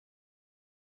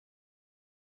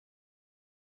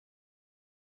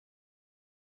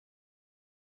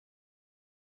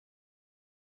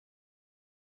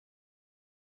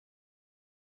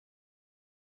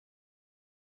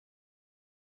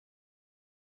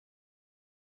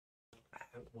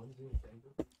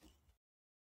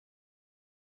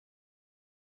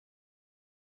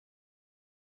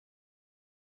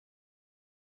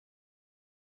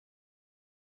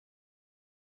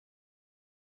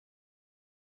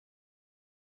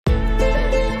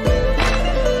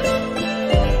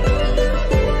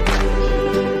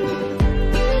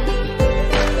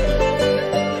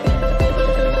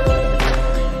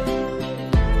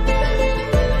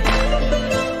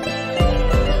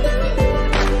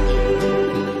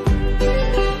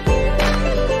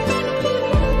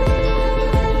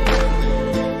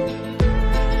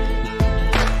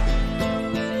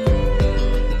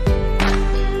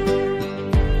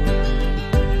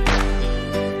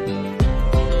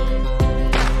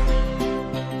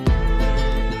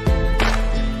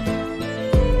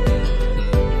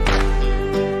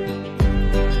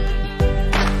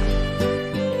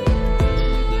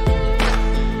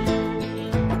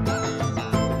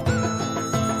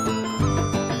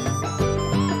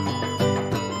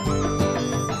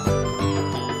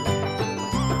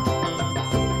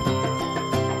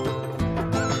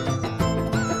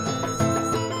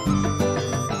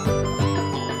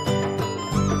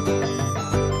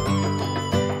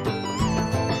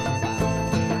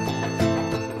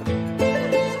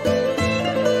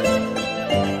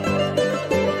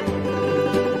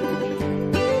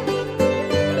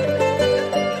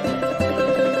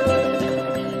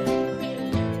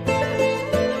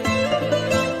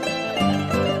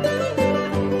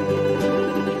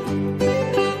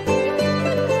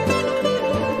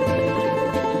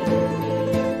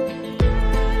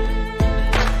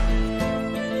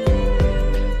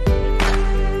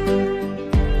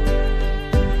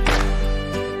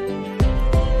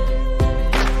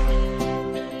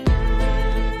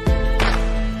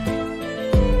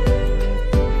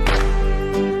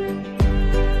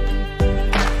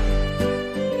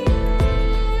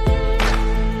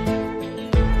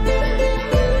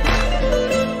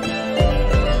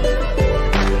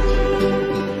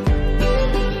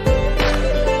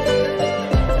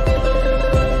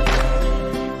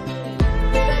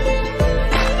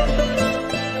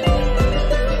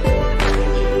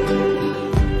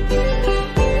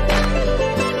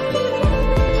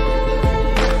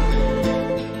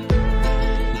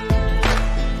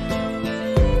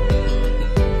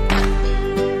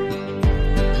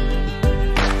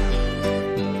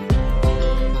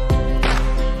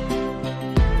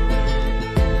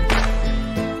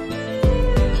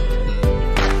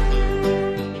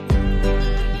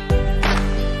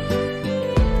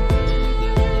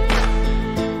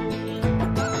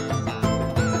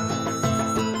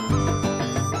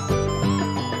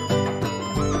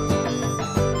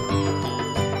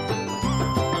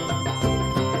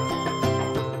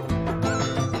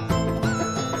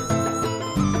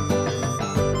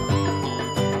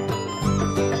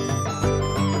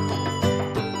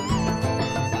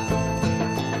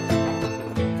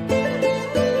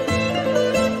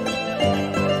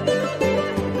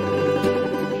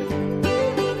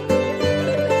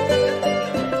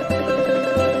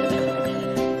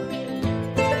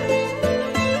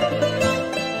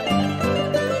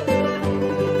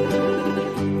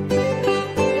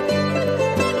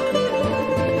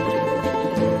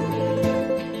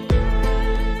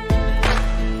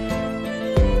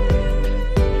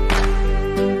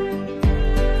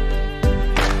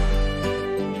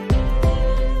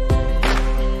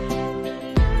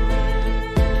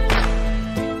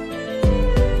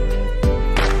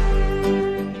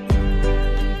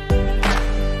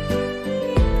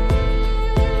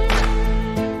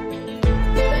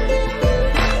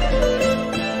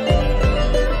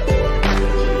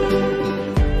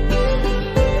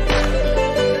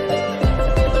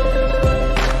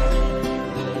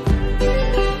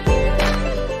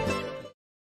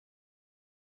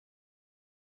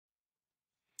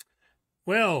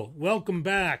Well, welcome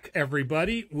back,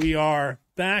 everybody. We are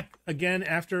back again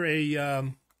after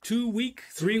a two-week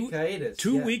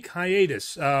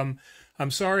hiatus. I'm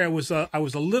sorry, I was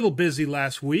a little busy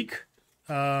last week.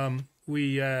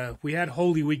 We had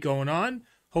Holy Week going on.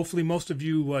 Hopefully, most of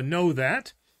you know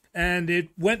that, and it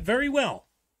went very well.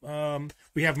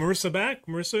 We have Marissa back.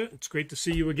 Marissa, it's great to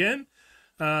see you again.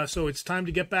 So it's time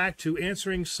to get back to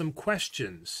answering some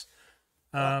questions.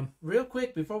 Real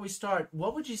quick, before we start,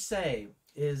 what would you say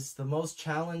is the most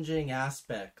challenging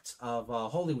aspect of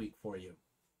Holy Week for you?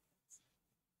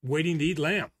 Waiting to eat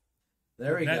lamb.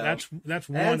 There we go. That's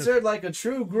one. Answered like a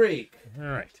true Greek. All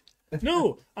right.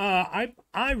 No, I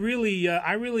really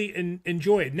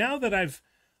enjoy it. Now that I've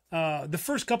the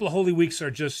first couple of Holy Weeks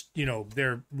are just,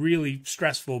 they're really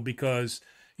stressful because,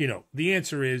 the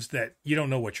answer is that you don't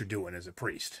know what you're doing as a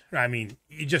priest. I mean,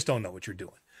 you just don't know what you're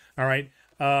doing. All right.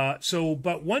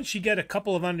 But once you get a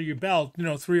couple of under your belt,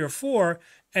 3 or 4,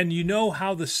 and you know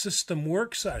how the system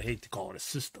works, I hate to call it a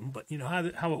system, but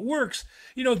how it works,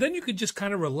 then you could just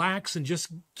kind of relax and just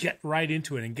get right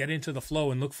into it and get into the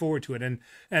flow and look forward to it. And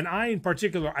I, in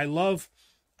particular, I love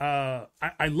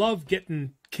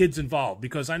getting kids involved,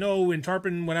 because I know in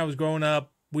Tarpon, when I was growing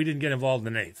up, we didn't get involved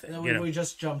in anything. No, we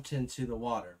just jumped into the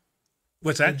water.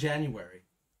 What's that? In January.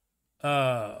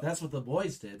 That's what the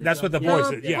boys did. That's what the boys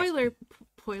did. Yeah.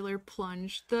 Polar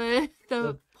plunge. The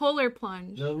polar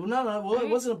plunge. Well, it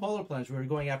wasn't a polar plunge. We were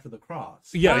going after the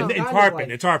cross. Yeah, in Tarpon.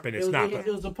 In Tarpon, it's not. It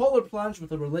was a polar plunge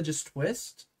with a religious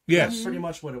twist. Yes. That's pretty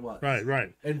much what it was.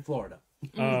 Right. In Florida.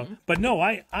 But no,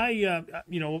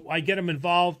 I get them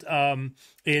involved on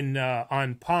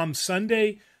Palm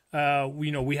Sunday.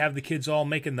 We have the kids all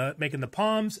making the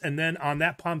palms, and then on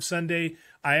that Palm Sunday,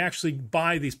 I actually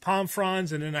buy these palm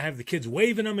fronds, and then I have the kids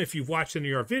waving them. If you've watched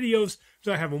any of our videos,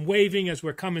 so I have them waving as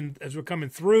we're coming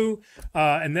through,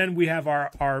 and then we have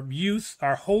our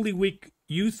Holy Week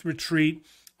youth retreat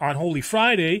on Holy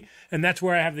Friday, and that's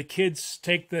where I have the kids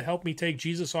help me take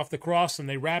Jesus off the cross, and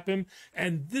they wrap him.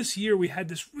 And this year we had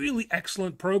this really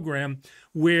excellent program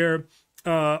where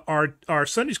our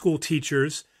Sunday school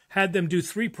teachers had them do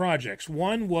 3 projects.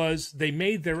 One was they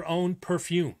made their own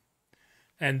perfume,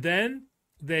 and then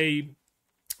they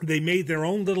made their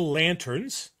own little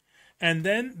lanterns, and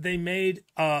then they made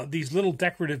these little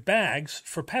decorative bags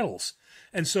for petals.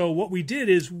 And so what we did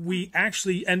is we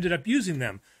actually ended up using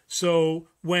them. So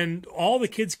when all the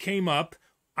kids came up,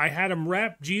 I had them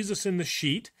wrap Jesus in the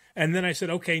sheet, and then I said,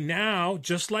 okay, now,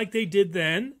 just like they did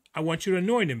then, I want you to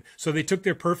anoint him. So they took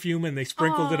their perfume and they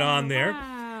sprinkled it on there.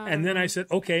 Wow. And then I said,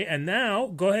 okay, and now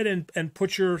go ahead and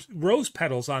put your rose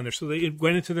petals on there. So they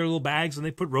went into their little bags and they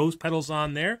put rose petals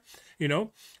on there,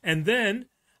 And then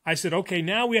I said, okay,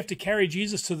 now we have to carry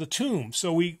Jesus to the tomb.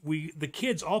 So the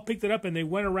kids all picked it up and they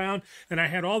went around, and I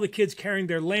had all the kids carrying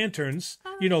their lanterns,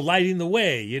 lighting the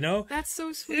way, That's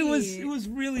so sweet. It was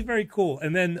really very cool.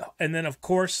 And then of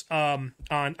course, on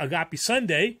Agape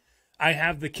Sunday, I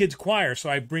have the kids choir, so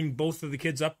I bring both of the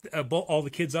kids up, all the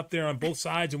kids up there on both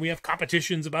sides, and we have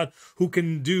competitions about who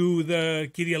can do the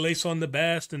Kyrie eleison the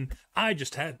best. And I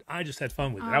just had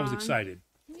fun with it. I was excited.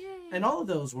 Yay. And all of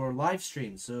those were live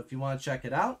streams. So if you want to check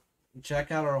it out,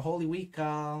 check out our Holy Week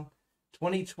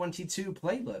 2022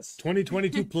 playlist.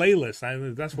 2022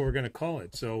 playlist. That's what we're going to call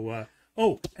it. So,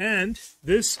 and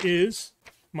this is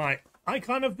my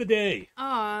icon of the day.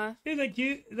 Aw. Isn't that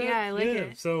cute? Yeah, I like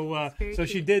it. So cute.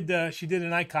 she did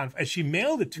an icon, and she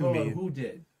mailed it to me. Who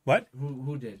did? What?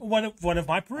 Who did? One of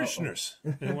my parishioners.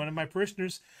 One of my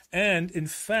parishioners. And in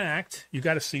fact, you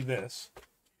got to see this.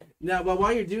 Now, but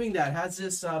while you're doing that, has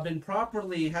this icon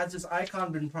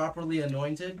been properly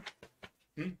anointed?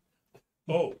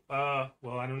 Well, I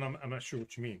don't know. I'm not sure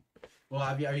what you mean. Well,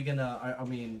 are you gonna?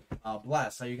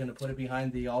 Bless. Are you gonna put it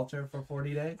behind the altar for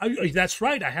 40 days? That's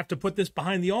right. I have to put this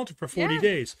behind the altar for 40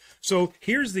 days. So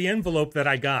here's the envelope that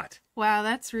I got. Wow,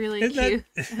 that's really Isn't cute.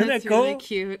 Isn't That's that cool? really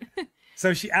cute.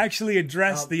 So she actually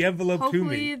addressed the envelope to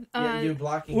me. Hopefully, You're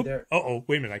blocking their. Oh,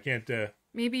 wait a minute. I can't.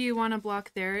 maybe you want to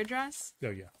block their address. Oh,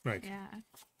 yeah. Right.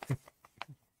 Yeah.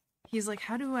 He's like,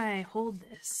 how do I hold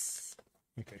this?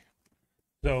 Okay.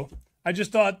 So I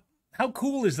just thought, how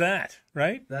cool is that,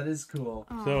 right? That is cool.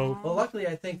 Aww. So, Well, luckily,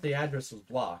 I think the address was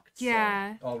blocked. so,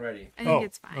 Yeah. already. I think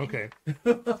it's fine. Okay.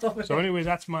 So anyway,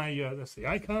 that's that's the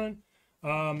icon.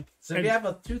 So if you have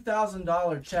a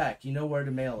 $2,000 check, you know where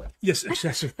to mail it. Yes,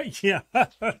 that's right. Yeah.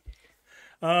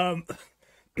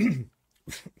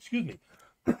 Excuse me.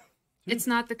 It's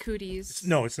not the cooties.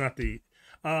 No, it's not the.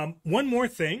 One more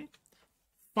thing.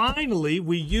 Finally,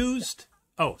 we used.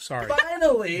 Oh, sorry.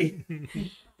 Finally!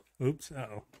 Oops.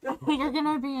 Uh-oh. You're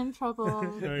gonna be in trouble.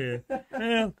 Oh, yeah.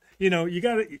 Well, you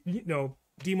got to,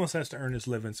 Demos has to earn his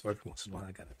living, so every once in a while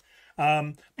I got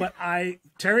it. But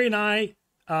Terry and I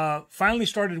finally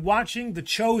started watching The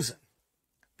Chosen,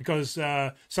 because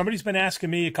somebody's been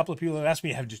asking me, a couple of people have asked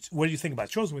me, what do you think about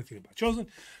Chosen? What do you think about Chosen?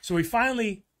 So we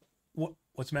finally,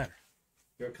 what's the matter?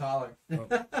 Your collar. Oh.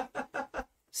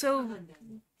 So,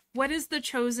 what is The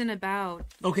Chosen about?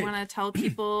 Okay. You want to tell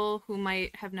people who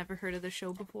might have never heard of the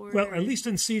show before? Well, at least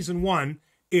in season 1,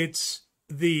 it's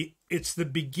the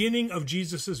beginning of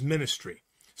Jesus's ministry.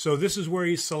 So this is where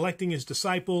he's selecting his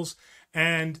disciples,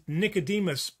 and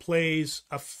Nicodemus plays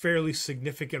a fairly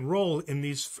significant role in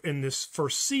this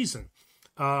first season.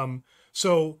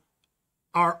 So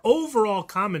our overall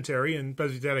commentary, and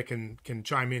Bezidetta can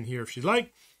chime in here if she'd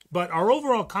like, but our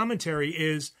overall commentary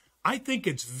is, I think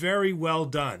it's very well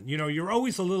done. You know, you're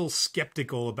always a little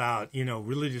skeptical about, you know,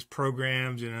 religious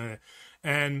programs, you know,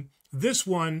 and this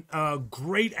one,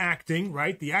 great acting,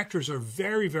 right? The actors are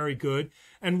very, very good.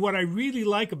 And what I really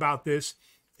like about this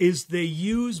is they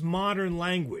use modern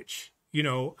language. You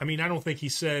know, I mean, I don't think he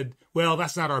said, well,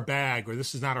 that's not our bag or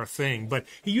this is not our thing, but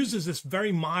he uses this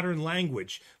very modern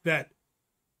language that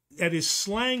is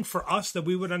slang for us that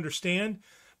we would understand,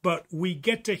 but we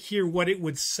get to hear what it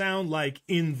would sound like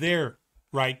in their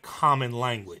right common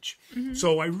language.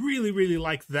 So I really, really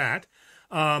like that.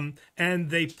 And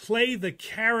they play the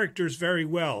characters very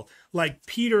well. Like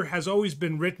Peter has always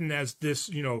been written as this,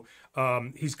 you know,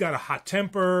 he's got a hot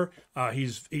temper.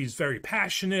 He's very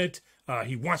passionate.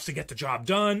 He wants to get the job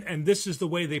done, and this is the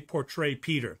way they portray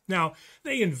Peter. Now,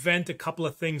 they invent a couple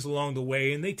of things along the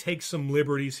way, and they take some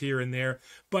liberties here and there,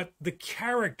 but the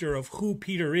character of who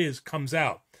Peter is comes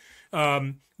out.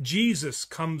 Jesus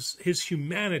comes, his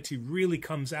humanity really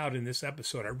comes out in this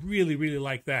episode. I really, really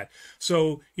like that.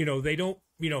 So, you know, they don't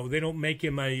make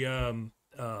him they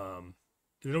don't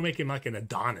make him like an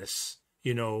Adonis,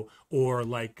 you know, or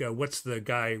like what's the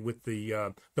guy with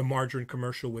the margarine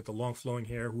commercial with the long flowing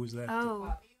hair? Who's that?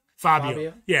 Oh,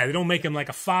 Fabio. Yeah, they don't make him like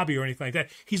a Fabio or anything like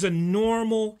that. He's a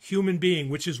normal human being,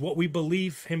 which is what we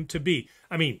believe him to be.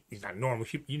 I mean, he's not normal,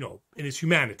 you know, in his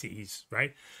humanity, he's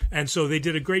right. And so they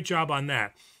did a great job on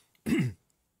that.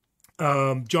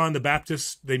 John the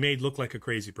Baptist, they made look like a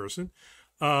crazy person.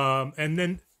 And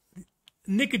then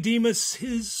Nicodemus,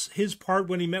 his part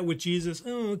when he met with Jesus,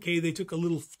 okay, they took a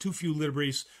little too few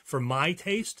liberties for my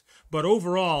taste, but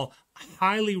overall,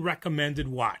 highly recommended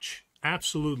watch.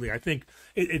 Absolutely. I think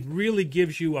it really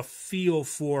gives you a feel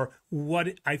for what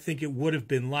I think it would have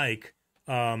been like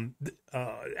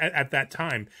at that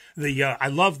time. I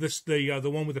love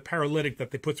the one with the paralytic that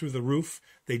they put through the roof.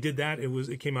 They did that.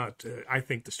 It came out. I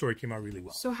think the story came out really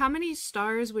well. so how many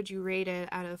stars would you rate it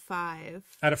out of 5?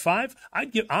 Out of 5,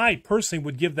 I personally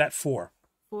would give that 4.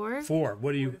 4? 4.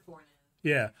 What do you?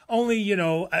 Yeah. Only, you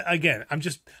know, again, I'm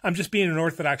just being an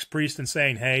Orthodox priest and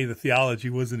saying, hey, the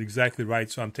theology wasn't exactly right,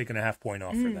 so I'm taking a half point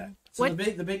off for that. So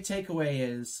the big takeaway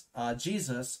is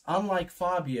Jesus, unlike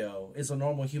Fabio, is a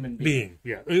normal human being.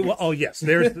 Yeah. Well, oh yes,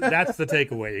 that's the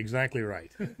takeaway. Exactly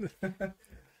right.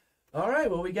 All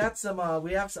right. Well, we got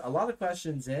we have a lot of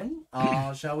questions in.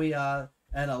 Shall we? And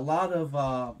a lot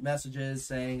of messages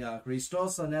saying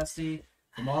Christos Anesti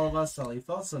from all of us.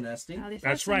 Alithos Anesti.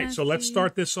 That's right. So let's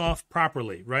start this off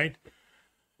properly, right?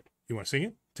 You want to sing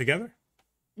it together?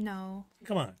 No.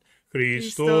 Come on.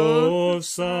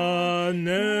 Christos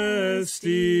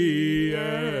anesti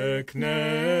ek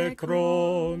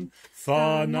nekron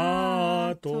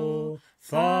thanaton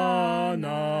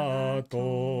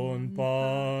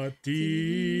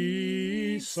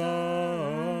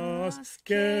patisas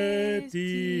και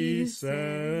της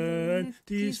εν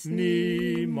της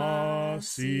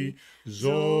μνήμασι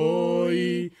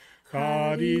ζωή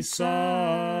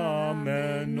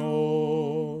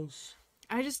χαρισάμενος.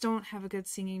 I just don't have a good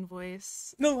singing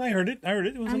voice. No, I heard it.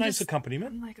 It was a nice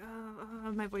accompaniment. I'm like,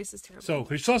 my voice is terrible. So,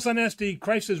 Christos Anesti,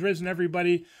 Christ is risen,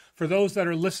 everybody. For those that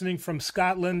are listening from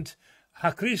Scotland,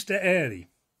 Ha Christe eri.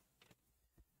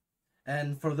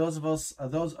 And for those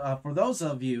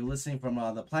of you listening from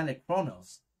the planet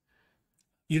Kronos,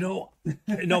 you know,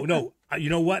 no, you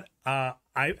know what? I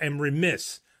am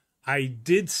remiss. I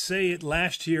did say it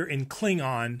last year in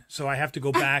Klingon, so I have to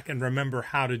go back and remember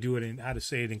how to do it and how to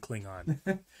say it in Klingon.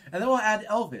 And then we'll add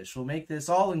Elvish. We'll make this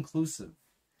all inclusive.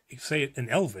 You say it in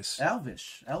Elvis.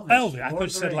 Elvish. I thought you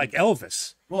said like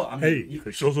Elvis. Well, I mean, hey,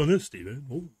 Christos Anesti, man.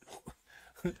 Oh.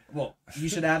 Well, you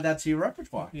should add that to your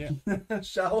repertoire. Yeah.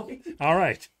 Shall we? All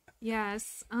right.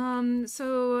 Yes.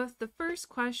 So the first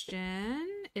question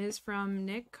is from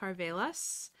Nick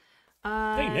Carvelas.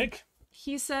 Hey, Nick.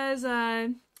 He says,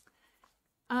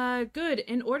 good.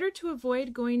 In order to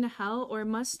avoid going to hell, or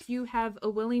must you have a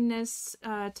willingness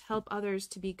to help others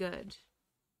to be good?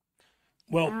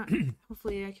 Well,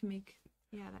 hopefully I can make...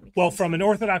 Yeah, that makes well, sense. from an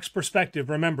Orthodox perspective,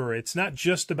 remember, it's not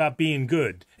just about being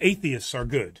good. Atheists are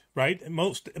good, right?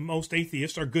 Most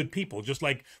atheists are good people, just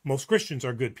like most Christians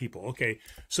are good people. Okay,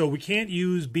 so we can't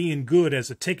use being good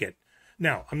as a ticket.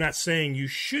 Now, I'm not saying you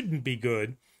shouldn't be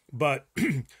good, but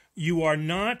you are,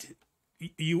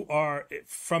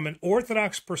 from an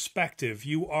Orthodox perspective,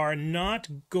 you are not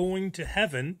going to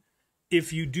heaven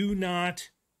if you do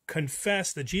not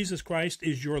confess that Jesus Christ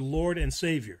is your Lord and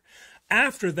Savior.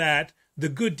 After that, the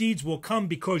good deeds will come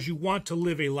because you want to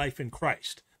live a life in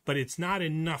Christ, but it's not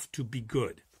enough to be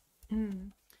good.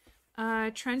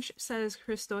 Trench says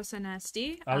Christos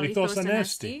Anesti. Alithos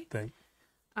Anesti.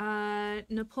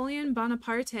 Napoleon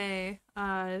Bonaparte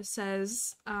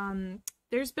says,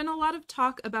 there's been a lot of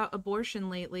talk about abortion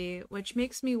lately, which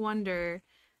makes me wonder,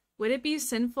 would it be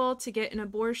sinful to get an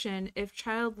abortion if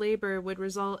child labor would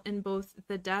result in both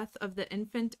the death of the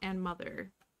infant and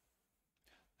mother?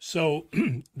 So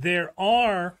there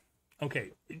are,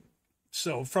 okay,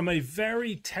 so from a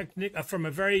very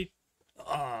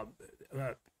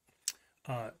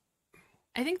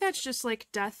I think that's just like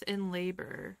death in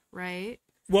labor, right?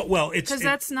 well, Because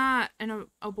that's not an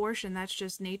abortion. That's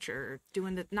just nature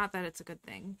doing the. Not that it's a good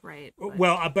thing, right? But,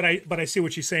 well, but I see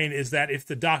what she's saying is that if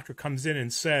the doctor comes in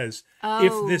and says,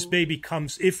 Oh.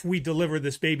 if we deliver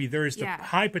this baby, there is the Yeah.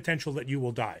 high potential that you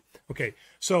will die. Okay,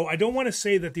 so I don't want to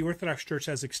say that the Orthodox Church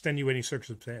has extenuating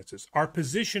circumstances. Our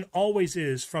position always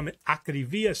is, from an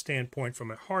akrivia standpoint, from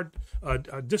a hard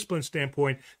discipline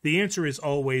standpoint, the answer is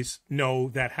always no.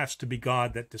 That has to be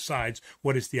God that decides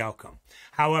what is the outcome.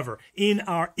 However, in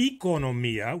our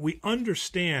economia, we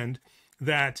understand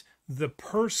that the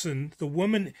person, the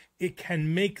woman, it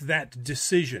can make that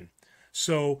decision.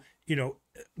 So,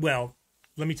 well,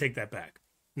 let me take that back.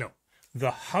 No,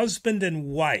 the husband and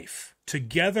wife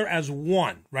together as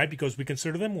one, right? Because we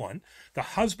consider them one. The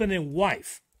husband and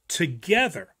wife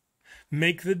together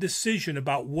make the decision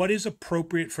about what is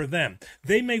appropriate for them.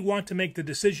 They may want to make the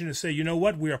decision to say, you know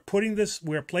what, we are placing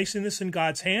this in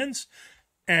God's hands,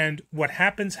 and what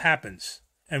happens, happens,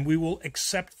 and we will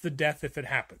accept the death if it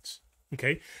happens.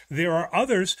 Okay? There are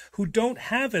others who don't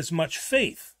have as much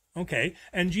faith, okay?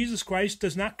 And Jesus Christ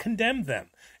does not condemn them.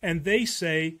 And they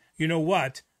say, you know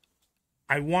what,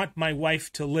 I want my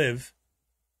wife to live,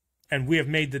 and we have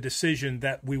made the decision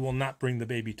that we will not bring the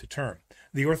baby to term.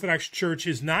 The Orthodox Church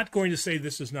is not going to say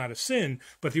this is not a sin,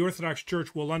 but the Orthodox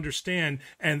Church will understand,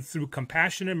 and through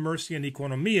compassion and mercy and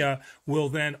economia, will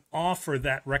then offer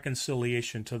that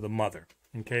reconciliation to the mother.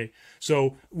 Okay?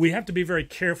 So we have to be very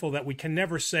careful that we can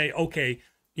never say, okay,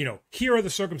 here are the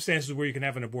circumstances where you can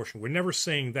have an abortion. We're never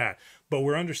saying that, but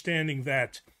we're understanding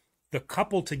that the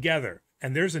couple together,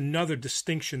 and there's another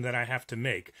distinction that I have to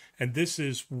make, and this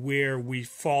is where we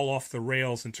fall off the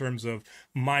rails in terms of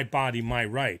my body, my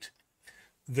right.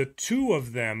 The two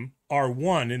of them are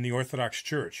one in the Orthodox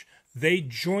Church. They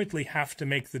jointly have to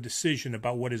make the decision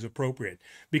about what is appropriate,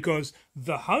 because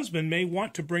the husband may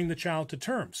want to bring the child to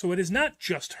term. So it is not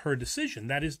just her decision.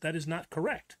 That is not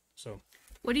correct. So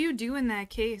what do you do in that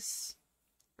case?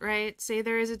 Right? Say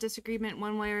there is a disagreement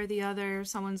one way or the other.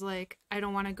 Someone's like, I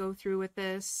don't want to go through with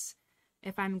this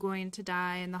if I'm going to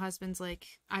die. And the husband's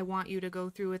like, I want you to go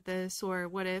through with this. Or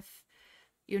what if,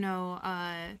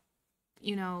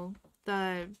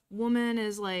 the woman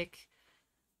is like,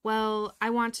 well, I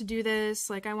want to do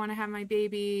this. Like, I want to have my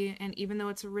baby. And even though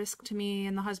it's a risk to me,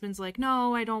 and the husband's like,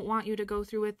 no, I don't want you to go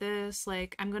through with this.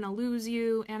 Like, I'm going to lose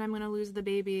you and I'm going to lose the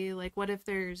baby. Like, what if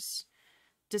there's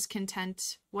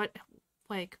discontent?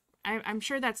 I'm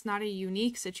sure that's not a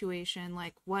unique situation.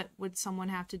 Like, what would someone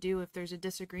have to do if there's a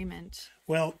disagreement?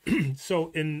 Well,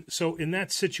 so in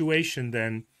that situation,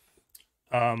 then,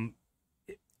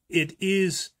 it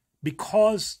is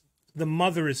because the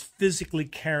mother is physically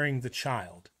carrying the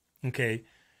child. Okay,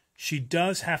 she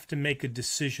does have to make a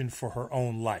decision for her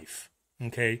own life.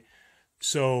 Okay,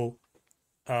 so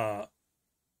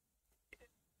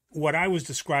what I was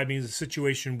describing is a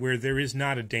situation where there is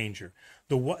not a danger.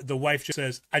 The wife just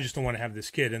says, I just don't want to have this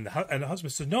kid. And the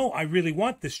husband says, no, I really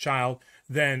want this child.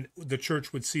 Then the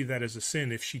church would see that as a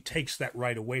sin if she takes that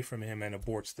right away from him and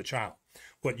aborts the child.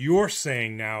 What you're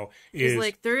saying now is...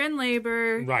 like, they're in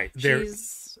labor. Right.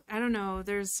 I don't know,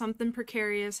 there's something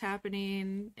precarious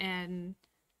happening, and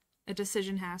a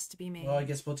decision has to be made. Well, I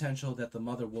guess potential that the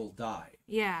mother will die.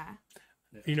 Yeah.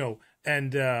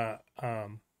 And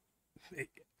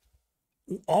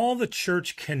all the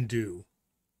church can do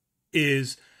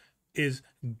is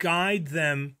guide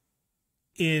them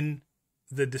in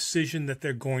the decision that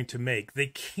they're going to make. They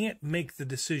can't make the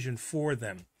decision for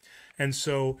them. And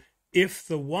so if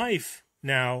the wife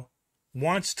now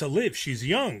wants to live, she's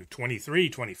young, 23,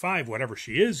 25, whatever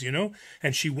she is,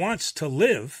 and she wants to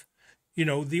live,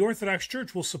 the Orthodox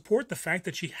Church will support the fact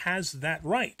that she has that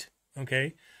right.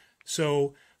 Okay?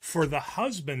 So for the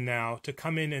husband now to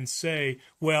come in and say,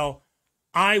 well,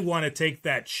 I want to take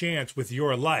that chance with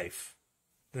your life,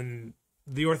 then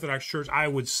the Orthodox Church, I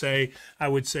would say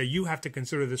you have to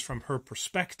consider this from her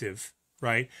perspective,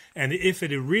 right? And if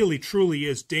it really truly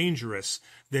is dangerous,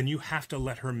 then you have to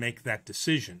let her make that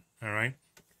decision, all right?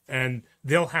 And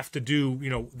they'll have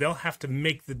to they'll have to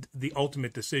make the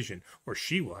ultimate decision, or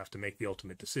she will have to make the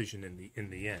ultimate decision in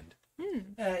the end.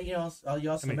 You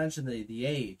also mentioned the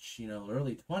age,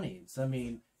 early 20s. I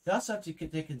mean, You also have to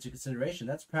take into consideration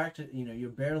that's practically, you're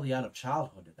barely out of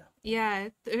childhood at that point. Yeah,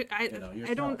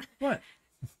 I don't. What?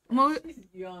 She's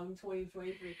young,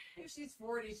 23. If she's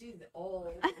 40, she's old.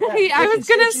 Yeah, I was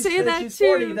gonna say that she's too.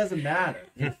 40, it doesn't matter.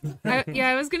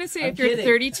 I was gonna say I'm if you're kidding.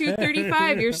 32,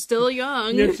 35, you're still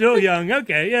young. You're still young.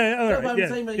 Okay, yeah, all No, right. but I'm Yeah,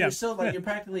 saying that yeah. you're still like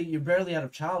you're barely out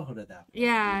of childhood at that point.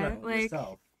 Yeah, like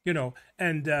Yourself.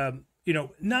 And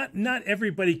not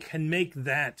everybody can make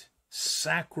that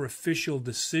sacrificial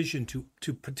decision to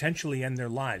potentially end their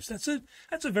lives. That's a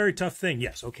very tough thing.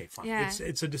 Yes, okay, fine. Yeah.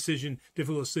 It's a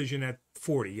difficult decision at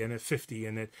 40 and at 50,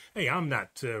 and hey, I'm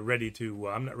not ready to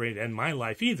end my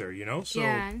life either. So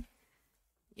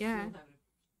yeah.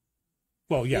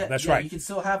 well, yeah, that's yeah, right. You can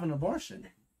still have an abortion.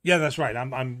 Yeah, that's right.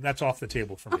 That's off the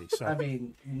table for me. So I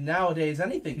mean, nowadays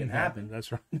anything can happen. That's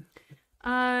right.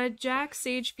 Jack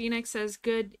Sage Phoenix says,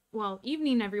 good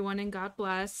evening everyone and God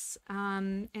bless.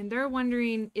 And they're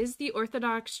wondering, is the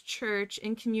Orthodox Church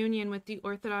in communion with the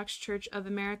Orthodox Church of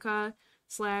America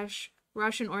 /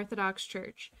 Russian Orthodox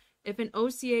Church? If an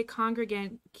OCA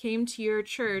congregant came to your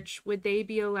church, would they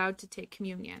be allowed to take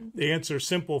communion? The answer,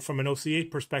 simple from an OCA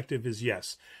perspective, is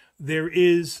yes. There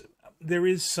is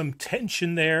some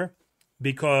tension there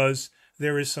because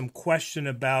there is some question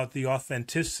about the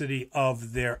authenticity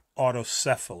of their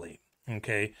autocephaly.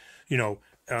 Okay,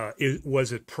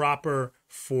 was it proper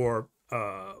for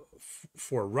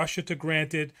Russia to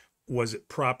grant it? Was it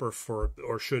proper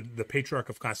or should the Patriarch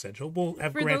of Constantinople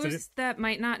have granted it? For those that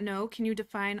might not know, can you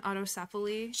define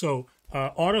autocephaly? So,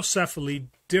 autocephaly,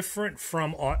 different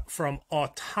from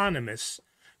autonomous,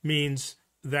 means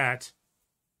that.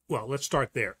 Well, let's start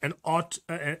there. An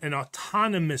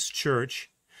autonomous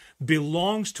church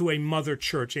belongs to a mother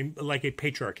church, like a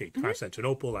patriarchate,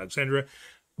 Constantinople, Alexandria,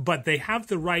 but they have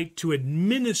the right to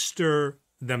administer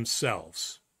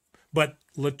themselves. But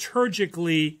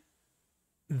liturgically,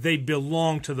 they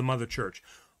belong to the mother church.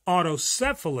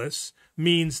 Autocephalous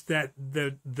means that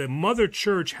the mother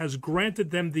church has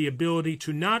granted them the ability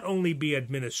to not only be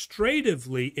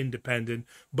administratively independent,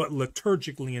 but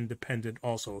liturgically independent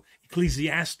also,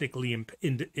 ecclesiastically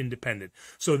independent.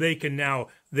 So they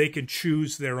can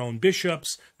choose their own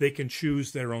bishops, they can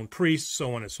choose their own priests,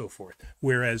 so on and so forth.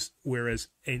 Whereas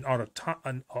an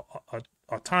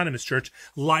autonomous church,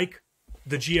 like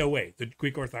the GOA, the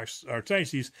Greek Orthodox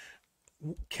Archdiocese,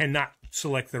 cannot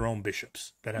select their own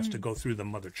bishops. That has to go through the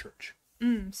mother church.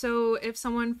 So if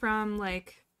someone from a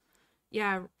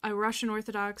Russian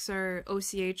Orthodox or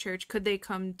OCA church, could they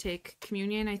come take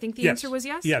communion? I think the answer was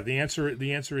yes. Yeah, the answer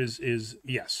is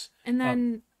yes. And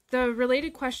then the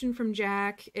related question from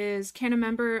Jack is, can a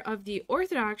member of the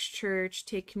Orthodox Church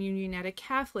take communion at a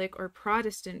Catholic or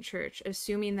Protestant church,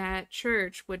 assuming that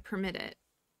church would permit it?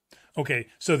 Okay,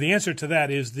 so the answer to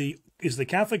that is the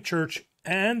Catholic Church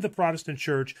and the Protestant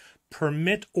Church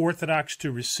permit Orthodox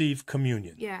to receive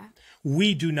communion. Yeah.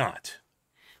 We do not.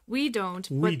 We don't,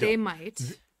 but they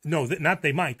might. No, not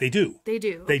they might. They do. They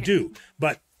do. They okay. do.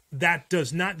 But that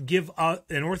does not give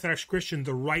an Orthodox Christian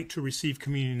the right to receive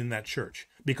communion in that church,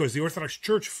 because the Orthodox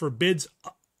Church forbids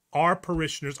our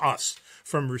parishioners, us,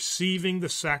 from receiving the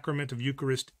sacrament of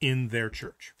Eucharist in their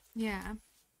church. Yeah.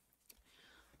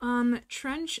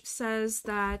 Trench says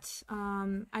that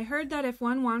I heard that if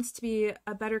one wants to be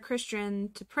a better Christian,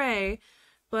 to pray,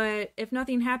 but if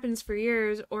nothing happens for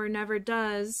years or never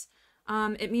does,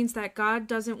 it means that God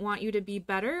doesn't want you to be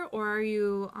better, or are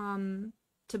you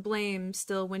to blame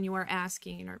still when you are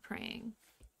asking or praying?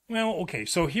 Well, okay,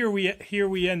 so here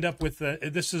we end up with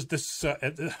this is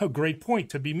a great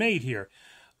point to be made here.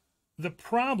 The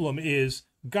problem is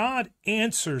God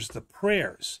answers the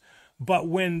prayers. But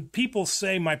when people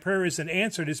say my prayer isn't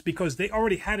answered, it's because they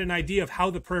already had an idea of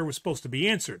how the prayer was supposed to be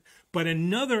answered. But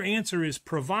another answer is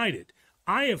provided.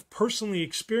 I have personally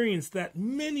experienced that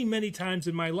many, many times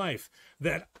in my life,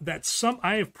 that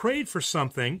I have prayed for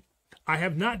something, I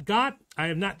have not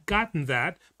gotten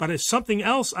that, but it's something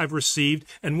else I've received,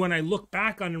 and when I look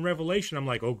back on in Revelation, I'm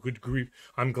like, oh, good grief,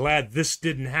 I'm glad this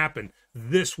didn't happen.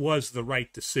 This was the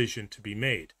right decision to be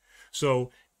made. So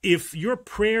if your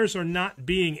prayers are not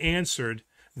being answered,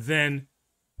 then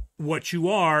what you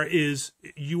are is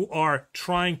you are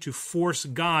trying to force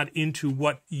God into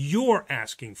what you're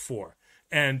asking for.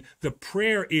 And the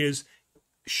prayer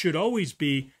should always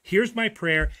be, here's my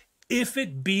prayer, if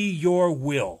it be your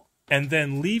will. And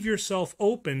then leave yourself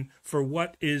open for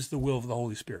what is the will of the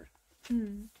Holy Spirit.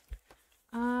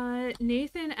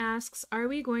 Nathan asks, are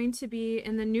we going to be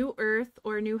in the new earth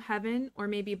or new heaven, or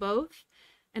maybe both?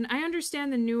 And I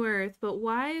understand the new earth, but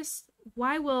why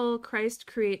will Christ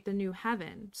create the new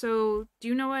heaven? So do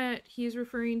you know what he's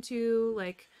referring to?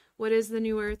 Like, What is the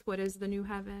new earth? What is the new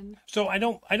heaven? So I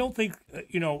don't think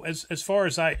as far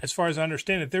as I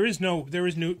understand it, there is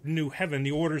new heaven.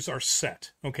 The orders are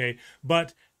set, okay,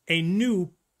 but a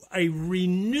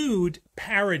renewed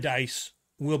paradise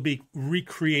will be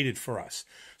recreated for us.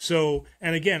 So,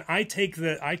 and again, I take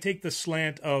the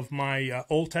slant of my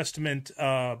Old Testament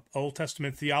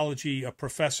theology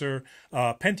professor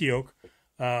Pentioch,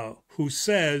 who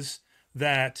says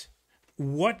that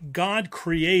what God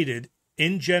created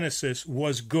in Genesis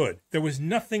was good. There was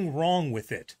nothing wrong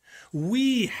with it.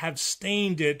 We have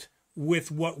stained it with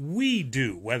what we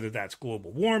do, whether that's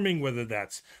global warming, whether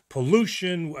that's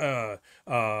pollution,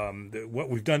 what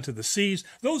we've done to the seas.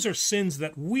 Those are sins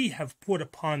that we have put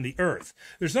upon the earth.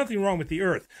 There's nothing wrong with the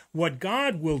earth. What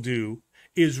God will do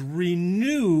is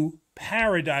renew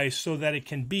paradise so that it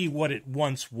can be what it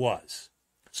once was.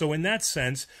 So in that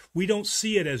sense, we don't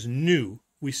see it as new.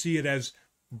 We see it as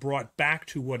brought back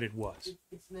to what it was.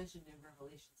 It's mentioned in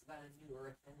Revelations about a new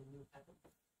earth and a new heaven.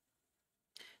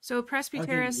 So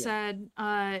Presbyteria said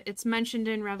it's mentioned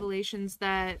in Revelations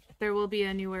that there will be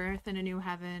a new earth and a new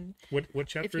heaven. What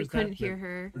chapter if you is that? couldn't hear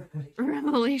her.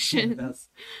 Revelations.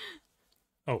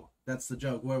 That's the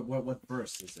joke. What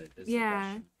verse is it?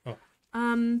 Yeah. Oh.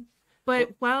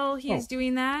 But while he's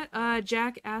doing that,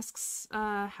 Jack asks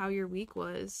how your week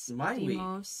was. My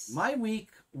week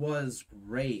was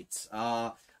great.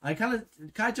 I kind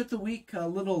of took the week a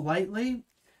little lightly,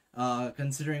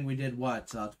 considering we did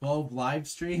 12 live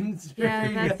streams.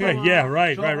 Yeah,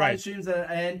 right. Live streams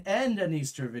and an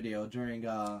Easter video during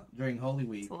Holy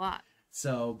Week. That's a lot.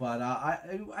 So, but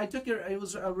I took it. It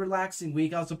was a relaxing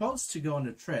week. I was supposed to go on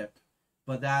a trip,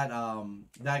 but that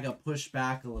got pushed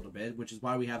back a little bit, which is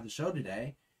why we have the show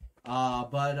today.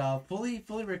 But fully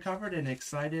recovered and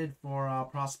excited for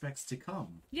prospects to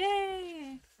come.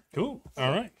 Yay! Cool.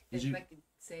 All right. If I could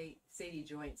say, Sadie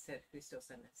Joint said Christos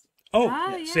Anesti. Oh,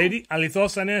 yeah. Sadie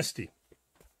alithos anesti.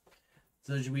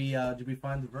 So did we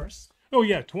find the verse? Oh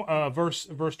yeah, verse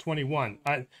 21.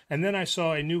 And then I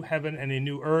saw a new heaven and a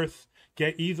new earth.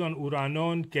 Ge'idon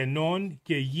uranon genon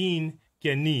geyin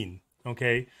genin.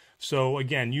 Okay. So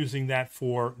again, using that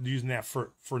for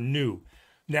new.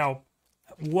 Now,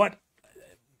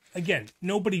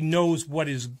 nobody knows what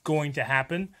is going to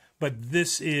happen, but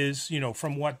this is,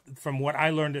 from what I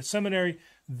learned at seminary,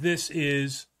 this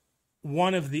is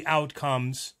one of the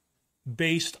outcomes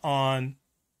based on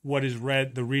what is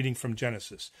the reading from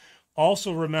Genesis.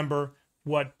 Also remember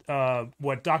what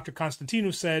Dr.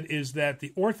 Constantinou said is that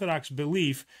the Orthodox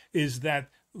belief is that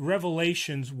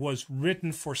Revelations was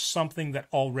written for something that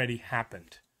already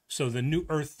happened. So the new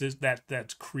earth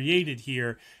that's created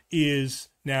here is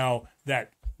now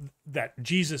that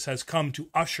Jesus has come to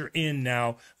usher in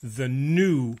now the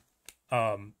new,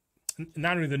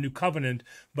 not only the new covenant,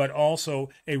 but also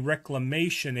a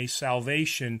reclamation, a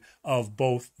salvation of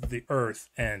both the earth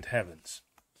and heavens.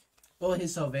 Well,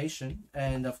 his salvation,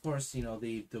 and of course,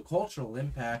 the cultural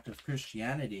impact of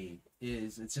Christianity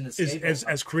it's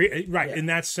inescapable. Right. In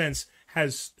that sense,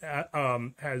 has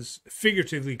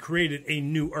figuratively created a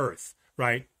new earth,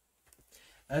 right?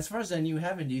 As far as a new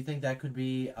heaven, do you think that could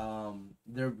be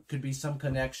there could be some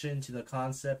connection to the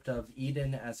concept of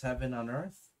Eden as heaven on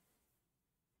earth?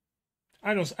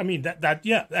 I mean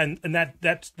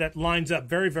that lines up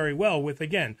very, very well with,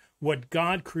 again, what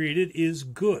God created is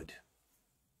good.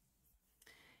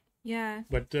 Yeah.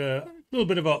 But a little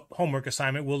bit of a homework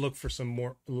assignment. We'll look for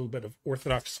a little bit of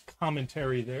Orthodox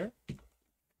commentary there.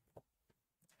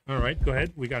 All right, go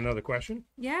ahead. We got another question.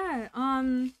 Yeah.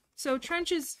 So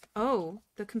Trench's. Oh,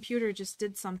 the computer just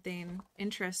did something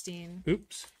interesting.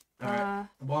 Oops. All right.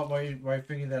 While you're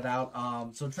figuring that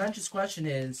out, so Trench's question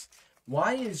is,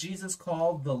 why is Jesus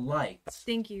called the light?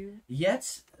 Thank you.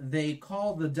 Yet they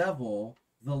call the devil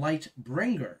the light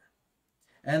bringer,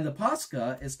 and the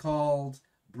Pascha is called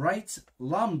Bright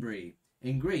Lambri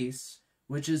in Greece,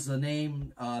 which is the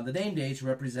name day to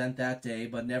represent that day,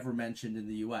 but never mentioned in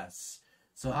the U.S.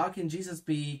 So how can Jesus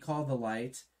be called the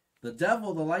light, the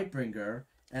devil the light bringer,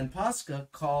 and Pascha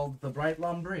called the Bright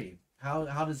Lambri?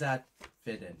 How does that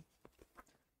fit in?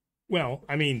 Well,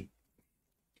 I mean,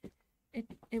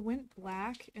 it went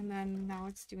black, and then now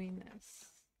it's doing this.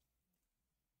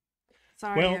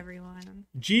 Sorry, everyone.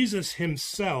 Jesus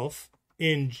himself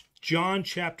in John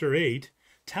chapter 8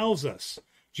 tells us,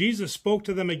 Jesus spoke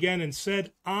to them again and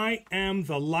said, I am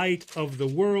the light of the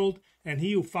world, and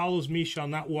he who follows me shall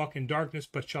not walk in darkness,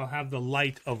 but shall have the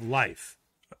light of life.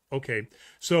 Okay,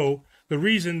 so the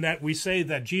reason that we say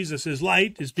that Jesus is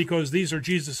light is because these are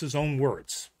Jesus's own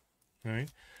words. All right?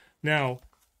 Now,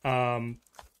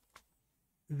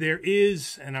 there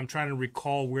is, and I'm trying to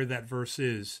recall where that verse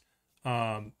is,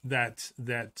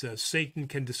 that Satan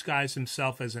can disguise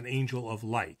himself as an angel of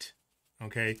light.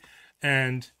 Okay,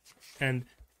 and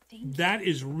that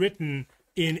is written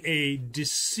in a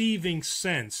deceiving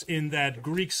sense, in that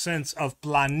Greek sense of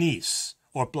planis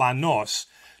or planos,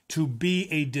 to be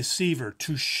a deceiver,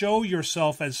 to show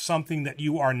yourself as something that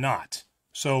you are not.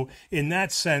 So in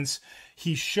that sense,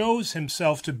 he shows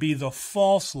himself to be the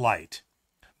false light,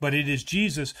 but it is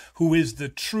Jesus who is the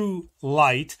true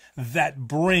light that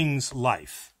brings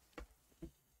life.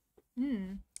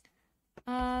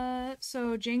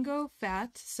 So Django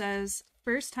Fat says,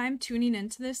 first time tuning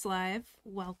into this live,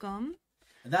 welcome.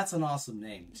 That's an awesome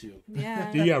name too.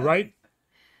 Yeah. Yeah, right?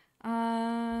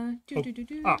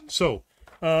 So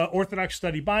Orthodox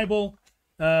Study Bible.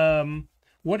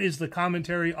 What is the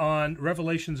commentary on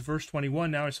Revelations verse 21?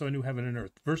 Now I saw a new heaven and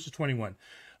earth. Verse 21.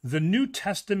 The New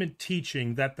Testament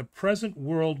teaching that the present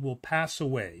world will pass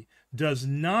away does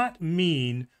not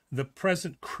mean the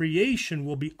present creation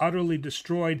will be utterly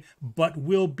destroyed, but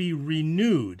will be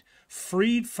renewed,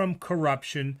 freed from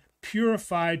corruption,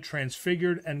 purified,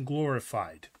 transfigured, and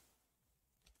glorified.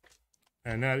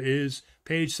 And that is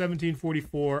page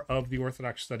 1744 of the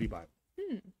Orthodox Study Bible.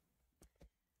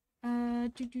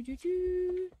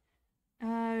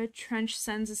 Trench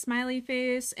sends a smiley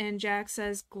face, and Jack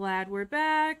says, glad we're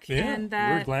back. Yeah, and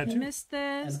that we're glad he too. missed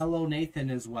this. And hello,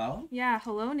 Nathan, as well. Yeah,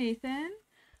 hello, Nathan.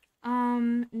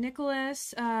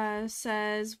 Nicholas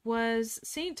says, was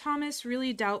St. Thomas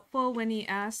really doubtful when he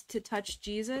asked to touch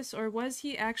Jesus, or was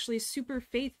he actually super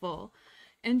faithful?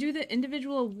 And do the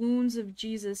individual wounds of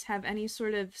Jesus have any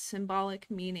sort of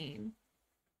symbolic meaning?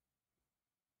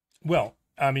 Well,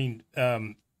 I mean,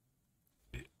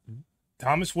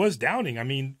 Thomas was doubting. I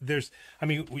mean,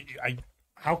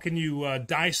 how can you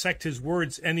dissect his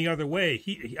words any other way?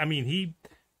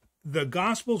 The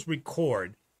Gospels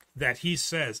record that he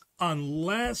says,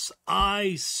 unless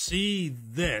I see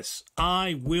this,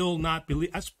 I will not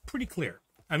believe. That's pretty clear.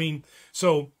 I mean,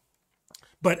 so,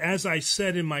 but as I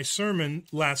said in my sermon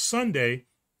last Sunday,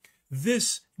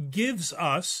 this gives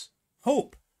us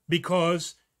hope,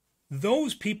 because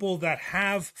those people that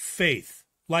have faith,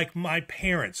 like my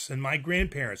parents and my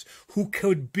grandparents, who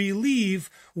could believe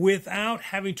without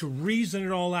having to reason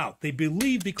it all out. They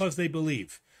believe because they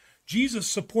believe. Jesus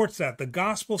supports that. The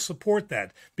gospel support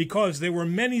that, because there were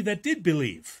many that did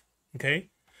believe. Okay?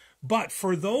 But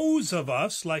for those of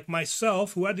us, like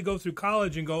myself, who had to go through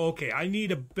college and go, okay, I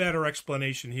need a better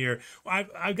explanation here.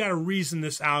 I've got to reason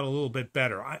this out a little bit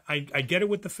better. I get it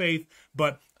with the faith,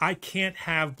 but I can't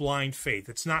have blind faith.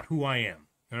 It's not who I am.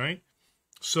 All right?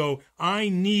 So I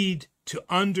need to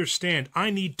understand. I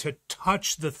need to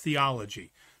touch the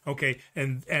theology. Okay?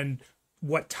 And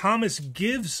what Thomas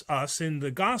gives us in the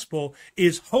gospel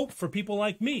is hope for people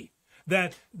like me.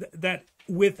 That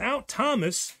without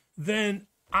Thomas, then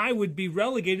I would be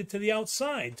relegated to the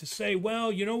outside to say,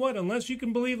 well, you know what? Unless you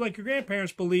can believe like your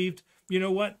grandparents believed, you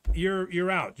know what?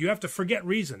 You're out. You have to forget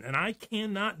reason. And I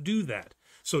cannot do that.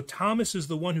 So Thomas is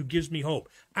the one who gives me hope.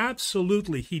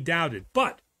 Absolutely, he doubted.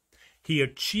 But he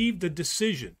achieved a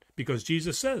decision, because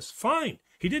Jesus says, fine.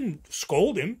 He didn't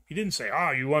scold him. He didn't say,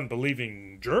 you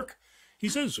unbelieving jerk. He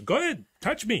says, go ahead,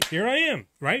 touch me. Here I am,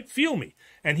 right? Feel me.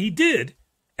 And he did.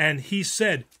 And he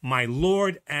said, my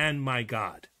Lord and my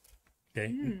God.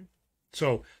 Okay.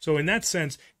 So in that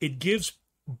sense, it gives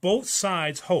both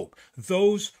sides hope.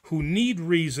 Those who need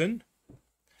reason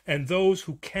and those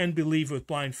who can believe with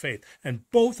blind faith. And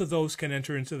both of those can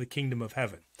enter into the kingdom of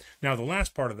heaven. Now, the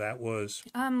last part of that was...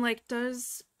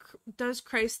 does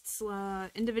Christ's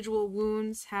individual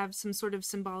wounds have some sort of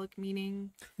symbolic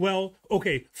meaning? Well,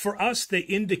 okay, for us, they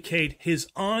indicate his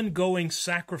ongoing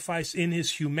sacrifice in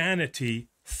his humanity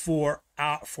for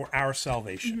our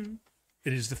salvation. Mm-hmm.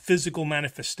 It is the physical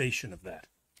manifestation of that.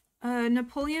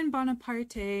 Napoleon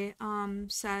Bonaparte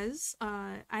says,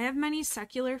 I have many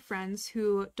secular friends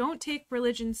who don't take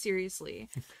religion seriously.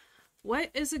 What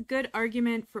is a good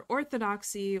argument for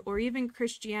Orthodoxy or even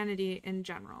Christianity in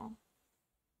general?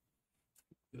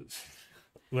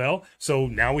 Well, so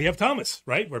now we have Thomas,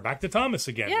 right? We're back to Thomas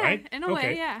again, yeah, right? In a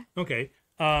way, yeah. Okay.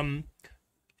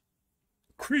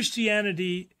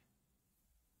 Christianity,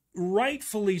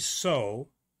 rightfully so,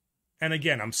 and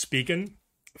again, I'm speaking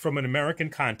from an American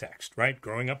context, right?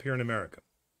 Growing up here in America.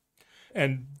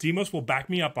 And Demos will back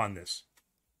me up on this.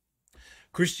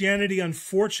 Christianity,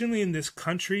 unfortunately, in this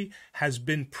country has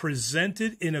been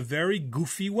presented in a very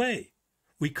goofy way.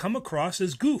 We come across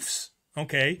as goofs.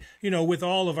 Okay, with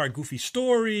all of our goofy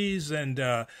stories and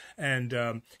the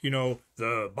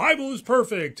Bible is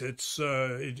perfect.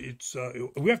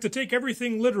 We have to take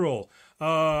everything literal.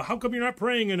 How come you're not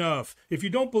praying enough? If you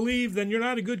don't believe, then you're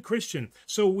not a good Christian.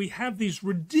 So we have these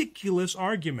ridiculous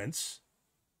arguments,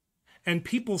 and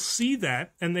people see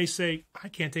that and they say, I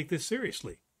can't take this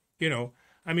seriously.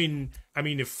 I mean,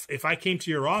 if I came to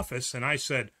your office and I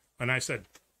said,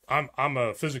 I'm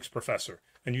a physics professor.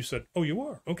 And you said, oh, you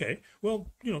are? Okay. Well,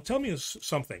 tell me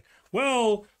something.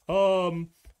 Well,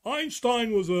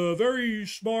 Einstein was a very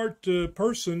smart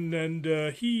person, and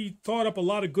he thought up a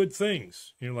lot of good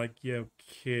things. You're like, yeah,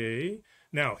 okay.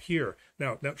 Now,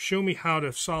 now show me how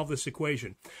to solve this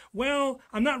equation. Well,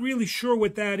 I'm not really sure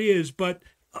what that is, but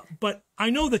I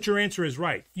know that your answer is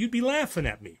right. You'd be laughing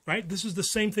at me, right? This is the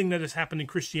same thing that has happened in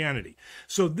Christianity.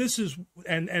 So this is,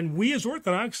 and we as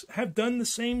Orthodox have done the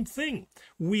same thing.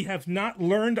 We have not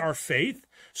learned our faith.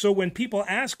 So when people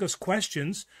ask us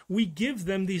questions, we give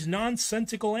them these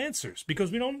nonsensical answers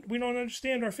because we don't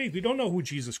understand our faith. We don't know who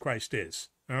Jesus Christ is.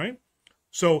 All right.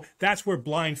 So that's where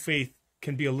blind faith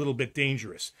can be a little bit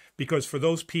dangerous, because for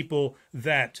those people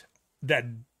that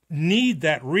need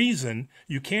that reason,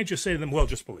 you can't just say to them, well,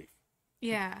 just believe.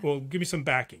 Yeah. Well, give me some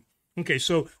backing. Okay,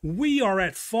 so we are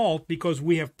at fault because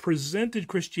we have presented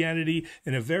Christianity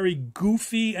in a very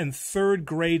goofy and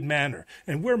third-grade manner,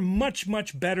 and we're much,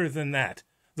 much better than that.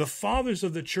 The fathers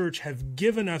of the church have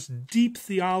given us deep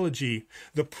theology.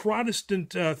 The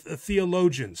Protestant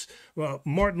theologians,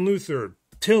 Martin Luther,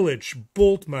 Tillich,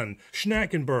 Bultmann,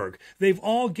 Schnackenberg, they've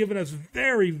all given us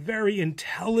very, very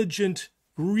intelligent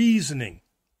reasoning.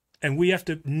 And we have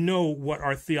to know what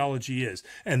our theology is,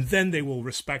 and then they will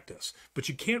respect us. But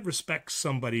you can't respect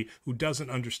somebody who doesn't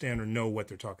understand or know what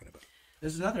they're talking about.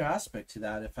 There's another aspect to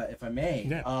that, if I may.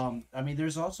 Yeah.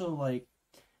 There's also like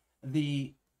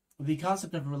the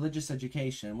concept of religious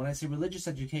education. When I say religious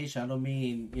education, I don't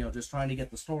mean just trying to get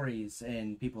the stories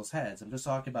in people's heads. I'm just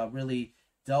talking about really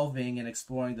delving and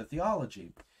exploring the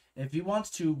theology. If you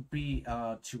want to be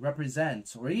to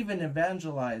represent or even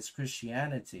evangelize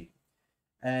Christianity,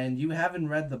 and you haven't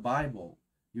read the Bible,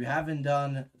 you haven't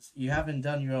done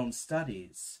your own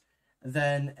studies,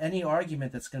 then any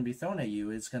argument that's going to be thrown at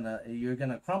you you're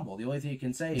gonna crumble. The only thing you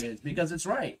can say is because it's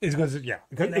right. It's because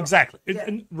exactly. Yeah.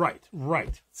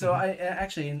 Right. So I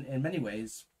actually, in many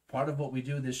ways, part of what we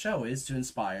do in this show is to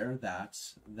inspire that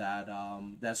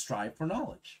strive for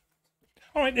knowledge.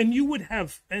 All right, and you would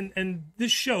have, and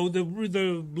this show, the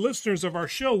listeners of our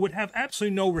show would have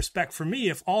absolutely no respect for me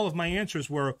if all of my answers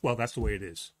were, well, that's the way it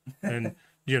is, and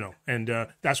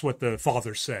that's what the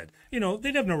father said.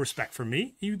 They'd have no respect for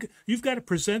me. You've got to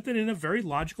present it in a very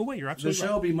logical way. You're absolutely right. The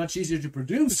show will be much easier to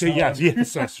produce. So,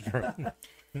 yes, that's true.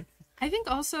 I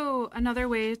think also another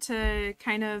way to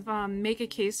kind of make a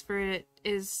case for it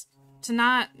is to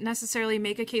not necessarily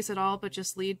make a case at all, but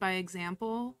just lead by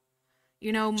example.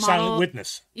 Model, silent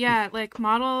witness. Yeah, like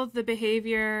model the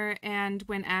behavior, and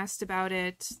when asked about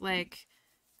it, like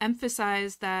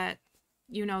emphasize that,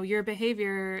 your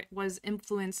behavior was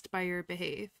influenced by your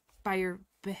faith.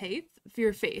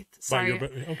 Sorry.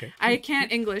 Okay. I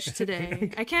can't English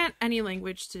today. I can't any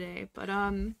language today, but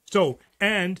So,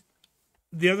 and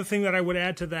the other thing that I would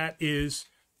add to that is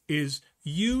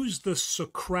use the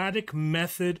Socratic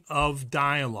method of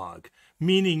dialogue,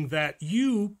 meaning that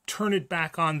you turn it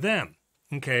back on them.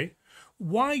 Okay,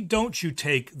 why don't you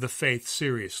take the faith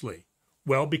seriously?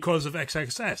 Well, because of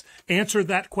XXS. Answer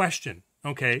that question.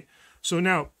 Okay, so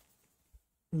now,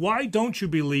 why don't you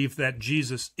believe that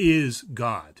Jesus is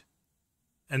God?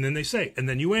 And then they say, and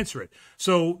then you answer it.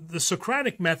 So the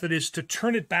Socratic method is to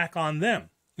turn it back on them.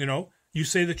 You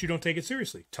say that you don't take it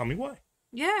seriously. Tell me why.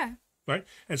 Yeah. Right?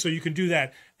 And so you can do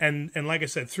that. And like I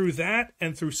said, through that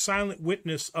and through silent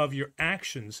witness of your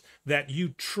actions, that you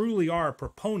truly are a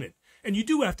proponent. And you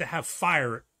do have to have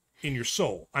fire in your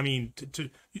soul. I mean, to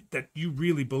that you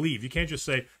really believe. You can't just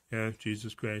say, yeah,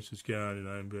 Jesus Christ is God and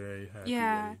I'm very happy.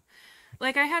 Yeah.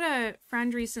 Like I had a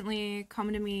friend recently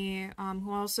come to me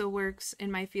who also works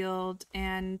in my field,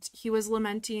 and he was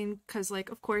lamenting because,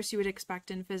 like, of course you would expect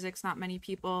in physics not many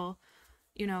people,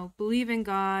 believe in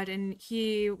God. And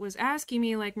he was asking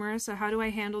me, like, Marissa, how do I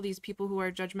handle these people who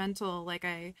are judgmental? Like,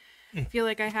 I feel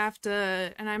like I have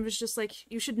to, and I was just like,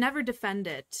 you should never defend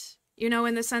it.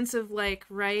 In the sense of like,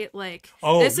 right, like,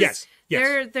 yes.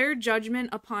 Their judgment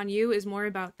upon you is more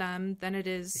about them than it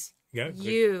is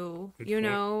you,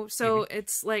 point. So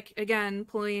it's like, again,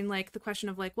 pulling like the question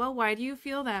of like, well, why do you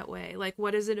feel that way? Like,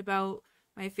 what is it about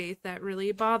my faith that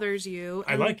really bothers you.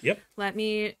 Yep. Let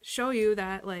me show you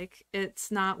that, like, it's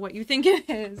not what you think it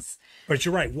is. But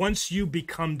you're right. Once you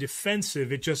become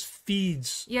defensive, it just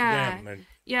feeds them. And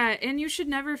yeah, and you should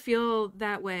never feel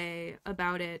that way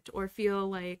about it, or feel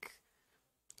like,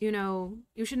 you know,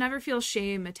 you should never feel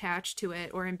shame attached to it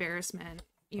or embarrassment,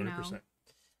 you 100%.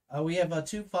 know. We have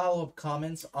 2 follow-up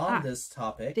comments on this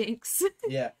topic. Thanks.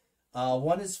 Yeah.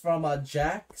 One is from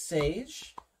Jack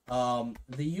Sage. The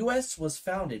U.S. was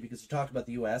founded, because you talked about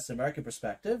the U.S., American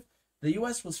perspective, the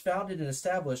U.S. was founded and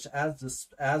established as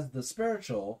the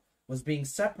spiritual was being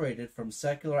separated from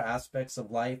secular aspects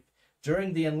of life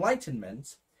during the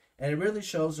Enlightenment, and it really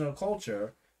shows in our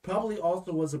culture, probably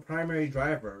also was a primary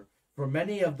driver for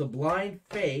many of the blind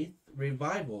faith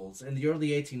revivals in the early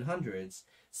 1800s,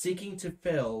 seeking to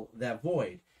fill that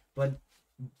void,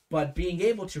 but being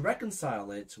able to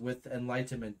reconcile it with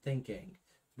Enlightenment thinking.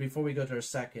 Before we go to our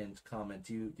second comment,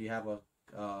 do you have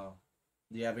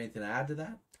anything to add to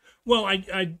that? Well,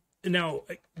 now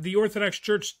the Orthodox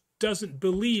Church doesn't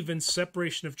believe in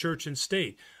separation of church and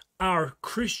state. Our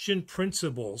Christian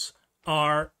principles,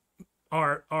 our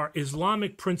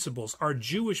Islamic principles, our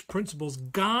Jewish principles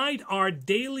guide our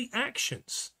daily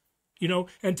actions. You know,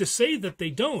 and to say that they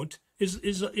don't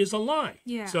is a lie.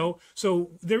 Yeah.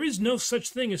 So there is no such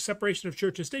thing as separation of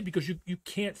church and state, because you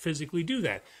can't physically do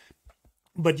that.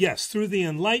 But yes, through the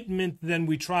Enlightenment, then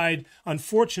we tried,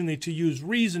 unfortunately, to use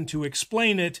reason to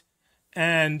explain it,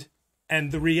 and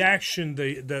the reaction,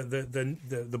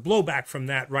 the blowback from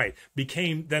that, right,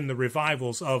 became then the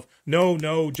revivals of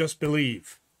no, just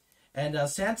believe. And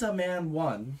Santa Man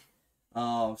 1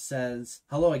 says,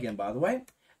 hello again, by the way.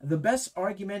 The best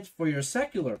argument for your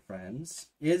secular friends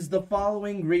is the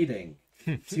following greeting.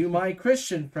 To my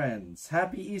Christian friends,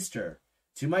 Happy Easter.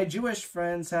 To my Jewish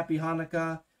friends, Happy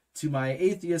Hanukkah. To my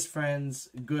atheist friends,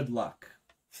 good luck.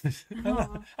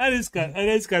 That is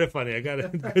kind of funny. I got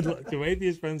it. Good luck. To my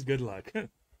atheist friends, good luck.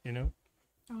 You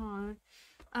know?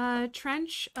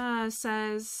 Trench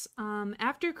says,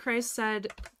 after Christ said,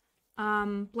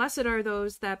 blessed are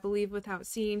those that believe without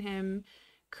seeing him,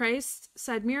 Christ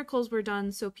said miracles were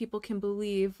done so people can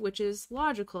believe, which is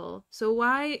logical. So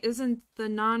why isn't the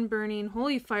non-burning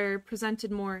holy fire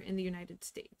presented more in the United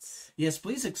States? Yes,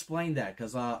 please explain that,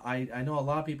 because I know a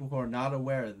lot of people who are not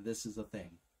aware that this is a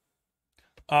thing.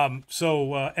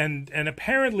 And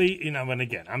apparently, you know, and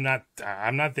again, I'm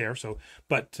not there. So,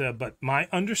 but my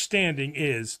understanding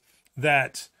is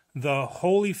that the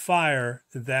holy fire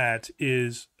that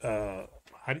is, how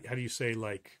do you say,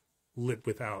 like, lit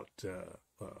without,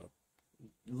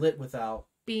 lit without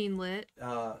being lit.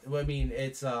 I mean,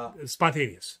 it's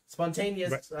spontaneous.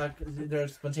 Spontaneous. Right. They're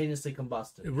spontaneously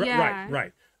combusted. Yeah.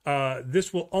 Right.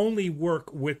 This will only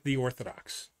work with the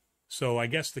Orthodox. So I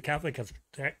guess the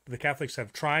Catholics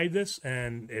have tried this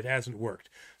and it hasn't worked.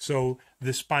 So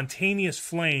the spontaneous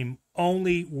flame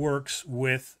only works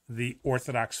with the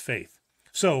Orthodox faith.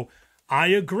 So I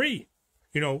agree.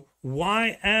 You know,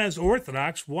 why, as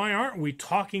Orthodox, why aren't we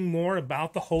talking more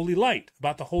about the holy light,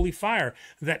 about the holy fire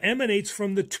that emanates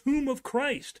from the tomb of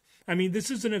Christ? I mean, this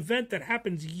is an event that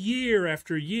happens year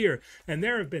after year, and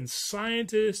there have been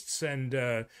scientists and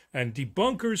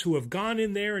debunkers who have gone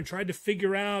in there and tried to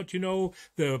figure out, you know,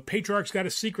 the patriarch's got a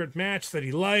secret match that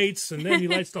he lights, and then he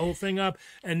lights the whole thing up,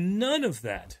 and none of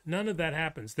that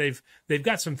happens. They've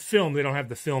got some film. They don't have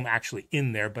the film actually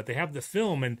in there, but they have the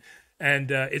film, and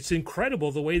it's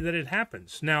incredible the way that it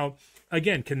happens. Now,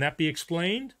 again, can that be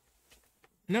explained?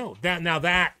 No.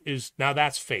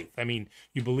 That's faith. I mean,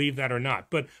 you believe that or not.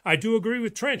 But I do agree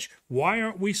with Trench. Why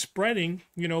aren't we spreading,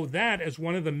 you know, that as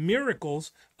one of the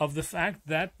miracles of the fact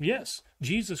that, yes,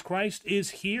 Jesus Christ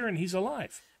is here and he's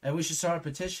alive? And we should start a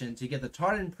petition to get the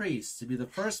Tartan priests to be the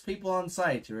first people on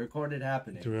site to record it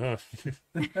happening.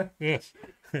 Yes.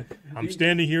 I'm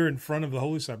standing here in front of the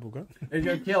Holy Sepulchre. In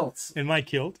your kilts. In my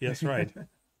kilt, yes, right.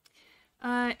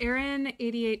 Aaron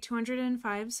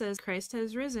 88205 says, Christ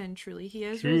has risen. Truly he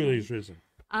has risen. risen. He's risen.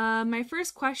 My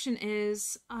first question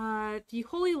is, the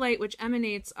holy light which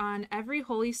emanates on every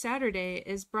Holy Saturday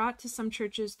is brought to some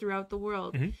churches throughout the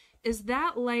world. Mm-hmm. Is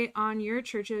that light on your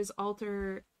church's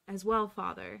altar as well,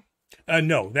 Father?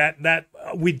 No, that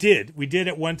we did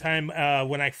at one time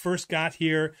when I first got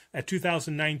here at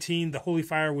 2019. The holy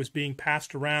fire was being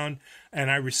passed around, and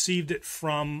I received it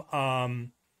from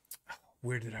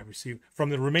where did I receive it?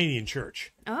 From the Romanian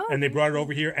church. Oh, and they brought it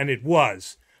over here, and it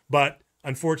was, but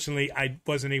unfortunately, I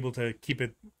wasn't able to keep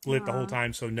it lit the whole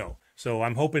time. So no. So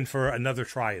I'm hoping for another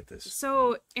try at this.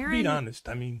 So Aaron, being honest,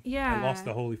 I mean, yeah, I lost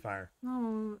the holy fire.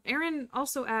 Oh, Aaron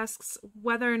also asks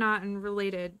whether or not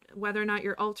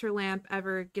your altar lamp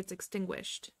ever gets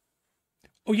extinguished.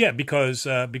 Oh yeah, because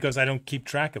I don't keep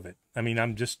track of it. I mean,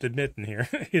 I'm just admitting here.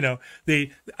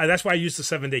 That's why I use the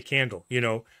 7-day candle.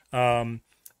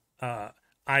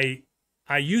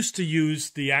 I used to use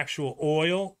the actual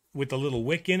oil with the little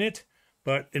wick in it,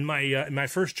 but in my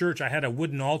first church I had a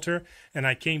wooden altar, and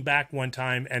I came back one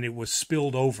time and it was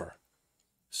spilled over.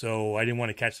 So I didn't want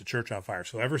to catch the church on fire.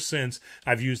 So ever since,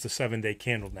 I've used the 7-day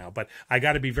candle now. But I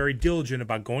got to be very diligent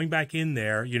about going back in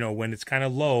there, when it's kind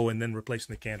of low, and then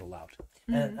replacing the candle out.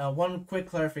 And one quick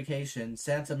clarification: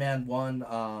 Santa Man 1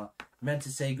 meant to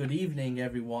say good evening,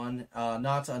 everyone,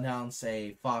 not to announce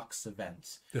a Fox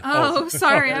event. Oh,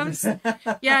 sorry.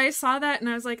 Yeah, I saw that and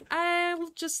I was like, I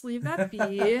will just leave that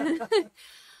be.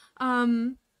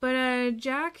 But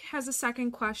Jack has a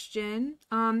second question.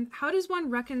 How does one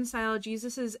reconcile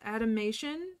Jesus's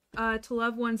admonition to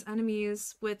love one's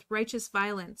enemies with righteous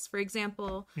violence? For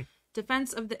example,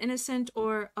 defense of the innocent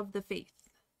or of the faith.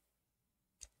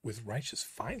 With righteous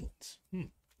violence?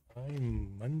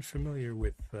 I'm unfamiliar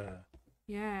with.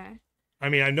 Yeah. I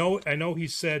mean, I know. He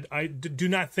said, "I do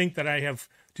not think that I have.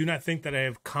 Do not think that I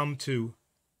have come to.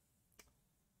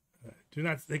 Do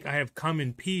not think I have come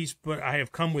in peace, but I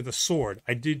have come with a sword."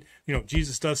 I did.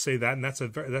 Jesus does say that, and that's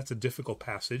a difficult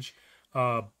passage.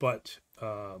 But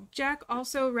Jack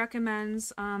also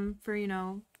recommends for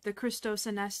the Christos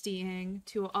Anestiing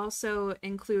to also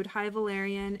include High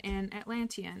Valerian and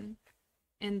Atlantean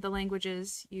in the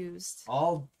languages used.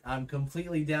 I'm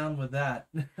completely down with that.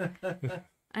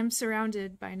 I'm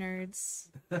surrounded by nerds.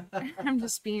 I'm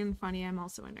just being funny. I'm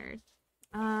also a nerd.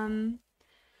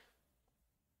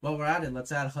 Well, we're at it.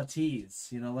 Let's add Huttese.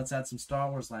 Let's add some Star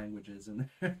Wars languages in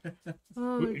there.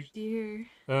 Oh dear.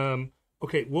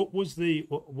 Okay. What was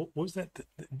that?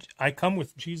 I come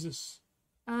with Jesus.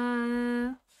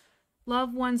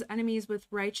 Love one's enemies with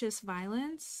righteous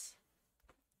violence.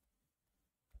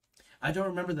 I don't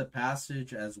remember the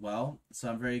passage as well, so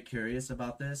I'm very curious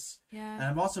about this. Yeah. And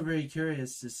I'm also very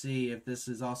curious to see if this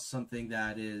is also something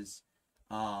that is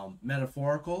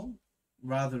metaphorical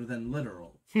rather than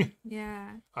literal.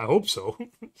 Yeah. I hope so.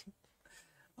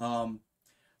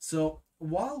 So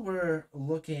while we're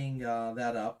looking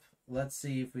that up, let's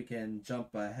see if we can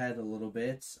jump ahead a little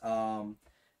bit.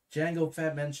 Django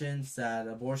Fett mentions that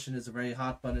abortion is a very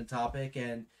hot button topic,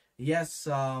 and yes,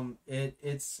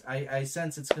 I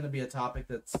sense it's going to be a topic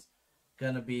that's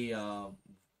going to be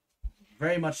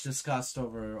very much discussed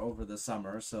over the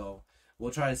summer. So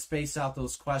we'll try to space out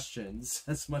those questions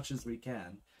as much as we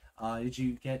can. Did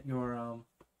you get your?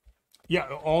 Yeah,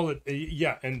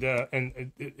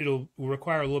 and it'll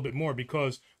require a little bit more,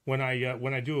 because when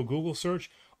I do a Google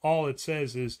search, all it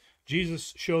says is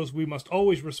Jesus shows we must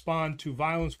always respond to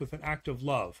violence with an act of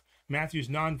love. Matthew's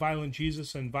non-violent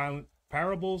Jesus and violent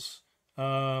parables.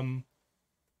 What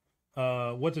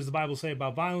does the Bible say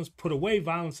about violence? Put away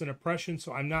violence and oppression.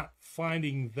 So I'm not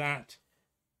finding that.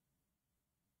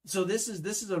 So this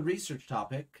is a research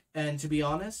topic, and to be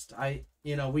honest,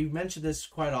 we mentioned this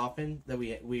quite often, that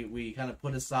we kind of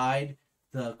put aside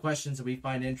the questions that we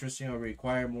find interesting or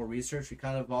require more research. We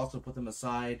kind of also put them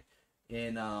aside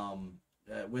in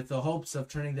with the hopes of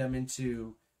turning them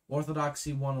into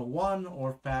Orthodoxy 101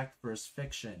 or fact versus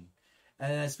fiction.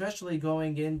 And especially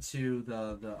going into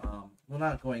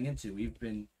we've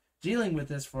been dealing with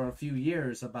this for a few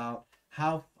years about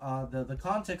how the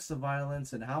context of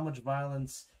violence and how much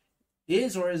violence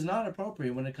is or is not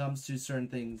appropriate when it comes to certain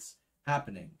things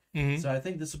happening. Mm-hmm. So I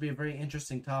think this will be a very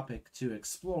interesting topic to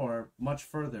explore much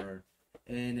further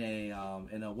in a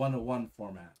 101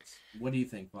 format. What do you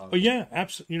think, Bob? Oh yeah,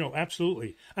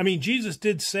 absolutely. I mean, Jesus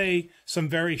did say some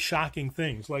very shocking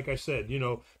things. Like I said,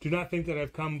 do not think that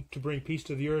I've come to bring peace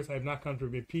to the earth. I have not come to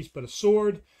bring peace, but a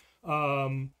sword.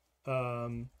 Anyone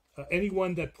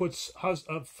that puts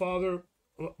father,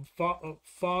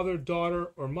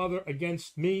 daughter, or mother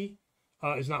against me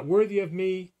is not worthy of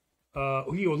me.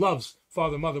 He who loves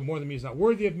father, mother more than me is not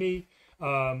worthy of me.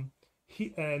 And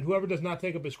whoever does not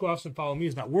take up his cross and follow me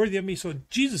is not worthy of me. So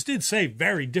Jesus did say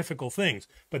very difficult things,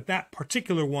 but that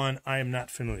particular one I am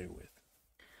not familiar with.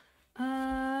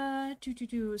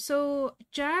 So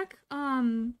Jack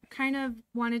kind of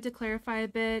wanted to clarify a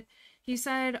bit. He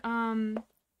said,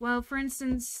 well, for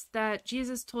instance, that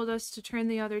Jesus told us to turn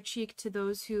the other cheek to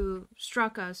those who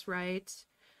struck us, right?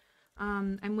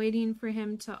 I'm waiting for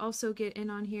him to also get in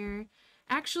on here.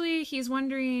 Actually, he's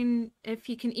wondering if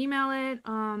he can email it,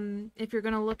 if you're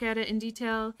going to look at it in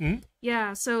detail. Mm-hmm.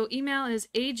 Yeah, so email is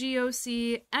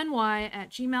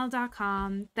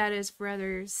agocny@gmail.com. That is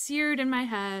rather seared in my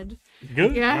head.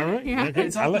 Good. Yeah. All right. Yeah. Okay.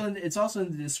 It's also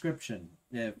in the description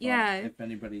if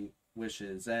anybody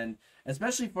wishes. And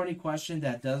especially for any question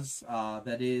that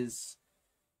is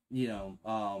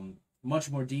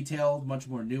much more detailed, much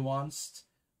more nuanced,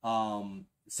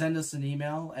 send us an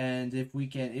email, and if we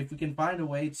can find a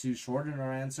way to shorten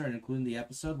our answer and include in the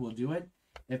episode, we'll do it.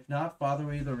 If not, Father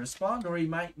will either respond or he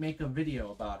might make a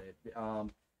video about it.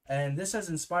 And this has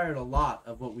inspired a lot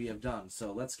of what we have done,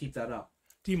 so let's keep that up.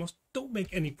 Demos, don't make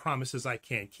any promises I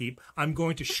can't keep. I'm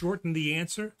going to shorten the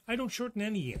answer. I don't shorten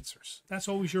any answers. That's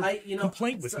always your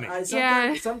complaint with me.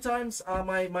 Sometimes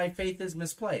my faith is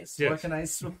misplaced. Yes. What can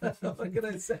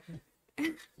I say?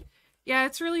 Yeah,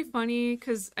 it's really funny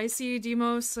because I see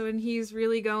Demos and he's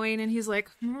really going and he's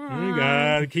like, You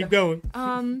gotta keep going.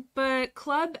 But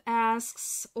Club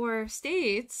asks or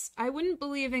states, I wouldn't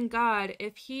believe in God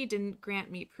if he didn't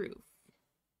grant me proof.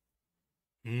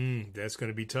 That's going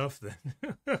to be tough then.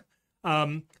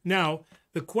 Now,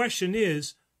 the question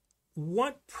is,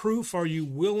 what proof are you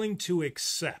willing to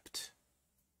accept?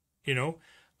 If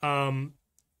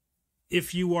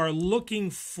you are looking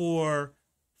for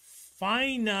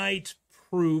finite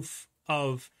proof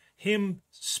of him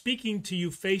speaking to you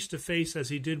face to face as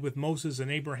he did with Moses and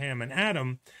Abraham and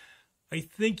Adam, I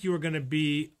think you are going to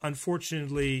be,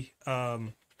 unfortunately,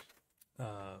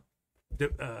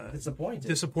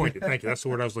 disappointed. Thank you. That's the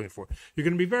word I was looking for. You're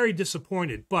going to be very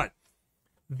disappointed. But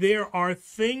there are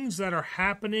things that are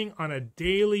happening on a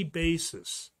daily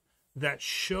basis that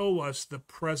show us the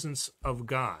presence of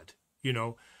God.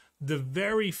 The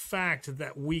very fact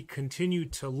that we continue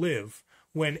to live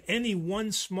when any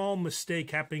one small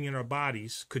mistake happening in our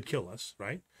bodies could kill us,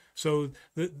 right? So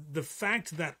the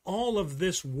fact that all of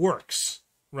this works,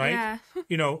 right?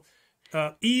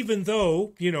 Yeah. Even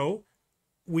though,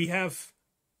 we have,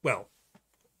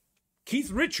 Keith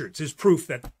Richards is proof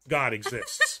that God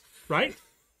exists, right?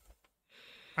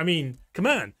 I mean, come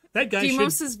on. That guy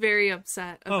Demos is very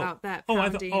upset about that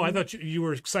founding. I thought you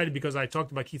were excited because I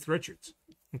talked about Keith Richards.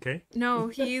 Okay. No,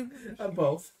 he...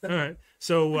 both. All right.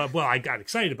 So, I got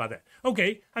excited about that.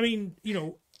 Okay. I mean,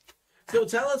 So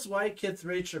tell us why Keith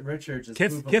Richards is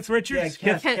Keith Richards?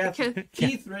 Yeah,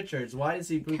 Keith Richards. Why is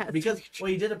he proof? Because,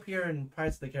 he did appear in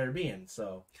Pirates of the Caribbean,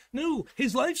 so... No,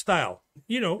 his lifestyle.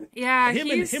 Yeah, him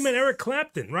and Eric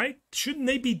Clapton, right? Shouldn't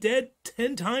they be dead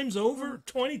 10 times over,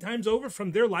 20 times over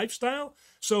from their lifestyle?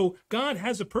 So God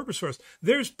has a purpose for us.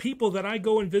 There's people that I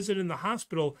go and visit in the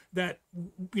hospital that,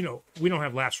 we don't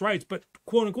have last rites, but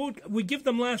quote unquote, we give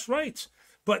them last rites,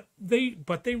 but they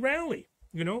rally,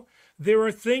 There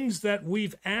are things that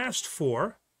we've asked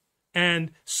for,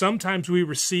 and sometimes we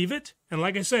receive it. And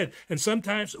like I said, and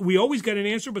sometimes we always get an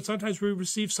answer, but sometimes we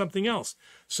receive something else.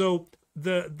 So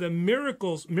the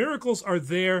miracles are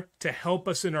there to help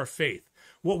us in our faith.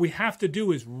 What we have to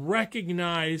do is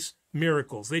recognize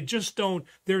miracles.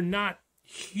 They're not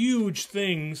huge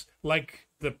things like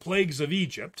the plagues of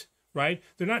Egypt, right?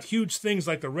 They're not huge things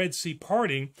like the Red Sea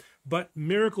parting, but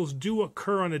miracles do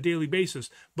occur on a daily basis.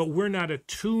 But we're not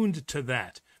attuned to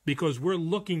that because we're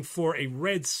looking for a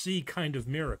Red Sea kind of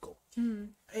miracle. Mm.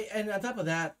 And on top of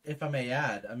that, if I may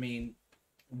add, I mean,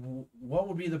 what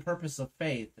would be the purpose of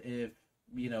faith if,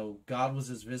 God was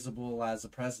as visible as the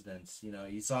president?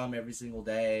 You saw him every single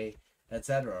day,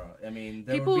 etc. I mean,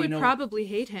 people would probably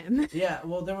hate him. Yeah,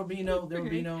 well, there would be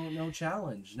no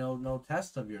challenge, no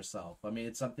test of yourself. I mean,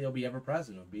 it's something that'll be ever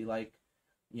present. It would be like,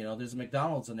 there's a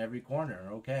McDonald's in every corner.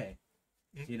 Okay,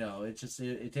 it's just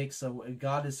it takes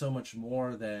God is so much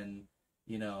more than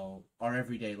our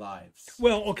everyday lives.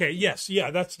 Well, okay, yes,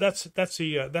 yeah, that's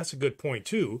a good point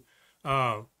too.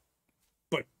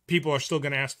 But people are still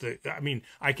going to ask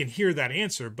I can hear that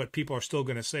answer, but people are still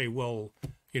going to say, well,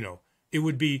 it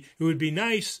would be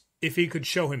nice if he could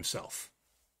show himself.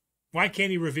 Why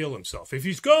can't he reveal himself? If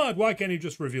he's God, why can't he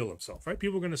just reveal himself? Right?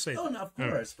 People are going to say, "Oh, no, of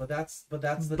course," but that's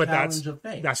the challenge of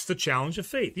faith. That's the challenge of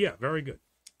faith. Yeah, very good.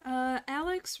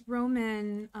 Alex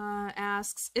Roman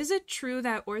asks, is it true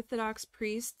that Orthodox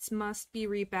priests must be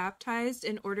rebaptized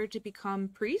in order to become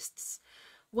priests?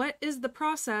 What is the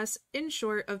process, in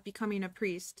short, of becoming a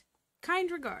priest?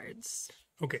 Kind regards.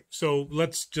 Okay, so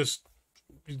let's just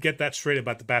get that straight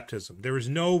about the baptism. There is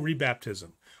no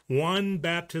rebaptism. One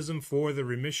baptism for the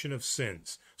remission of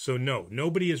sins. So no,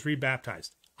 nobody is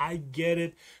rebaptized. I get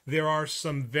it. There are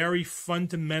some very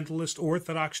fundamentalist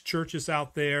Orthodox churches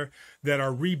out there that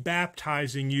are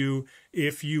rebaptizing you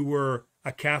if you were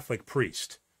a Catholic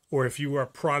priest or if you were a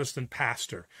Protestant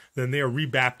pastor, then they are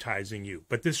rebaptizing you.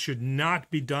 But this should not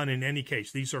be done in any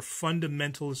case. These are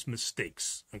fundamentalist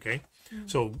mistakes, okay? Mm-hmm.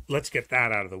 So let's get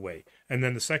that out of the way. And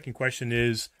then the second question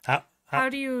is, how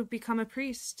do you become a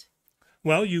priest?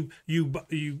 Well, you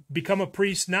become a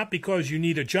priest not because you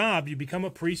need a job. You become a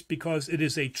priest because it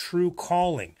is a true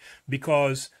calling,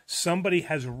 because somebody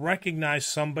has recognized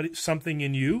something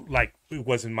in you, like it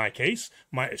was in my case.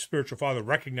 My spiritual father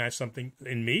recognized something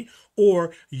in me,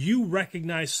 or you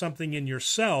recognize something in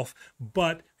yourself,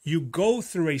 but you go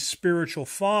through a spiritual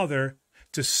father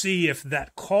to see if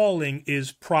that calling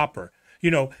is proper. You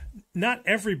know, not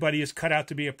everybody is cut out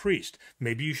to be a priest.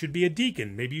 Maybe you should be a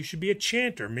deacon. Maybe you should be a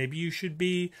chanter. Maybe you should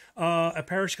be a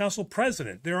parish council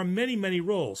president. There are many, many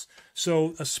roles.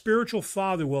 So a spiritual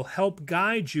father will help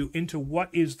guide you into what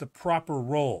is the proper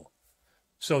role.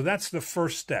 So that's the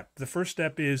first step. The first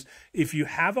step is, if you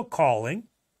have a calling,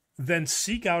 then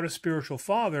seek out a spiritual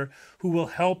father who will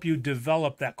help you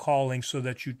develop that calling so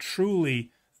that you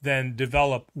truly then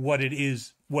develop what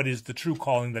is the true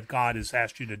calling that God has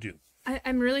asked you to do.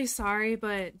 I'm really sorry,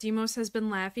 but Demos has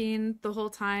been laughing the whole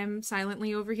time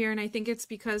silently over here, and I think it's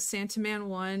because Santaman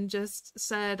 1 just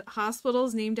said,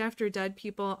 hospitals named after dead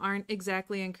people aren't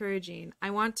exactly encouraging. I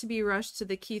want to be rushed to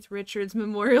the Keith Richards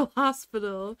Memorial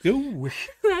Hospital. Ooh.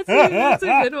 That's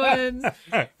a good one.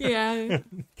 Yeah.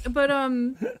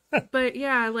 But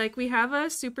yeah, like, we have a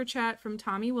super chat from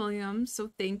Tommy Williams, so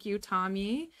thank you,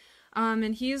 Tommy.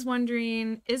 And he is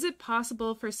wondering, is it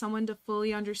possible for someone to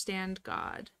fully understand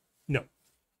God? No.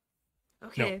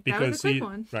 Okay, no, because that was a quick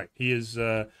one. Right. He is,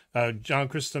 John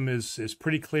Chrysostom is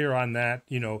pretty clear on that,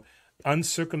 you know,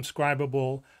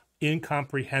 uncircumscribable,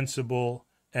 incomprehensible,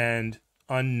 and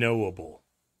unknowable.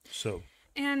 So.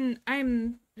 And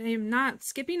I'm not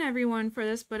skipping everyone for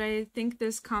this, but I think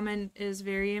this comment is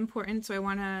very important, so I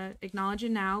want to acknowledge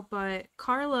it now. But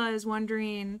Carla is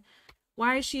wondering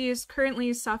why she is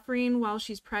currently suffering while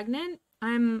she's pregnant.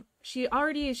 She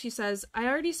says, I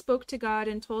already spoke to God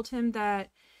and told him that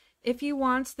if he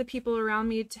wants the people around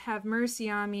me to have mercy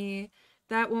on me,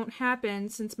 that won't happen.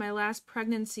 Since my last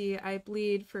pregnancy, I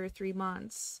bleed for 3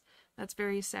 months. That's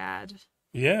very sad.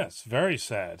 Yes, very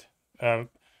sad.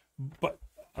 But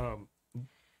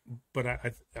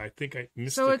I think I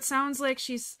missed So it. it sounds like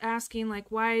she's asking,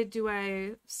 like, why do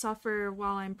I suffer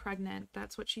while I'm pregnant?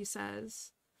 That's what she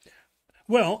says.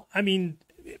 Well, I mean,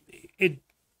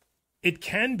 it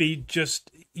can be just,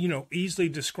 you know, easily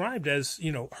described as,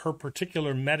 you know, her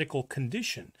particular medical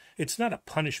condition. It's not a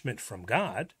punishment from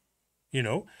God, you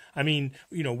know. I mean,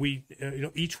 you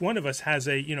know, each one of us has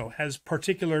has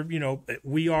particular, you know,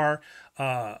 we are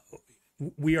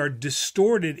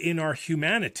distorted in our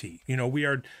humanity, you know,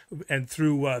 and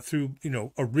through you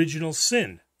know, original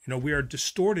sin. You know, we are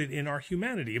distorted in our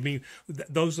humanity. I mean,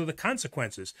 those are the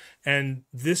consequences. And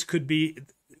this could be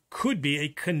a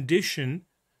condition,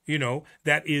 you know,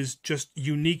 that is just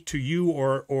unique to you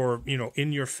or you know,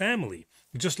 in your family.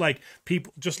 Just like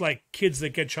kids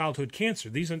that get childhood cancer.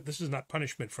 This is not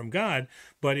punishment from God,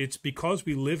 but it's because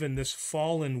we live in this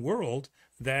fallen world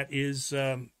that is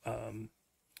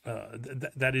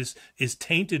is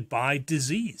tainted by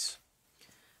disease.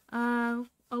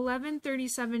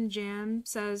 1137 Jam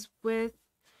says, with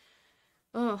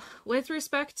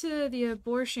respect to the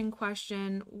abortion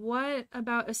question, what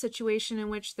about a situation in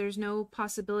which there's no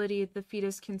possibility the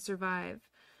fetus can survive?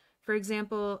 For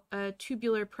example, a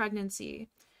tubular pregnancy.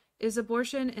 Is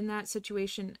abortion in that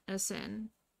situation a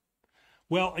sin?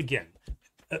 Well, again,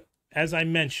 as I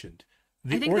mentioned,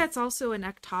 I think that's also an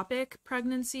ectopic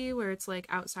pregnancy where it's like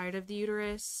outside of the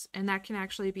uterus, and that can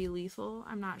actually be lethal.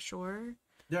 I'm not sure.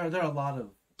 There are a lot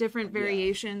of different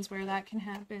variations where that can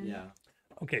happen. Yeah.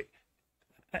 Okay.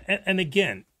 And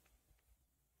again,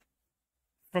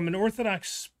 from an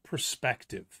Orthodox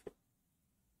perspective,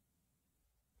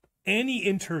 any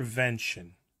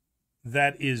intervention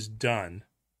that is done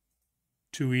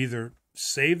to either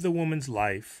save the woman's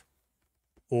life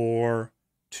or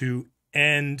to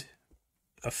end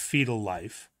a fetal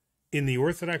life in the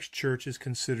Orthodox Church is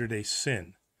considered a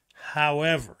sin.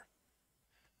 However,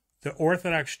 the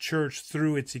Orthodox Church,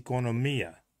 through its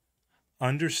economia,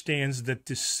 understands that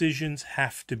decisions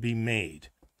have to be made.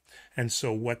 And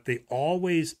so what they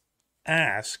always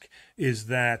ask is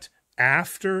that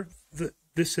after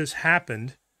this has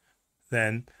happened,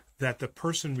 then that the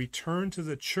person return to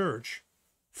the church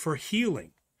for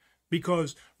healing.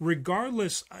 Because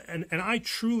regardless, and I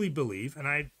truly believe, and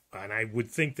I would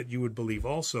think that you would believe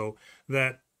also,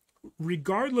 that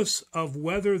regardless of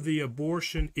whether the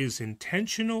abortion is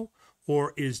intentional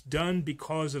or is done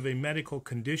because of a medical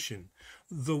condition,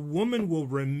 the woman will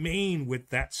remain with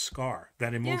that scar,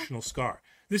 that emotional scar.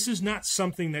 This is not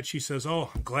something that she says,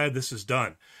 oh, I'm glad this is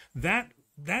done. That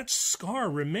scar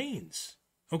remains.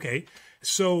 Okay,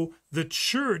 so the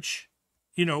church,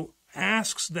 you know,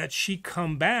 asks that she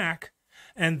come back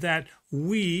and that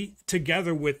we,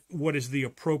 together with what is the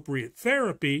appropriate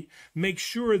therapy, make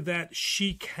sure that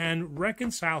she can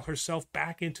reconcile herself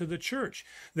back into the church,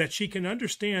 that she can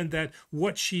understand that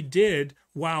what she did,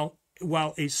 while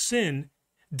a sin,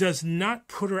 does not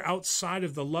put her outside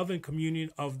of the love and communion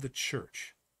of the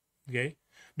church. Okay?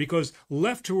 Because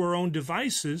left to her own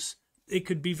devices, it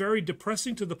could be very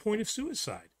depressing to the point of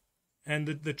suicide. And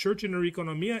the church in her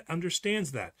economia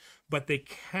understands that. But they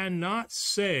cannot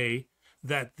say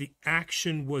that the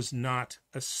action was not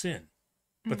a sin.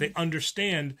 But they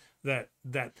understand that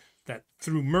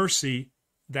through mercy,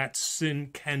 that sin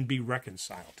can be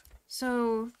reconciled.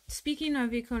 So, speaking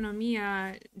of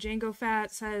economia, Django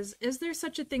Fat says, is there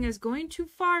such a thing as going too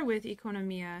far with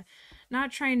economia?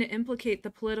 Not trying to implicate the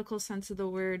political sense of the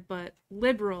word, but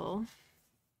liberal.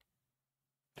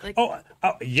 Like,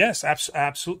 yes,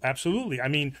 absolutely. I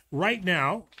mean, right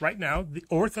now, the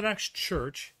Orthodox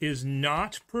Church is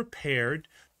not prepared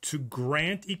to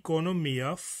grant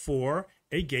economia for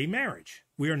a gay marriage.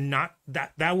 We are not,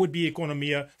 that would be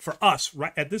economia for us,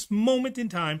 right at this moment in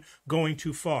time, going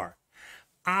too far.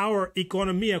 Our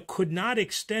economia could not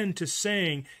extend to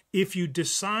saying, if you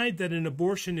decide that an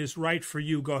abortion is right for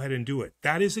you, go ahead and do it.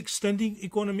 That is extending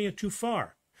economia too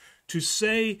far. To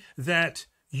say that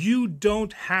you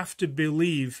don't have to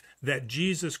believe that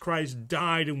Jesus Christ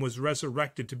died and was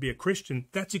resurrected to be a Christian,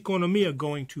 that's economia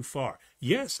going too far.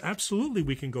 Yes, absolutely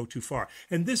we can go too far.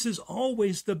 And this is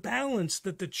always the balance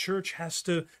that the church has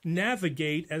to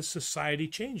navigate as society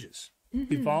changes.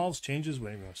 Evolves, changes,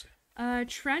 whatever you want to say.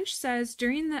 Trench says,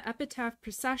 during the epitaph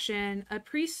procession, a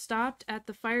priest stopped at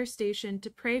the fire station to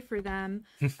pray for them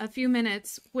a few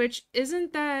minutes, which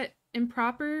isn't that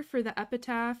improper for the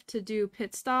epitaph to do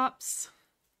pit stops?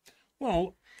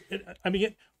 Well,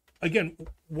 again,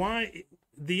 why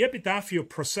the epitaphio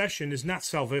procession is not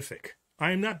salvific.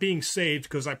 I am not being saved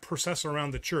because I process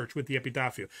around the church with the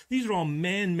epitaphio. These are all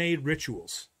man-made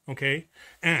rituals, okay?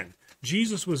 And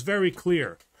Jesus was very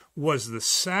clear. Was the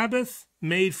Sabbath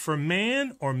made for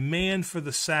man or man for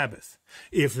the Sabbath?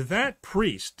 If that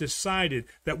priest decided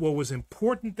that what was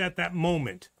important at that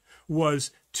moment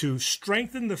was to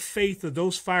strengthen the faith of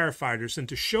those firefighters and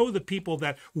to show the people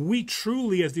that we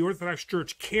truly, as the Orthodox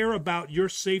Church, care about your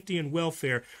safety and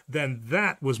welfare, then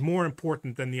that was more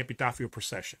important than the epitaphio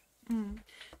procession.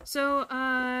 So,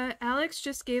 Alex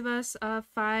just gave us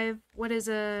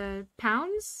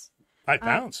pounds? 5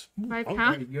 pounds. 5 Oh,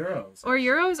 pounds? euros. Or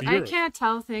euros? I Euros. can't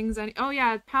tell things. Oh,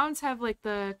 yeah, pounds have like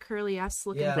the curly S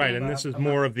looking Yeah, thing. Right, and this is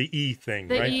more of the E thing,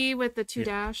 The right? E with the 2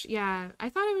 dash. Yeah, I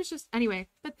thought it was just... Anyway,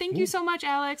 but thank you so much,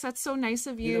 Alex. That's so nice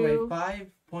of Either you. way,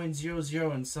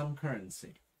 5.00 in some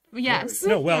currency. Yes.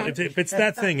 No, well, Yeah. if it's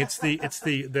that thing, it's the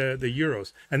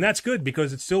euros, and that's good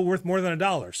because it's still worth more than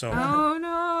 $1. So Oh,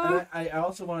 no. And I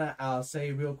also want to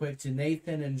say real quick to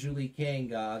Nathan and Julie King.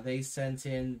 They sent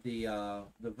in the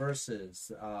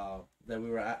verses that we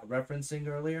were referencing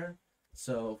earlier.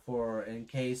 So for in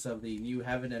case of the new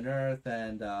heaven and earth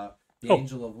and the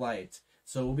angel of light.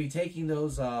 So we'll be taking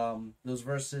those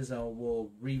verses and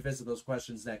we'll revisit those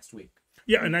questions next week.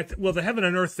 yeah, and the heaven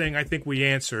and earth thing, I think we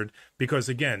answered because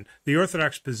again, the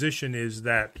Orthodox position is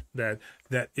that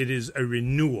it is a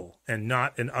renewal and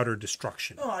not an utter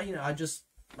destruction. Oh, I just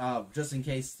in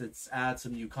case it's add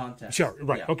some new content. Sure,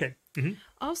 right, Yeah. okay. Mm-hmm.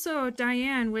 Also,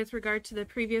 Diane, with regard to the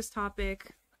previous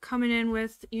topic, coming in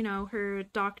with, her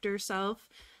doctor self,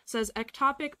 says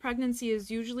ectopic pregnancy is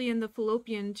usually in the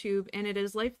fallopian tube and it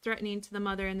is life-threatening to the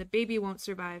mother and the baby won't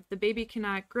survive. The baby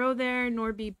cannot grow there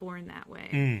nor be born that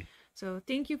way. So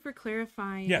thank you for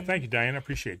clarifying. Yeah, thank you, Diane. I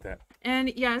appreciate that.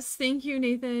 And yes, thank you,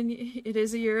 Nathan. It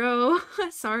is a euro.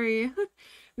 Sorry.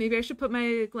 Maybe I should put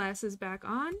my glasses back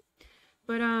on.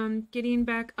 But getting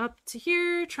back up to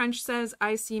here, Trench says,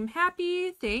 I seem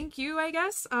happy. Thank you, I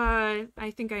guess. I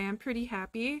think I am pretty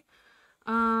happy.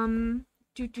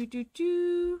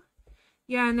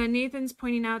 Yeah, and then Nathan's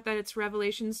pointing out that it's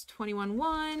Revelations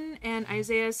 21:1 and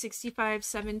Isaiah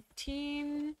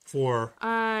 65:17. For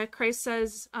Christ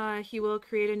says he will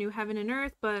create a new heaven and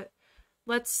earth, but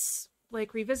let's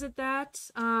revisit that.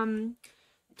 Donis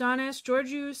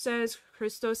Georgiou says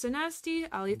Christos Anesti,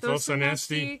 Alithos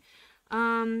Anesti.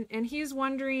 And he's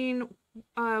wondering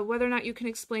whether or not you can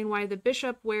explain why the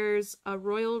bishop wears a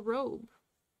royal robe.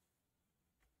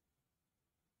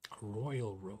 a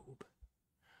royal robe.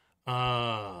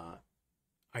 I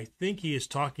think he is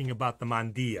talking about the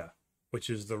mandia, which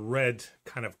is the red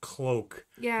kind of cloak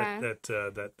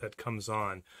that comes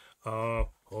on. Oh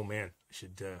man, I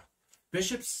should.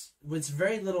 Bishops, it's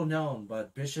very little known,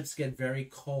 but bishops get very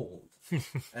cold,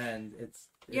 and it's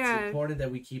important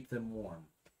that we keep them warm.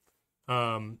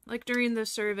 Like during the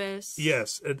service.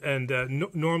 Yes, and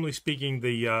normally speaking,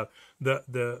 the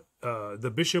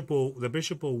bishop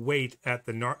will wait at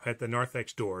the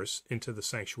narthex doors into the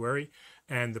sanctuary,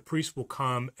 and the priest will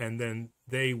come, and then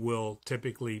they will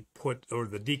typically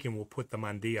the deacon will put the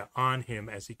mandia on him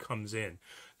as he comes in.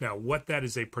 Now, what that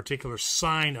is a particular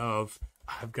sign of,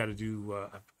 I've got to do.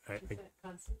 Is that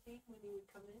Constantine when you would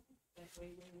come in? That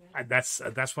way when you That's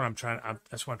what I'm trying.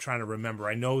 That's what I'm trying to remember.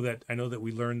 I know that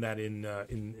we learned that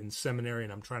in seminary,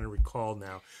 and I'm trying to recall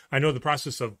now. I know the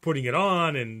process of putting it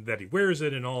on and that he wears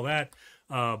it and all that.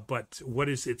 But what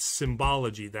is its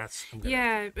symbology?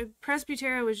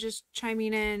 Presbytera was just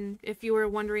chiming in. If you were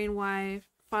wondering why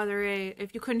Father A,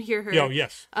 if you couldn't hear her. Oh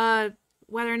yes.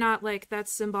 Whether or not like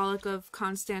that's symbolic of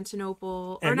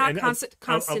Constantinople or not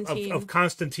Constantine of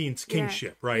Constantine's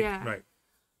kingship, right? Yeah. Right.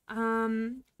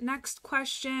 Next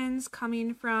questions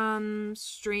coming from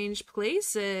strange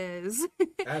places.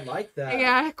 I like that.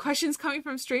 Yeah, questions coming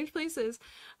from strange places.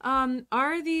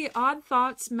 Are the odd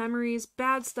thoughts, memories,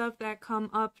 bad stuff that come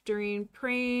up during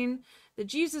praying the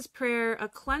Jesus prayer a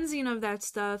cleansing of that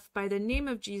stuff by the name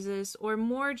of Jesus, or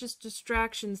more just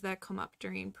distractions that come up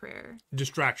during prayer?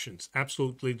 Distractions,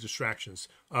 absolutely distractions.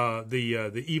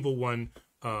 The evil one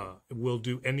will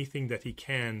do anything that he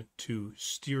can to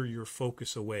steer your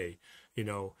focus away.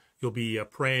 You'll be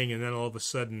praying, and then all of a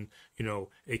sudden,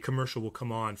 a commercial will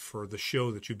come on for the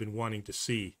show that you've been wanting to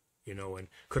see. And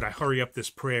could I hurry up this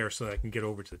prayer so that I can get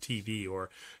over to the TV? Or,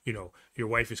 your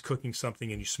wife is cooking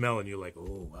something and you smell it and you're like,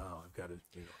 oh, wow, I've got to,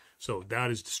 So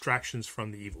that is distractions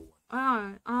from the evil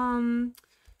one.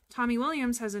 Tommy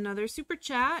Williams has another super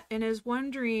chat and is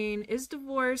wondering, is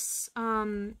divorce,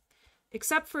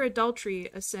 except for adultery,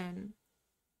 a sin?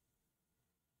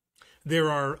 There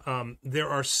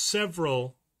are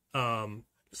several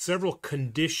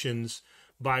conditions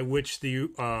by which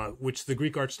the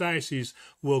Greek Archdiocese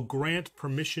will grant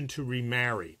permission to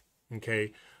remarry.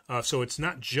 Okay, so it's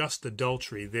not just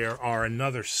adultery. There are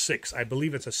another 6. I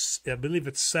believe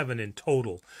it's 7 in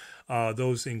total.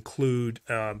 Those include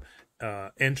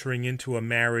entering into a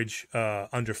marriage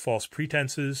under false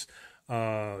pretenses,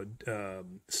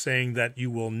 saying that you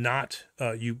will not,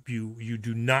 you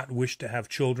do not wish to have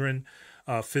children,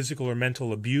 physical or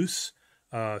mental abuse,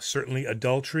 certainly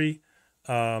adultery.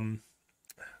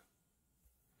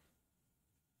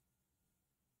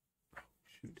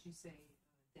 Did you say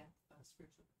death,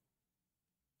 spiritual?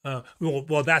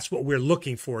 Well, that's what we're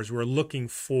looking for. Is we're looking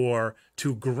for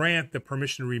to grant the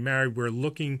permission to remarry. We're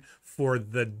looking for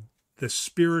the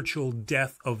spiritual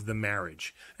death of the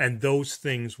marriage, and those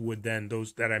things would then,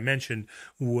 those that I mentioned,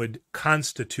 would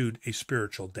constitute a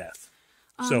spiritual death.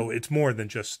 So it's more than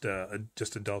just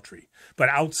adultery. But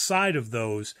outside of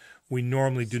those, we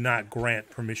normally do not grant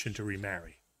permission to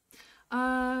remarry.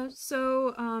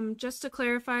 So just to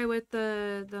clarify with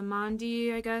the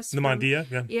Mandi, I guess. The Mandia,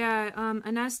 yeah. Yeah,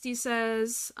 Anesti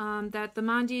says that the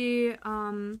Mandi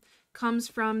comes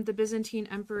from the Byzantine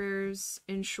emperors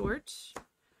in short.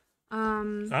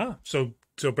 So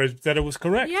that was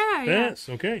correct. Yeah. Yes,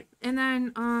 okay. And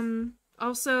then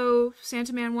also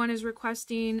Santa Man 1 is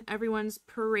requesting everyone's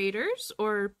paraders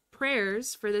or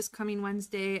prayers for this coming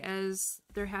Wednesday as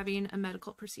they're having a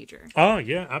medical procedure. Oh,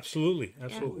 yeah, absolutely.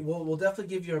 Yeah. We'll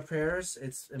definitely give you our prayers.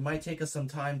 It might take us some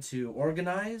time to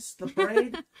organize the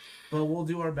parade, but we'll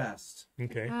do our best.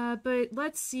 Okay. But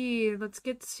let's see. Let's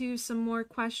get to some more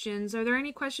questions. Are there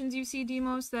any questions you see,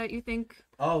 Demos, that you think?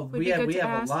 Oh, we have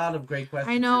a lot of great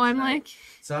questions. I know. I'm like.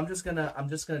 So I'm just gonna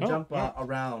jump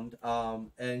around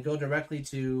and go directly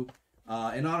to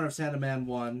in honor of Santa Man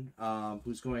 1,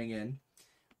 who's going in.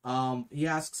 He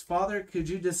asks, Father, could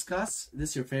you discuss,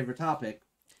 this is your favorite topic,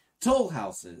 toll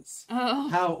houses? Oh.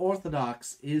 How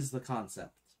orthodox is the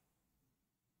concept?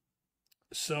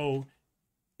 So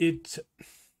it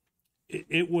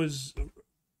was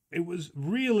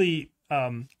really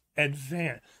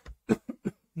advanced,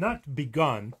 not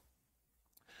begun,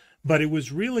 but it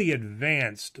was really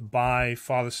advanced by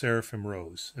Father Seraphim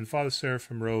Rose. And Father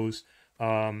Seraphim Rose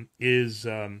is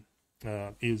a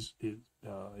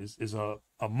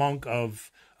monk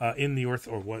of in the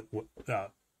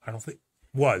I don't think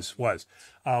was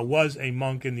a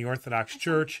monk in the Orthodox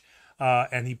Church,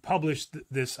 and he published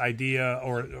this idea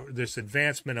or this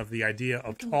advancement of the idea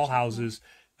of tall houses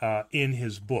in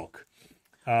his book.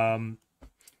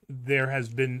 There has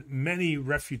been many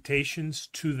refutations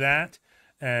to that,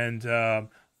 and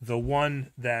the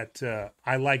one that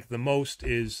I like the most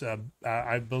is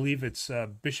I believe it's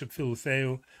Bishop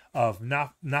Philotheu of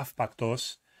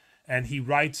Nafpaktos. And he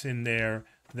writes in there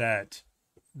that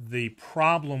the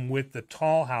problem with the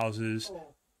tall houses,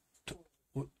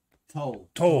 Toll.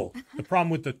 The problem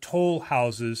with the toll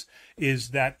houses is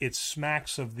that it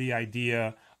smacks of the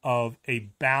idea of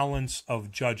a balance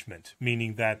of judgment,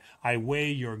 meaning that I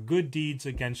weigh your good deeds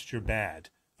against your bad.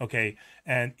 Okay,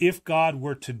 and if God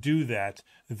were to do that,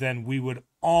 then we would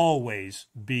always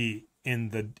be in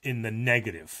the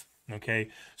negative. Okay,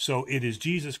 so it is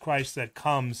Jesus Christ that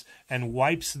comes and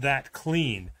wipes that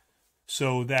clean,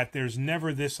 so that there's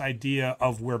never this idea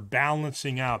of we're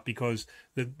balancing out, because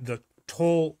the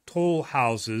toll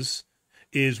houses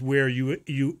is where you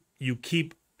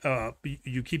keep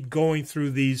going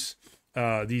through these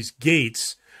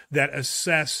gates that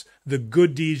assess the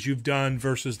good deeds you've done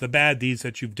versus the bad deeds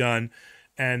that you've done.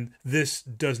 And this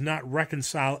does not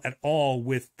reconcile at all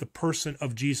with the person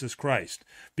of Jesus Christ,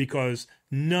 because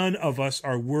none of us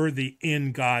are worthy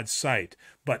in God's sight.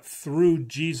 But through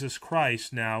Jesus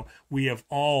Christ now, we have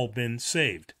all been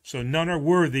saved. So none are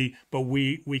worthy, but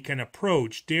we can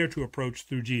dare to approach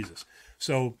through Jesus.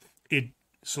 So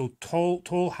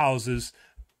toll houses,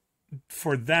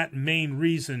 for that main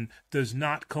reason, does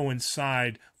not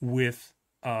coincide with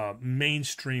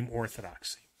mainstream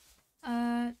orthodoxy.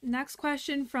 Next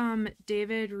question from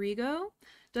David Rigo.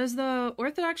 Does the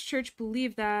Orthodox Church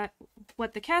believe that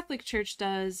what the Catholic Church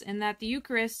does, and that the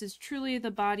Eucharist is truly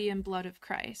the body and blood of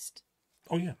Christ?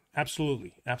 Oh yeah,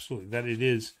 absolutely, that it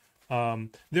is.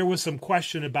 There was some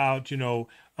question about,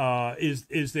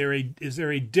 is there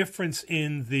a difference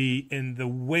in the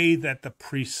way that the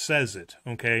priest says it?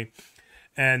 Okay,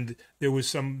 and there was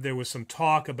some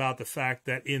talk about the fact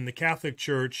that in the Catholic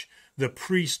Church, the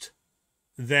priest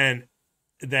then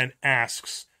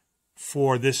asks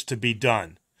for this to be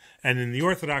done. And in the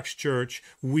Orthodox Church,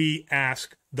 we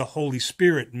ask the Holy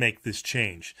Spirit make this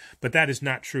change. But that is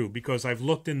not true, because I've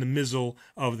looked in the Missal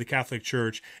of the Catholic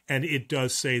Church, and it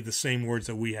does say the same words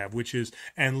that we have, which is,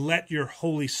 and let your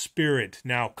Holy Spirit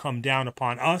now come down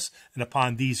upon us and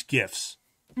upon these gifts.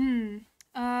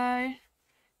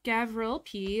 Gavril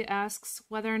P. asks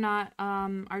whether or not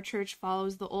our church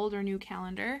follows the old or new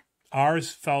calendar.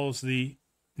 Ours follows the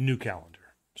new calendar.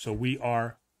 So we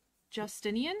are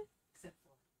Justinian?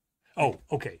 Oh,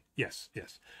 okay. Yes.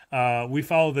 We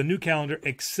follow the new calendar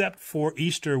except for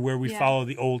Easter, where we follow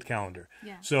the old calendar.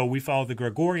 Yeah. So we follow the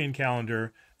Gregorian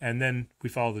calendar, and then we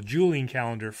follow the Julian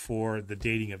calendar for the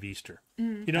dating of Easter.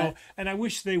 And I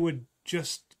wish they would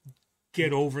just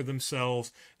get over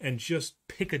themselves and just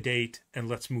pick a date and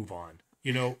let's move on.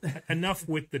 Enough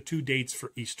with the 2 dates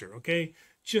for Easter, okay?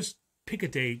 Just pick a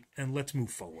date and let's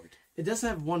move forward. It does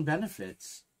have one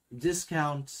benefit: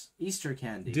 discount Easter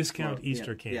candy.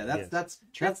 Easter candy. Yeah, that's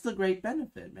the great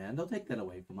benefit, man. Don't take that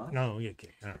away from us. No, you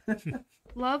can't.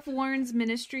 Love Warren's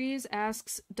Ministries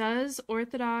asks, does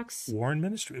Orthodox Warren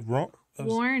Ministry?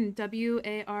 Warren,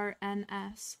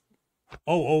 WARNS.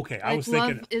 Oh, okay. I was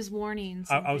thinking love is warning.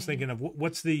 I was thinking of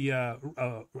what's the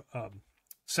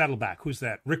Saddleback? Who's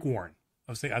that? Rick Warren.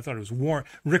 I thought it was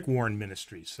Rick Warren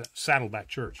Ministries, Saddleback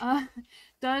Church.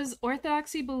 Does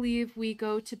Orthodoxy believe we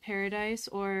go to paradise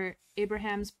or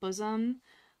Abraham's bosom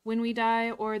when we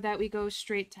die, or that we go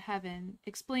straight to heaven?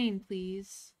 Explain,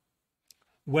 please.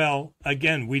 Well,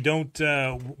 again, we don't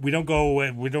go.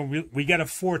 We get a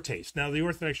foretaste. Now, the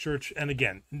Orthodox Church, and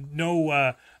again,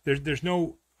 there's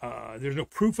no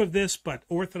proof of this, but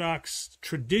Orthodox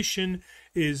tradition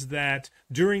is that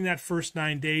during that first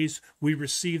 9 days, we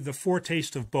receive the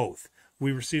foretaste of both.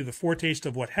 We receive the foretaste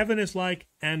of what heaven is like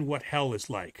and what hell is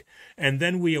like. And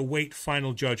then we await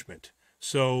final judgment.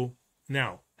 So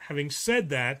now, having said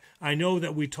that, I know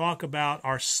that we talk about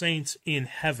our saints in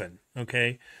heaven,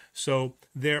 okay? So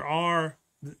there are,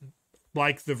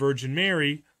 like the Virgin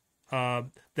Mary,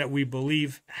 that we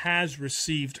believe has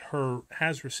received her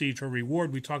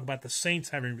reward. We talk about the saints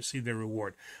having received their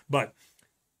reward. But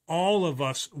all of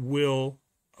us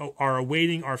are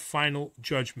awaiting our final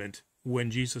judgment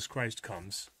when Jesus Christ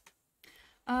comes.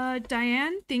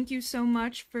 Diane, thank you so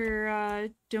much for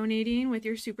donating with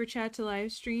your super chat to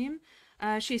live stream.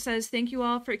 She says, thank you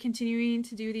all for continuing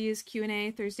to do these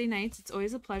Q&A Thursday nights. It's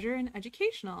always a pleasure and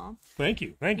educational. Thank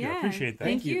you. Yeah, I appreciate that.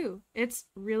 Thank you. It's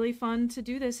really fun to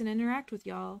do this and interact with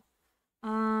y'all.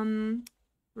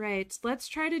 Right, let's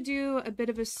try to do a bit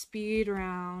of a speed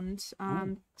round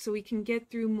so we can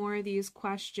get through more of these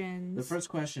questions. The first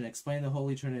question, explain the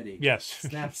Holy Trinity. Yes.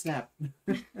 Snap.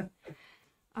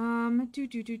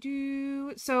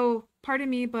 So, pardon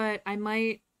me, but I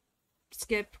might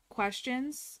skip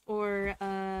questions or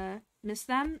miss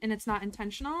them, and it's not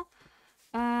intentional.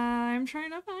 I'm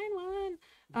trying to find one.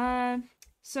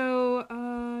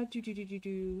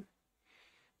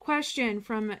 Question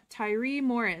from Tyree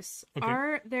Morris. Okay.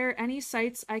 Are there any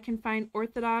sites I can find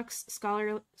Orthodox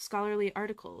scholarly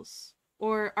articles?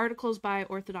 or articles by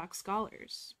Orthodox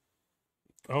scholars?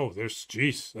 Oh, there's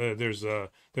a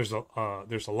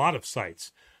lot of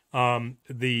sites. I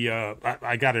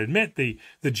got to admit the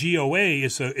GOA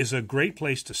is a great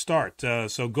place to start.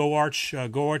 So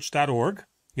goarch.org,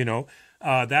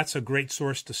 that's a great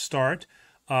source to start.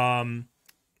 And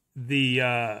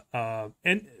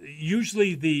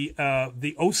usually the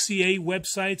OCA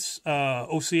websites,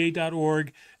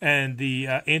 oca.org, and the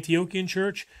Antiochian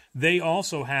Church, they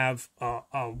also have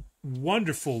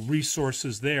wonderful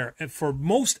resources there for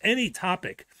most any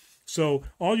topic. So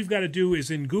all you've got to do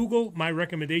is in Google, my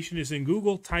recommendation is in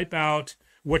Google, type out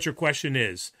what your question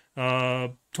is,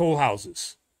 toll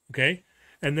houses, okay?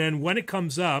 And then when it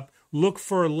comes up, look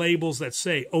for labels that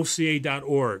say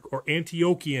oca.org or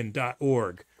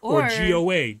antiochian.org or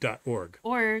goa.org.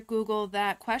 Or Google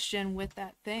that question with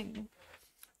that thing.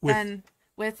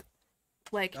 With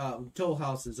like Toll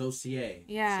Houses, OCA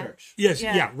search. Yes,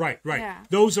 right. Yeah.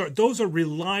 Those are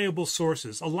reliable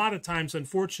sources. A lot of times,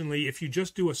 unfortunately, if you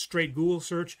just do a straight Google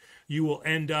search, you will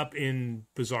end up in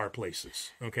bizarre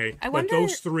places. Okay, but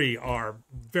those three are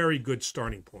very good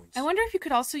starting points. I wonder if you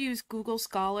could also use Google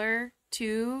Scholar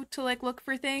too to like look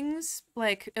for things.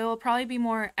 Like it'll probably be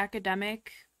more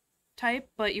academic type,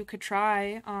 but you could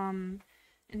try and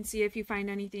see if you find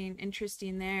anything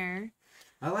interesting there.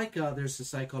 I like there's a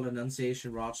site called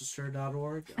Annunciation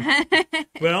Rochester.org.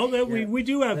 Well, we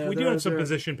do have some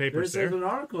position papers there. There's an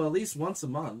article at least once a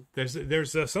month.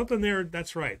 There's something there.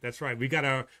 That's right. We got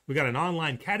an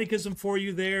online catechism for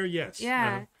you there. Yes.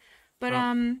 Yeah. But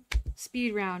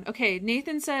speed round. Okay,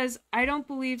 Nathan says, I don't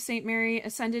believe Saint Mary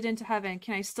ascended into heaven.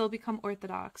 Can I still become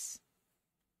Orthodox?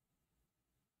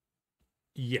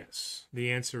 Yes.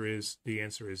 The answer is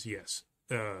yes.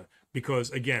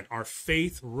 Because again, our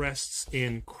faith rests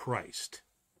in Christ.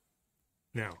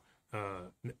 Now,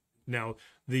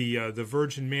 the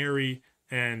Virgin Mary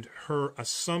and her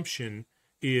assumption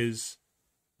is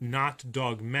not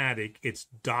dogmatic; it's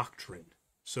doctrine.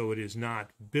 So it is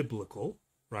not biblical,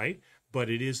 right? But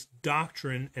it is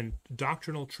doctrine and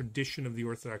doctrinal tradition of the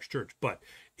Orthodox Church. But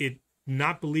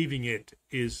not believing it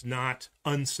is not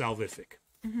unsalvific.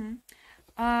 Mm-hmm.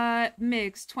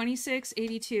 Miggs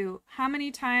 2682. How many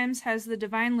times has the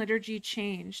Divine Liturgy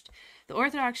changed? The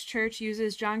Orthodox Church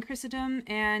uses John Chrysostom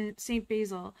and Saint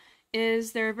Basil.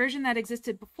 Is there a version that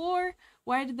existed before?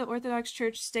 Why did the Orthodox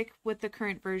Church stick with the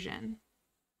current version?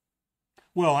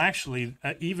 Well, actually,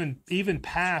 even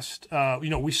past,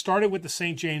 we started with the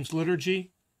St. James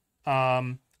Liturgy,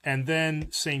 and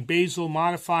then St. Basil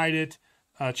modified it,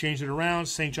 changed it around.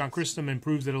 St. John Chrysostom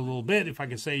improved it a little bit, if I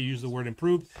can say, use the word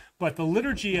improved. But the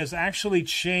liturgy has actually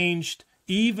changed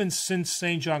even since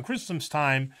St. John Chrysostom's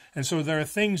time, and so there are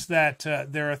things that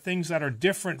are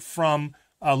different from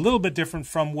a little bit different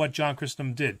from what John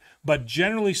Chrysostom did. But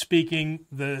generally speaking,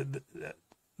 the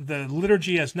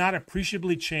liturgy has not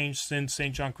appreciably changed since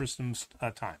St. John Chrysostom's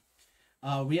time.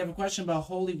 We have a question about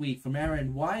Holy Week from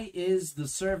Aaron. Why is the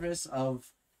service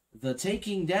of the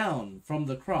taking down from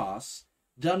the cross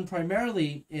done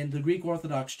primarily in the Greek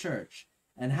Orthodox Church?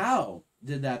 And how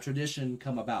did that tradition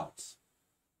come about?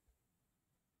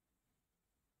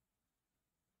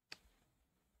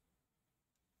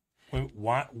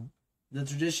 What? The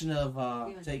tradition of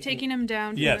taking him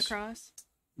down from the cross?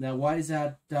 Now, why is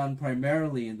that done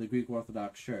primarily in the Greek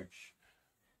Orthodox Church?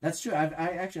 That's true.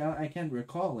 I can't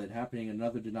recall it happening in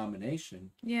another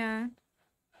denomination. Yeah.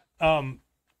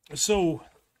 So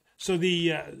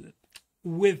the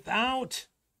without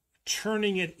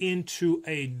turning it into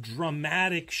a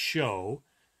dramatic show,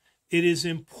 it is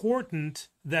important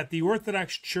that the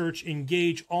Orthodox Church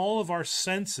engage all of our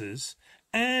senses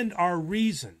and our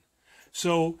reason.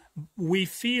 So we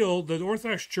feel, the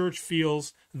Orthodox Church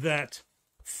feels that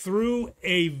through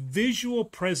a visual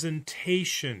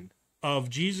presentation of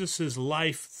Jesus's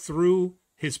life through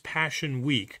his Passion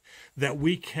Week, that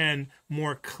we can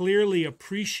more clearly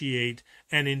appreciate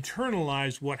and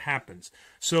internalize what happens.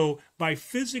 So by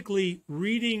physically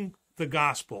reading the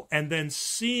gospel and then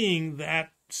seeing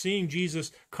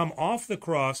Jesus come off the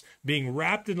cross, being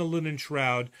wrapped in a linen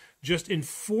shroud, just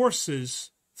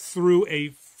enforces through a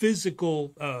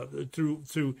physical,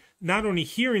 through not only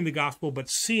hearing the gospel, but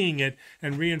seeing it,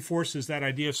 and reinforces that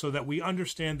idea so that we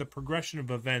understand the progression of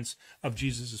events of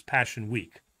Jesus' Passion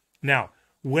Week. Now,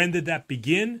 when did that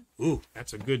begin? Ooh,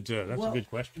 that's a good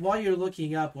question. While you're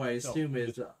looking up, what I assume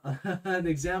is an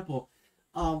example.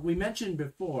 We mentioned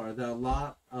before that a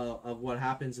lot of what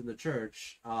happens in the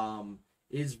church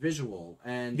is visual.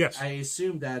 And yes. I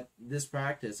assume that this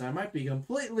practice, I might be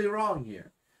completely wrong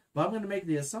here, but I'm going to make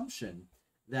the assumption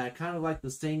that kind of like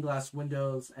the stained glass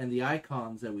windows and the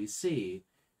icons that we see,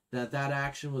 that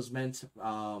action was meant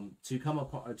to come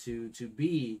upon to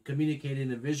be communicated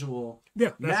in a visual Yeah,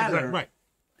 that's matter. exactly right.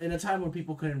 In a time when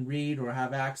people couldn't read or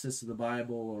have access to the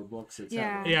Bible or books,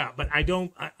 etc. Yeah. Yeah, but I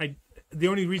don't. The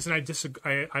only reason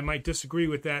I might disagree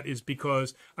with that is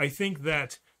because I think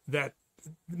that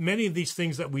many of these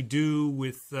things that we do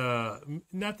with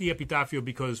not the epitaphio,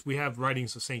 because we have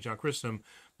writings of Saint John Chrysostom,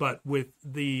 but with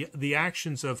the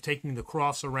actions of taking the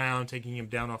cross around, taking him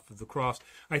down off of the cross,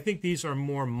 I think these are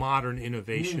more modern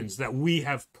innovations that we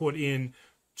have put in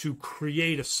to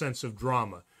create a sense of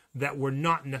drama that were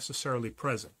not necessarily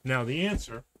present. Now, the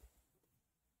answer.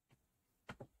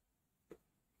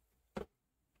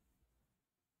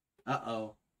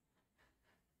 Uh-oh.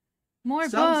 More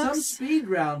Some books. speed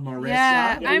round, Marissa.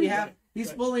 Yeah,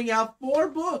 He's pulling out 4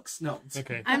 books. No.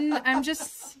 Okay. I'm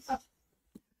just.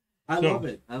 I love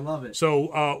it.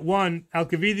 So, one,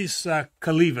 Alcibiades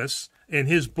Calivas, in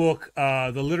his book,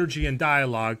 The Liturgy and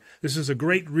Dialogue, this is a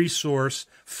great resource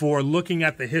for looking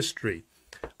at the history.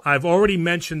 I've already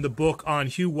mentioned the book on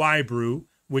Hugh Wybrew,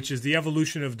 which is The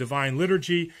Evolution of Divine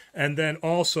Liturgy, and then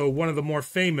also one of the more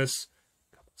famous,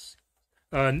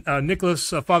 Father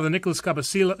Nicholas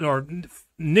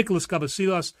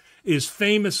Cabasilas, is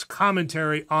famous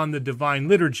commentary on the Divine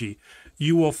Liturgy.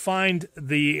 You will find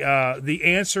the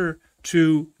answer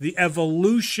to the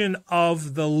evolution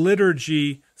of the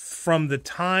liturgy from the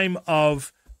time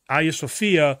of Hagia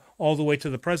Sophia all the way to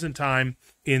the present time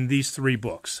in these 3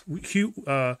 books.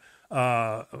 Calivas,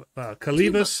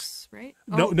 Books, right?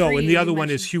 no, Oh, and the other you one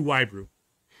is mentioned. Hugh Wybrew.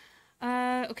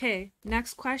 Okay,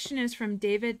 next question is from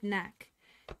David Neck.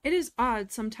 It is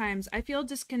odd sometimes. I feel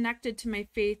disconnected to my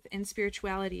faith and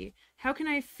spirituality. How can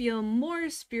I feel more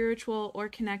spiritual or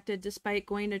connected despite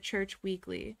going to church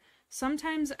weekly?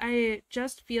 Sometimes I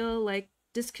just feel like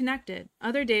disconnected.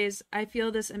 Other days, I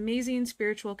feel this amazing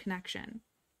spiritual connection.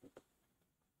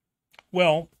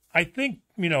 Well, I think,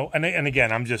 and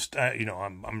again, I'm just,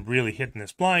 I'm really hitting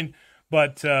this blind,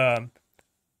 but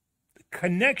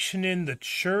connection in the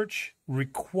church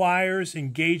requires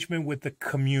engagement with the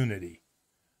community,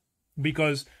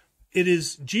 because it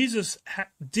is, Jesus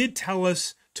did tell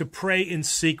us to pray in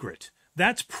secret.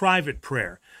 That's private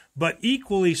prayer. But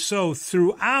equally so,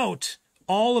 throughout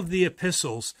all of the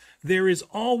epistles, there is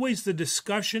always the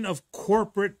discussion of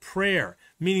corporate prayer,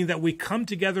 meaning that we come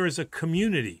together as a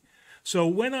community. So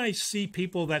when I see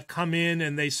people that come in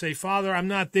and they say, Father, I'm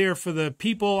not there for the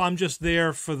people, I'm just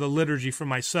there for the liturgy for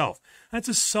myself. That's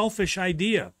a selfish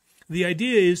idea. The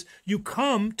idea is you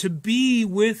come to be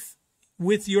with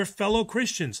your fellow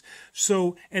Christians.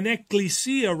 So an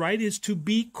ecclesia, right, is to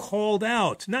be called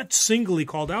out, not singly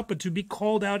called out, but to be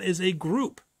called out as a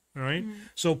group. All right.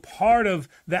 So part of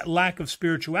that lack of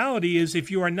spirituality is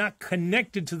if you are not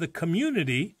connected to the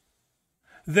community,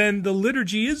 then the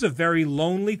liturgy is a very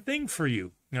lonely thing for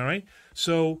you. All right.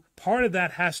 So part of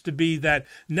that has to be that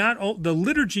the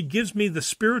liturgy gives me the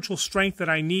spiritual strength that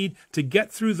I need to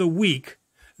get through the week,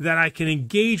 that I can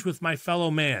engage with my fellow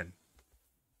man.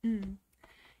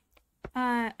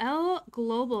 L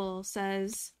Global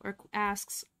says or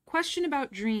asks, question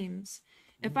about dreams.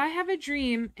 If I have a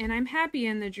dream and I'm happy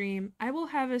in the dream, I will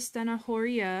have a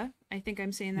stenochoria, I think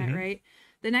I'm saying that right,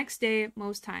 the next day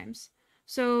most times.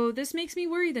 So this makes me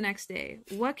worry the next day.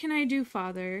 What can I do,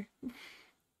 Father?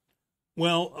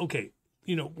 Well, okay.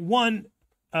 One,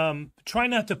 try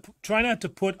not to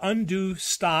put undue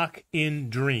stock in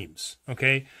dreams.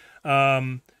 Okay.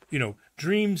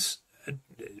 Dreams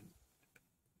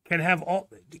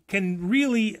can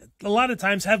really a lot of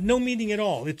times have no meaning at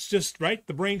all. It's just, right,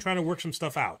 the brain trying to work some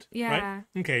stuff out. Yeah. Right?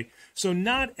 Okay. So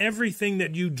not everything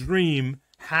that you dream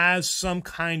has some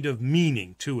kind of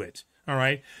meaning to it. All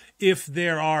right. If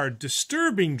there are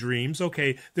disturbing dreams,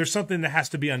 okay, there's something that has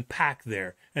to be unpacked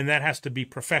there, and that has to be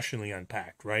professionally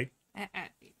unpacked, right?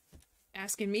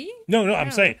 Asking me? No,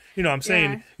 I'm saying,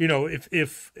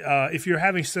 if you're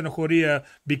having stenochoria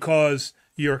because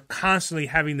you're constantly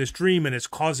having this dream and it's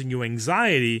causing you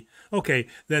anxiety, okay,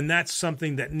 then that's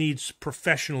something that needs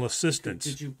professional assistance.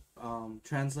 Did you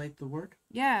translate the word?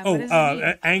 Yeah. What does it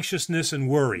mean? Anxiousness and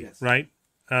worry, yes. Right?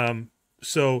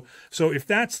 So if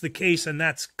that's the case and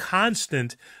that's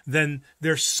constant, then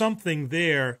there's something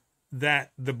there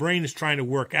that the brain is trying to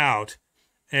work out,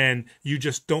 and you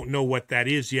just don't know what that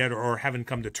is yet, or haven't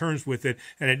come to terms with it,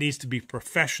 and it needs to be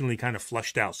professionally kind of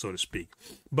flushed out, so to speak.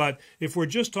 But if we're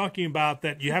just talking about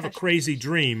that you have a crazy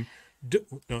dream,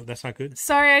 no, that's not good.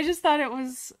 Sorry, I just thought it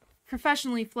was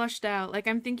professionally flushed out. Like,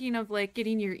 I'm thinking of like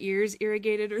getting your ears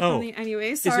irrigated or something.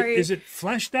 Anyway, sorry. Is it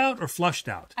fleshed out or flushed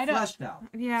out? I don't. Fleshed out.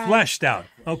 Yeah. Fleshed out.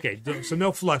 Okay, so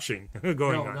no flushing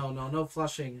going on. No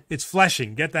flushing. It's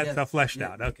fleshing. Get that stuff fleshed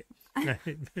out. Okay.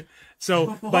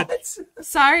 So, but What?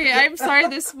 Sorry, I'm sorry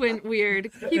this went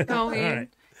weird. Keep going. all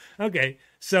right, okay.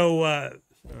 So, oh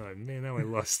man, now I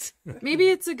lost. Maybe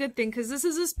it's a good thing because this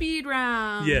is a speed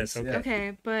round. Yes. Okay. Yeah.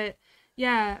 Okay, but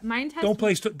yeah, mind test.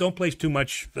 Don't place too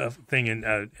much thing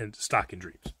in stock and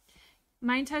dreams.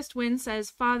 Mind Test Win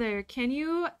says, Father, can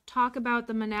you talk about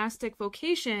the monastic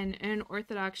vocation in an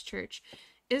Orthodox church?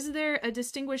 Is there a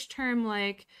distinguished term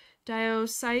like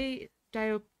diocese?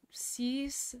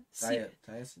 Diocese?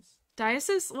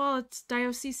 Diocese? Well, it's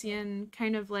diocesan,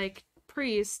 kind of like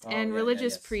priest Oh, and yeah,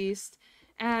 religious yeah, yes. priest.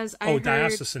 As I Oh, heard,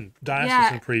 diocesan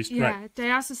priest, yeah, right?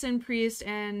 diocesan priest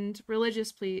and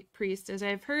religious priest, as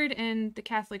I've heard in the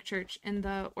Catholic Church and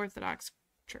the Orthodox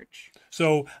Church.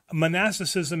 So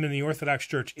monasticism in the Orthodox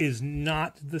Church is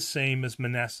not the same as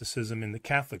monasticism in the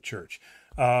Catholic Church.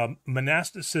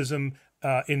 Monasticism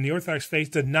in the Orthodox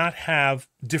faith did not have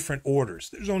different orders.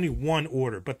 There's only one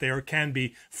order, but there can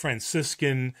be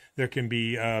Franciscan, there can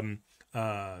be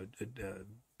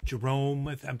Jerome.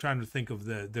 I'm trying to think of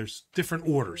there's different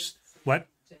orders. What?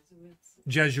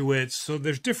 Jesuits. So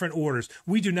there's different orders.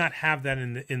 We do not have that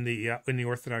in the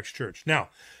Orthodox Church. Now,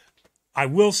 I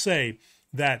will say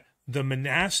that the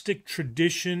monastic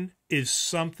tradition is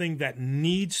something that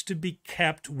needs to be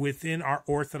kept within our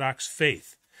Orthodox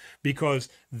faith, because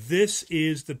this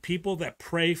is the people that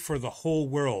pray for the whole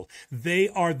world. They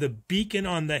are the beacon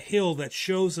on the hill that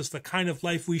shows us the kind of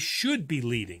life we should be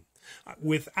leading.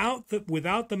 Without the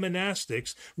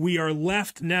monastics, we are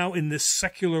left now in this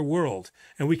secular world,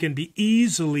 and we can be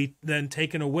easily then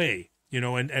taken away,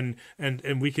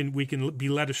 and we can be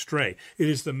led astray. It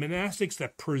is the monastics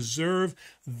that preserve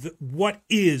what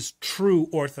is true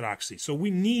orthodoxy. So we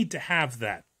need to have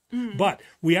that. But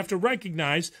we have to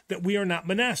recognize that we are not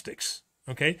monastics.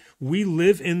 Okay? We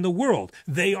live in the world.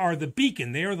 They are the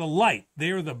beacon. They are the light.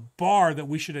 They are the bar that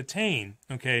we should attain.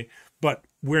 Okay? But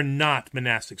we're not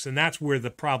monastics. And that's where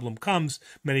the problem comes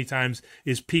many times,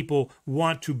 is people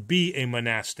want to be a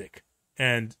monastic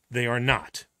and they are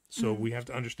not. So we have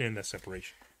to understand that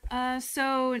separation.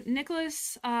 So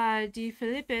Nicholas De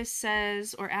Philippis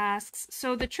says or asks,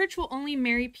 so the church will only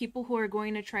marry people who are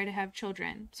going to try to have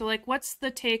children. So like, what's the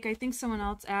take? I think someone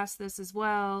else asked this as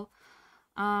well,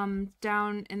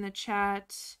 down in the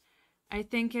chat. I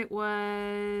think it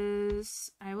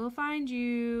was, I will find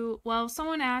you. Well,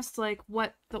 someone asked like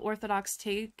what the Orthodox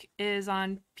take is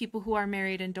on people who are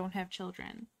married and don't have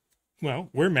children. Well,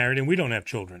 we're married and we don't have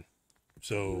children.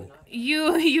 So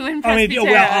you and I mean,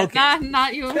 Presbyterian, well, okay.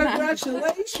 not you and I.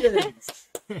 Congratulations!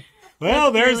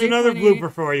 well, there's really another funny.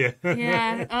 blooper for you.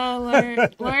 Yeah.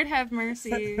 Oh, Lord have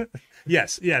mercy.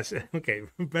 Yes. Okay.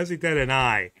 Presbyterian and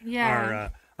I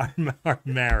are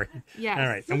married. Yes. All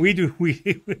right. And we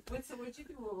What'd you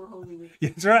do over Holy Week?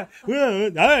 That's right. Well,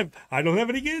 I don't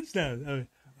have any kids now.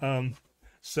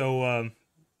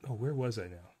 Where was I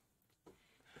now?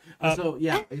 So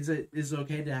yeah, is it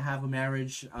okay to have a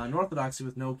marriage in Orthodoxy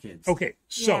with no kids? Okay.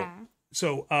 So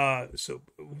Yeah.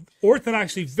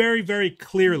 Orthodoxy very, very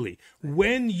clearly,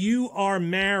 when you are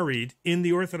married in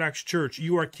the Orthodox Church,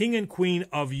 you are king and queen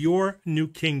of your new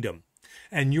kingdom,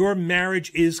 and your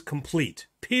marriage is complete.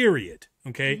 Period.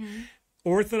 Okay. Mm-hmm.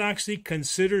 Orthodoxy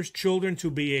considers children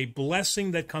to be a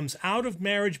blessing that comes out of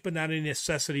marriage, but not a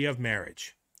necessity of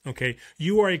marriage. Okay.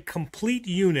 You are a complete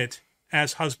unit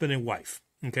as husband and wife.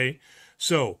 Okay.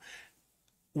 So,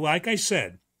 like I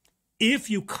said, if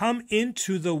you come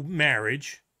into the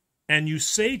marriage and you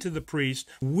say to the priest,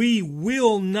 we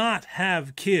will not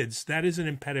have kids, that is an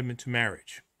impediment to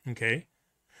marriage. Okay.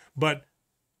 But,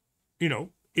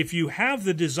 if you have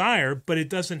the desire, but it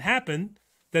doesn't happen,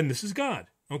 then this is God.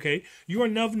 Okay. You are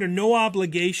under no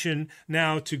obligation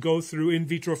now to go through in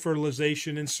vitro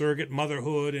fertilization and surrogate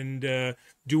motherhood and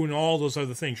doing all those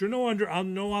other things. You're under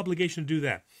no obligation to do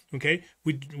that. Okay.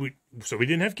 So we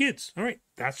didn't have kids. All right.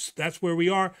 That's where we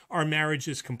are. Our marriage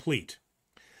is complete.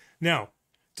 Now,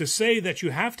 to say that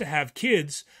you have to have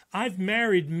kids, I've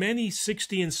married many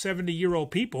 60 and 70-year-old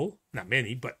people, not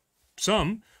many, but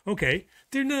some, okay,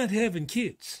 they're not having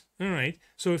kids. All right.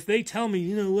 So if they tell me,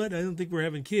 you know what, I don't think we're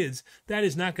having kids, that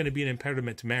is not going to be an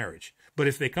impediment to marriage. But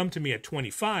if they come to me at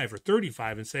 25 or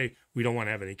 35 and say, we don't want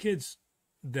to have any kids,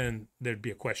 then there'd be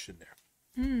a question there.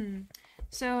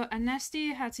 So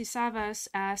Anesti Hatsisavas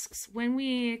asks, when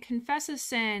we confess a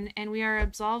sin and we are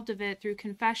absolved of it through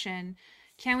confession,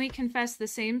 can we confess the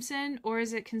same sin, or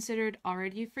is it considered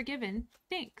already forgiven?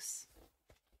 Thanks.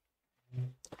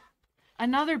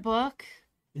 Another book.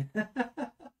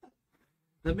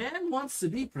 The man wants to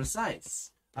be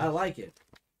precise. I like it.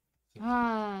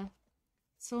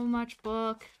 So much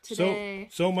book today.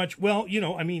 So much. Well,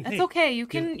 That's hey, okay. You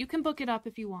can book it up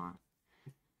if you want.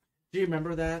 Do you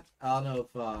remember that? I don't know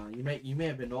if you may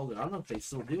have been older. I don't know if they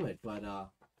still do it, but when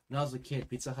I was a kid,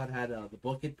 Pizza Hut had the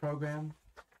Book It program.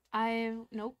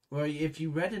 Nope. Where if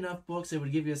you read enough books, it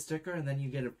would give you a sticker, and then you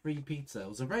get a free pizza. It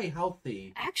was a very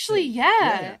healthy. Actually, thing.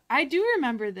 yeah, I do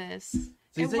remember this.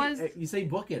 So It you say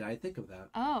book it. I think of that.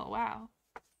 Oh wow,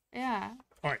 yeah.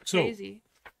 All right, so Crazy.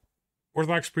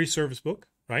 Orthodox pre-service book,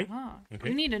 right? Oh, Okay.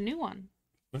 we need a new one.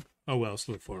 Oh well, let's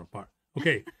look for a part.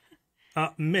 Okay,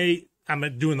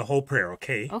 I'm doing the whole prayer.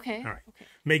 Okay. Okay. All right. Okay.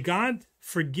 May God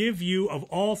forgive you of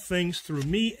all things through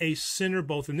me, a sinner,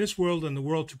 both in this world and the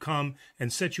world to come,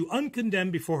 and set you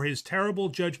uncondemned before his terrible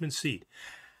judgment seat,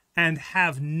 and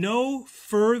have no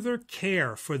further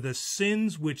care for the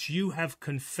sins which you have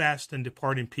confessed, and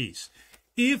depart in peace.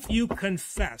 If you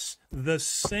confess the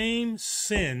same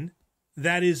sin,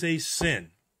 that is a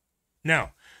sin.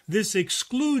 Now, this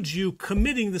excludes you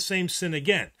committing the same sin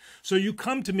again. So you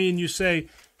come to me and you say,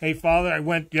 hey, Father, I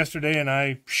went yesterday and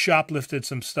I shoplifted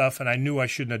some stuff and I knew I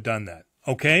shouldn't have done that.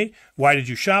 Okay, why did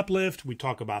you shoplift? We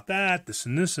talk about that, this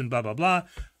and blah, blah, blah.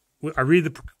 I read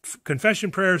the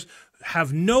confession prayers.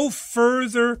 Have no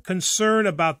further concern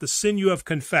about the sin you have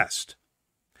confessed.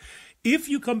 If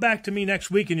you come back to me next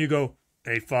week and you go,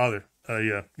 hey, Father,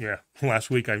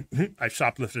 last week I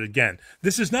shoplifted again.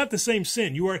 This is not the same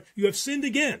sin. You have sinned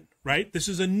again, right? This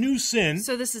is a new sin.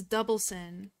 So this is double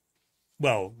sin.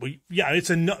 Well,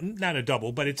 it's not a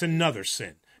double, but it's another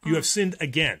sin. You have sinned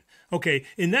again. Okay,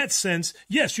 in that sense,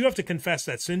 yes, you have to confess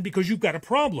that sin because you've got a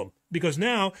problem. Because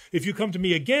now, if you come to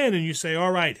me again and you say,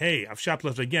 all right, hey, I've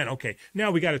shoplifted again. Okay,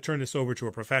 now we got to turn this over to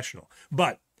a professional.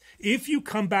 But if you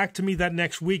come back to me that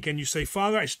next week and you say,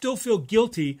 Father, I still feel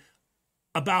guilty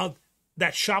about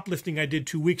that shoplifting I did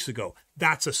 2 weeks ago,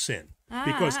 that's a sin.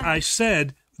 Because I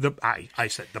said,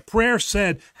 the prayer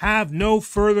said, have no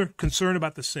further concern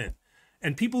about the sin.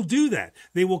 And people do that.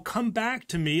 They will come back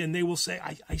to me and they will say,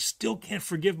 I still can't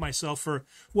forgive myself for,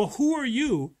 well, who are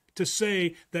you to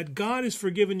say that God has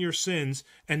forgiven your sins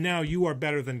and now you are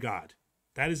better than God?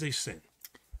 That is a sin.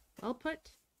 Well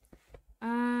put.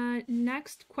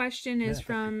 Next question is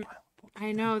from,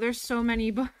 I know, there's so many,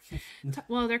 but,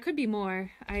 well, there could be more.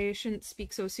 I shouldn't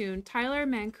speak so soon. Tyler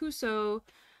Mancuso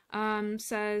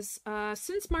says,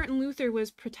 since Martin Luther was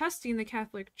protesting the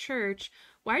Catholic Church,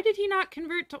 why did he not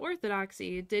convert to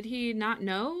Orthodoxy? Did he not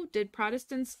know? Did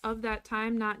Protestants of that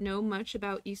time not know much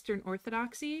about Eastern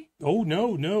Orthodoxy? Oh,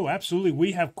 no, absolutely.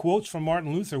 We have quotes from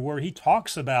Martin Luther where he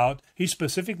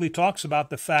specifically talks about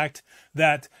the fact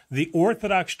that the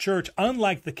Orthodox Church,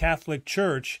 unlike the Catholic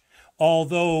Church,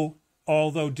 although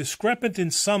discrepant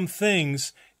in some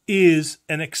things, is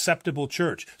an acceptable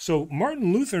church. So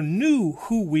Martin Luther knew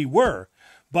who we were,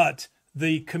 but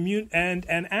the and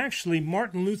actually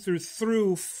Martin Luther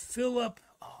through Philip,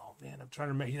 oh man, I'm trying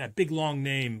to remember, he had a big long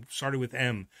name, started with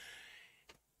M.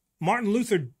 Martin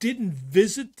Luther didn't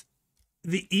visit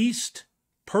the East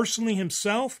personally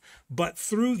himself, but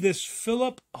through this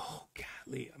Philip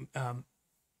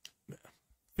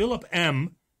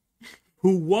M.,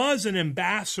 who was an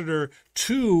ambassador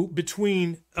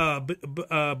between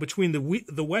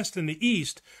the West and the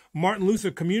East, Martin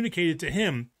Luther communicated to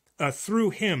him through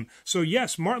him. So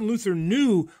yes, Martin Luther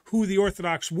knew who the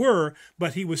Orthodox were,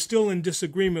 but he was still in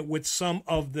disagreement with some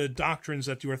of the doctrines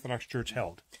that the Orthodox Church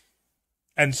held.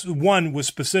 And one was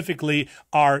specifically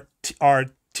our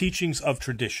teachings of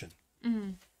tradition.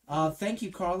 Mm-hmm. Thank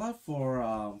you, Carla,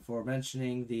 for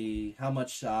mentioning how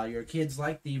much your kids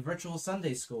like the virtual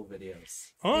Sunday school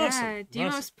videos. Awesome. Yeah,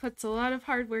 Dimos puts a lot lot of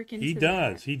work into He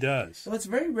does. Well, it's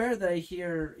very rare that I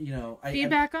hear,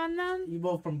 feedback on them.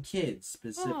 Well, from kids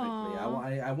specifically.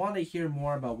 I want to hear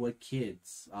more about what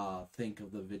kids think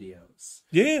of the videos.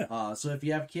 Yeah. So if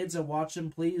you have kids that watch them,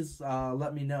 please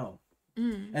let me know.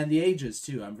 Mm. And the ages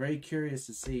too. I'm very curious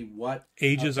to see what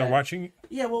ages are watching.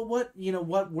 Yeah, well,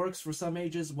 what works for some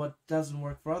ages, what doesn't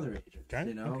work for other ages.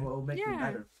 Okay. What will make them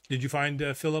better. Did you find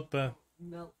Philip? No, I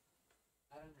don't know.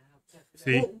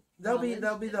 See, well,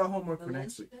 that'll be the homework for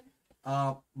next week.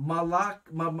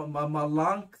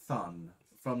 Melanchthon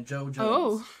from Joe Jones.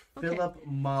 Oh, okay. Philip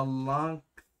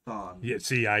Melanchthon. Yeah.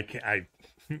 See,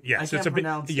 yes, I can't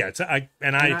pronounce it. Yeah,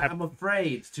 I'm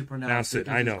afraid to pronounce it.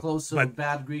 I know, it's close to a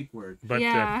bad Greek word. But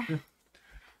yeah.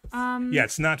 yeah,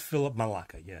 it's not Philip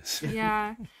Malacca. Yes.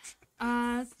 Yeah.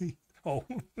 Oh. Oh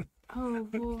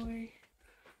boy.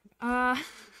 How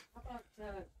about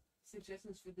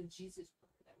suggestions for the Jesus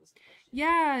prayer? That was a question.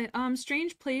 Yeah.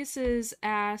 Strange Places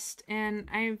asked, and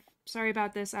I'm sorry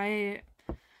about this. I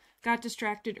got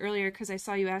distracted earlier because I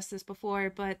saw you ask this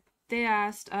before, but they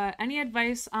asked any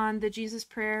advice on the Jesus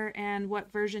prayer and what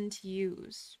version to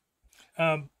use.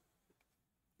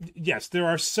 yes, there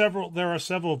are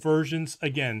several versions.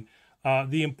 Again,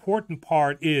 the important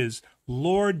part is,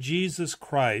 Lord Jesus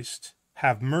Christ,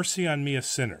 have mercy on me, a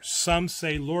sinner. Some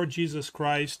say, Lord Jesus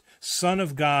Christ, Son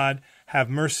of God, have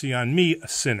mercy on me, a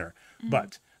sinner.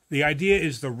 But the idea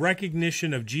is the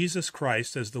recognition of Jesus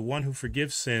Christ as the one who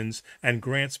forgives sins and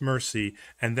grants mercy,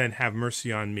 and then have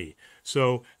mercy on me.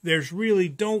 So there's really,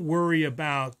 don't worry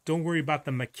about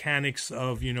the mechanics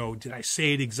of, did I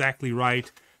say it exactly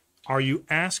right? Are you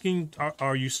asking,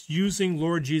 are you using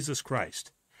Lord Jesus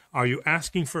Christ? Are you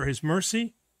asking for his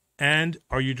mercy? And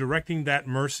are you directing that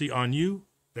mercy on you?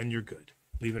 Then you're good.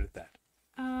 Leave it at that.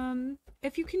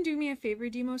 If you can do me a favor,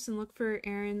 Demos, and look for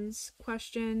Aaron's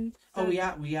question. We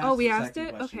asked. Oh, we the asked second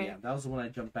it? question. Okay. Yeah, that was the one I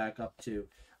jumped back up to.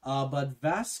 But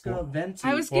Vasca Venti.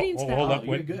 I was getting to that. Hold up.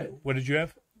 You're good. What did you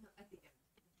have?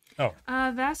 Oh.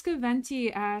 Vasca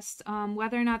Venti asked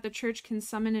whether or not the church can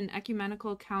summon an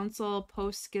ecumenical council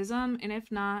post-schism, and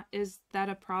if not, is that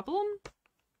a problem?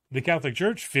 The Catholic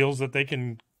Church feels that they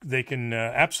can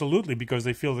absolutely, because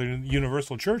they feel the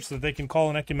universal church, that they can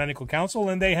call an ecumenical council,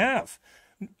 and they have.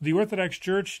 The Orthodox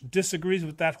Church disagrees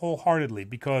with that wholeheartedly,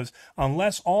 because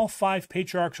unless all 5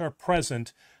 patriarchs are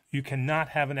present, you cannot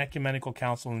have an ecumenical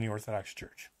council in the Orthodox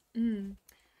Church.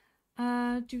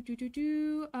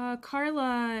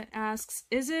 Carla asks,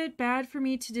 is it bad for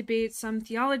me to debate some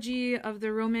theology of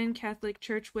the Roman Catholic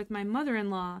Church with my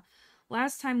mother-in-law?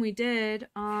 Last time we did,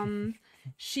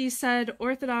 she said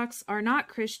Orthodox are not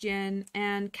Christian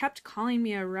and kept calling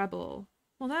me a rebel.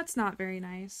 Well, that's not very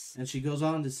nice. And she goes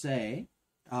on to say,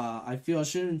 I feel I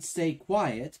shouldn't stay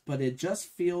quiet, but it just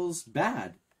feels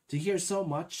bad to hear so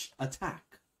much attack.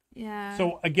 Yeah.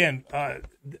 So again,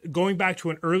 going back to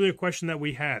an earlier question that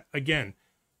we had, again,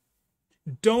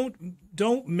 don't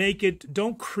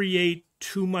create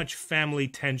too much family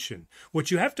tension.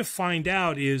 What you have to find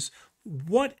out is,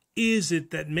 what is it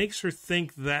that makes her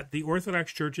think that the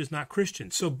Orthodox Church is not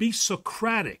Christian? So be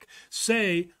Socratic.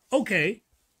 Say, okay,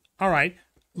 all right,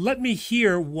 let me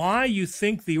hear why you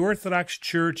think the Orthodox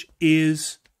Church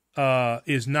is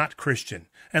not Christian,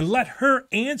 and let her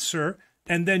answer,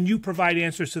 and then you provide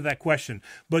answers to that question.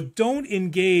 But don't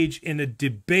engage in a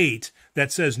debate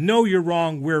that says, no, you're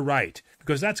wrong, we're right,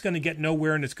 because that's going to get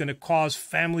nowhere, and it's going to cause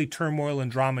family turmoil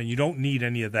and drama, and you don't need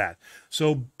any of that.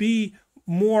 So be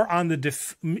more on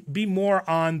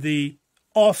the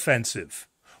offensive.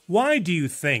 Why do you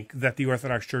think that the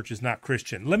Orthodox Church is not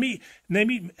Christian? Let me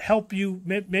help you.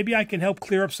 Maybe I can help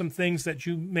clear up some things that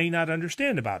you may not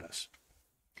understand about us.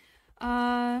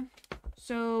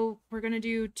 So we're going to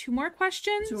do 2 more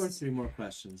questions? 2 or 3 more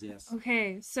questions, yes.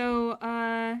 Okay, so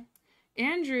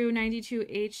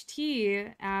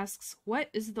Andrew92HT asks, what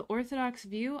is the Orthodox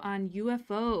view on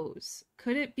UFOs?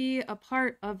 Could it be a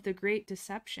part of the Great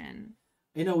Deception?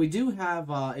 We do have,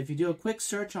 if you do a quick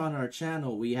search on our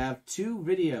channel, we have 2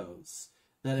 videos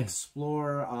that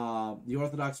explore the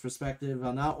Orthodox perspective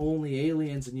on not only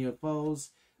aliens and UFOs,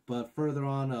 but further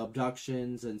on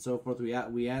abductions and so forth.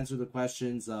 We answer the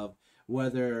questions of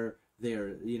whether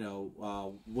they're,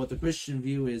 what the Christian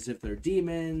view is, if they're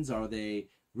demons, are they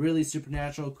really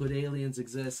supernatural, could aliens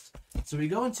exist? So we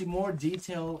go into more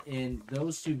detail in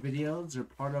those 2 videos. They're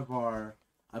part of our,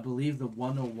 I believe, the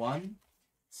 101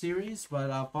 series.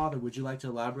 But Father, would you like to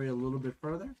elaborate a little bit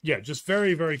further? Yeah, just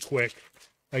very, very quick.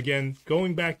 Again,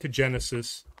 going back to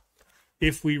Genesis,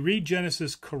 if we read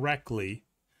Genesis correctly,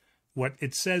 what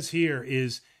it says here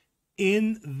is,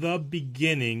 in the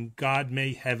beginning, God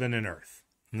made heaven and earth.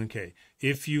 Okay.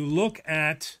 If you look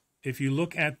at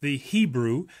the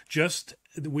Hebrew,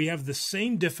 we have the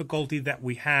same difficulty that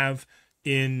we have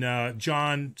in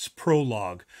John's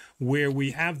prologue, where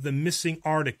we have the missing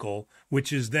article,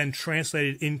 which is then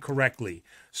translated incorrectly.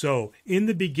 So, in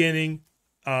the beginning,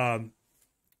 in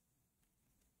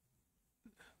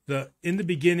the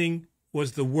beginning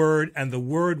was the Word, and the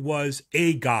Word was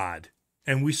a God.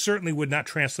 And we certainly would not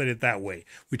translate it that way.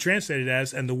 We translate it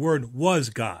as, and the Word was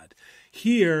God.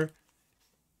 Here,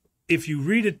 if you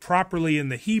read it properly in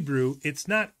the Hebrew, it's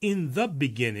not in the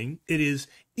beginning. It is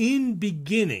in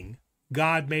beginning,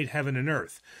 God made heaven and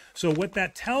earth. So what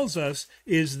that tells us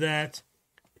is that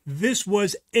this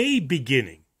was a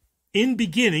beginning. In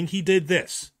beginning, he did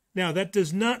this. Now, that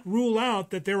does not rule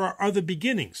out that there are other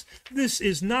beginnings. This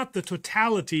is not the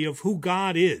totality of who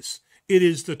God is. It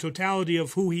is the totality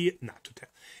of who he is.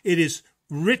 It is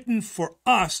written for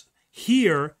us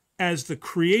here as the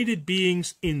created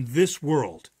beings in this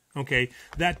world. Okay,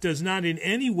 that does not in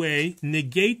any way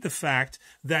negate the fact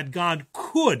that God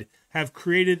could have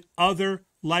created other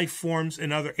life forms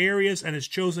in other areas and has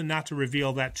chosen not to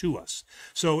reveal that to us.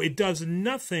 So it does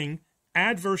nothing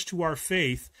adverse to our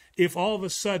faith if all of a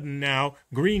sudden now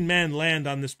green men land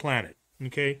on this planet.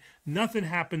 Okay? Nothing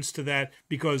happens to that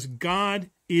because God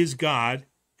is God,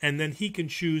 and then he can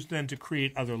choose then to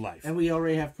create other life. And we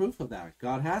already have proof of that.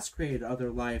 God has created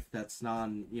other life that's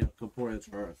corporeal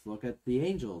to Earth. Look at the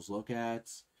angels. Look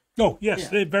at... Oh, yes,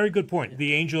 very good point.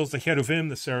 The angels, the cherubim,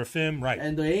 the seraphim, right.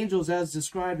 And the angels, as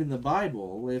described in the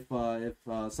Bible, if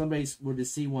somebody were to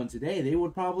see one today, they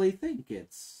would probably think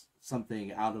it's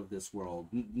something out of this world,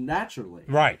 naturally.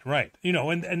 Right.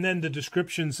 And then the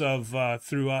descriptions of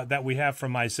that we have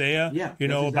from Isaiah,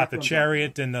 about the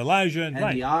chariot and Elijah. And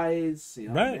the eyes.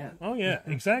 Right. Man. Oh, yeah,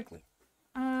 exactly.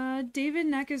 David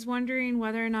Neck is wondering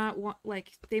whether or not,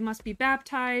 they must be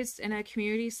baptized in a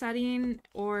community setting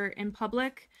or in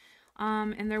public.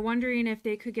 And they're wondering if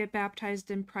they could get baptized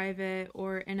in private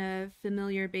or in a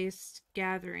familiar-based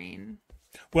gathering.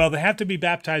 Well, they have to be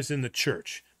baptized in the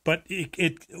church. But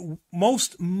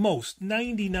most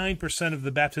 99% of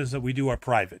the baptisms that we do are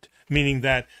private, meaning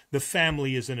that the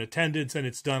family is in attendance and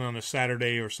it's done on a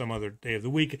Saturday or some other day of the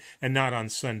week and not on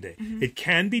Sunday. Mm-hmm. It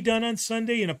can be done on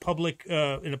Sunday in a public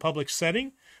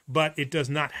setting, but it does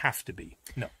not have to be.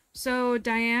 No. So,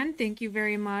 Diane, thank you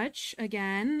very much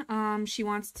again. She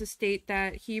wants to state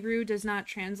that Hebrew does not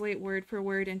translate word for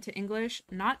word into English.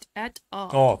 Not at all.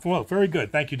 Oh, well, very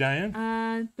good. Thank you,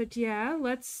 Diane. But yeah,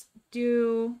 let's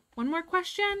do one more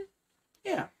question.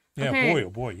 Yeah. Yeah, okay. Boy, oh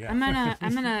boy, yeah. I'm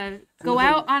gonna go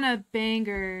out on a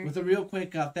banger. With a real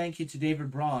quick thank you to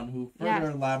David Braun, who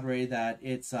further elaborated that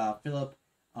it's Philip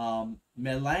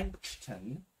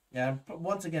Melanchthon. Yeah, I'm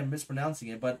once again mispronouncing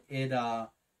it, but it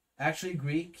actually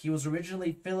Greek. He was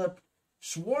originally Philip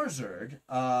Schwarzerd,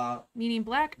 meaning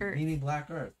Black Earth. Meaning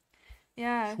Black Earth.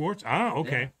 Yeah. Schwartz? Ah,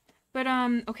 okay. Yeah. But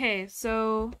okay,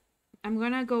 so I'm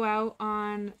gonna go out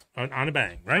on a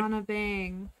bang, right? On a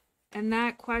bang. And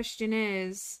that question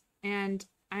is, and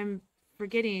I'm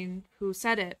forgetting who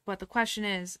said it, but the question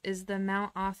is the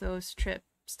Mount Athos trip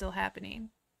still happening?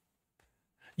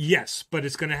 Yes, but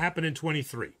it's going to happen in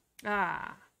 23.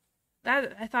 Ah.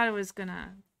 That I thought it was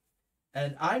gonna.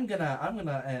 And I'm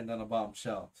gonna end on a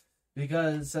bombshell.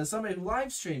 Because as somebody who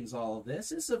live streams all of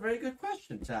this, it's a very good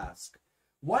question to ask.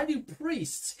 Why do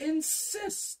priests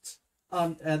insist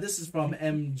on this is from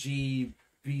MG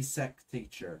Sec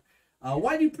teacher.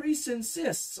 Why do priests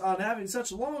insist on having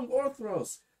such long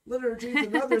Orthodox liturgies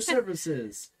and other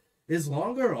services? Is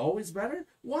longer always better?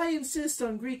 Why insist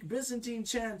on Greek Byzantine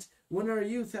chant when our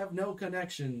youth have no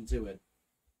connection to it?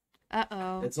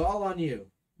 Uh-oh. It's all on you.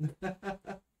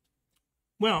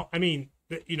 Well, I mean,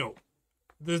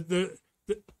 the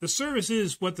service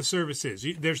is what the service is.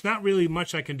 There's not really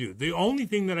much I can do. The only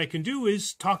thing that I can do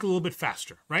is talk a little bit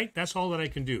faster, right? That's all that I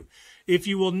can do. If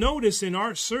you will notice in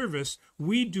our service,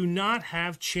 we do not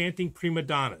have chanting prima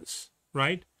donnas,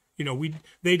 right?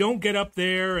 They don't get up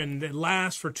there and they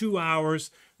last for 2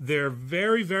 hours. They're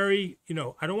very, very,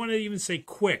 I don't want to even say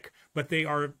quick, but they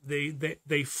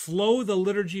flow the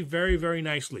liturgy very, very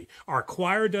nicely. Our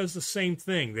choir does the same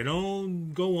thing. They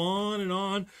don't go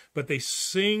on, but they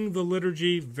sing the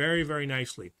liturgy very, very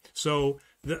nicely. So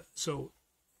the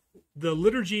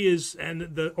liturgy is, and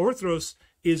the Orthros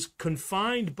is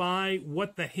confined by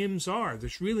what the hymns are.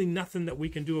 There's really nothing that we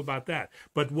can do about that.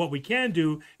 But what we can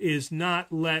do is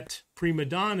not let prima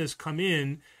donnas come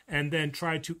in and then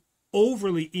try to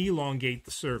overly elongate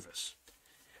the service.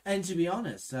 And to be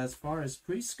honest, as far as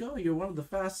priests go, you're one of the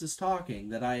fastest talking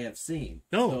that I have seen.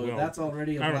 Oh, so that's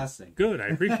already a blessing. Good. I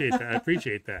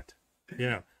appreciate that.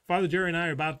 Yeah. Father Jerry and I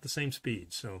are about the same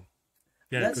speed, so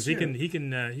yeah, because he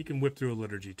can whip through a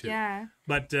liturgy too. Yeah.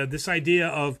 But this idea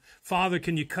of, Father,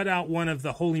 can you cut out one of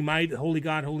the holy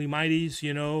God, holy mighties?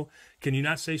 Can you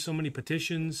not say so many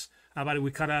petitions? How about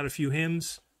we cut out a few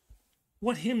hymns?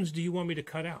 What hymns do you want me to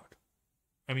cut out?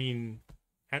 I mean,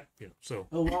 so.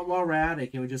 Oh, while we're at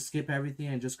it, can we just skip everything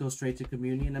and just go straight to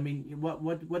communion? I mean,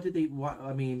 what did they?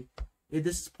 I mean,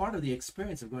 this is part of the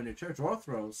experience of going to church,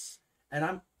 Orthros,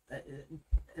 and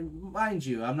and mind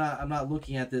you, I'm not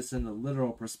looking at this in a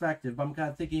literal perspective, but I'm kind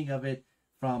of thinking of it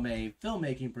from a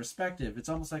filmmaking perspective. It's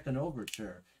almost like an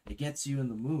overture. It gets you in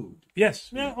the mood. Yes.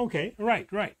 Yeah. Okay. Right.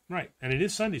 And it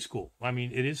is Sunday school. I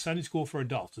mean, it is Sunday school for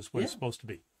adults. It's what it's supposed to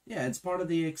be. Yeah, it's part of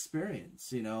the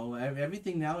experience.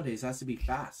 Everything nowadays has to be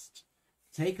fast.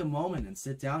 Take a moment and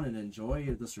sit down and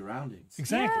enjoy the surroundings.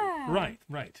 Exactly. Yeah.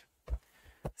 Right.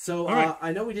 So All right.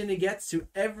 I know we didn't get to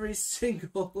every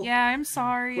single Yeah, I'm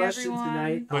sorry, question everyone.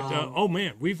 tonight. But oh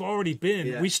man, we've already been.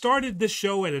 Yeah. We started this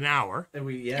show at an hour. And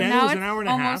we Then Now it was it's an hour and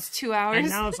a almost half. 2 hours. And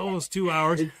now it's almost 2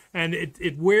 hours, and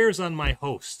it wears on my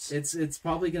hosts. it's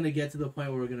probably gonna get to the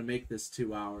point where we're gonna make this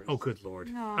 2 hours. Oh, good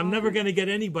Lord! No. I'm never going to get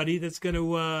anybody that's going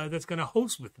to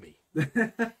host with me. Let's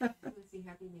see,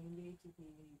 happy name day to the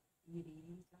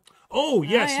Irinis. Oh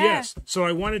yes, yeah. yes. So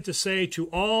I wanted to say to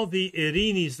all the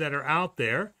Irinis that are out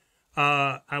there,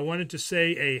 I wanted to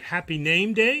say a happy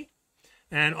name day,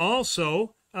 and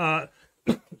also,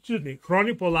 excuse me,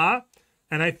 Chronipola.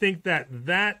 And I think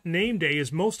that name day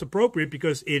is most appropriate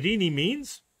because Irini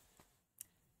means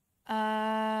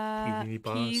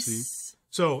Peace.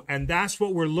 so, and that's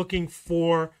what we're looking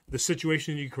for the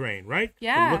situation in Ukraine, right?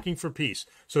 Yeah. We're looking for peace.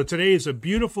 So today is a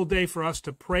beautiful day for us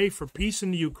to pray for peace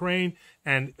in the Ukraine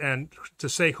and to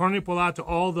say Chornipola to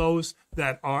all those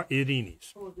that are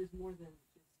Irinis. Oh, there's more than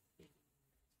just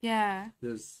Yeah.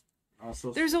 There's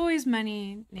also There's always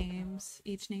many names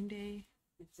each name day.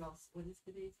 it's also, what is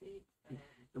today's date?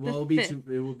 well, the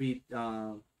it will be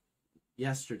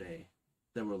yesterday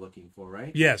that we're looking for,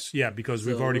 right? Yes, yeah, because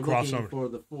we've So already we're crossed looking over. for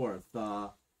the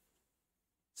 4th.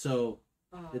 So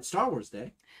it's Star Wars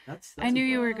Day. That's I knew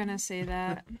you were important. gonna say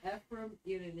that. Ephraim,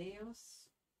 Irenaeus,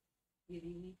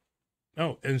 Irini.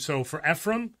 Oh, and so for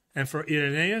Ephraim and for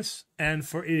Irenaeus and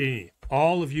for Irini,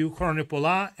 all of you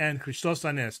Chornipola and Christos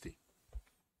Anesti.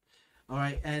 All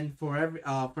right, and for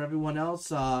everyone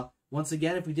else, once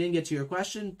again, if we didn't get to your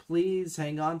question, please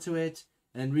hang on to it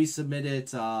and resubmit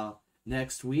it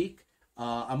next week.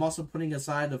 I'm also putting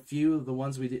aside a few of the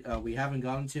ones we haven't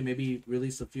gotten to. Maybe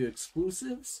release a few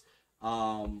exclusives.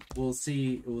 We'll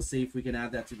see if we can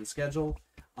add that to the schedule.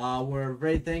 We're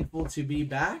very thankful to be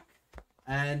back,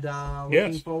 and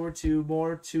looking forward to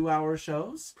more 2-hour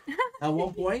shows. At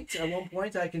one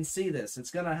point, I can see this.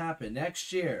 It's gonna happen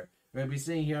next year. We're gonna be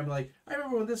sitting here. I'm like, I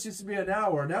remember when this used to be an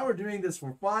hour. Now we're doing this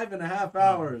for 5.5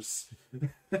 hours.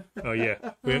 Oh yeah,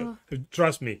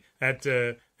 trust me. At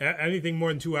anything more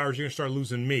than 2 hours, you're gonna start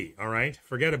losing me. All right,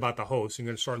 forget about the host. You're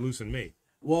gonna start losing me.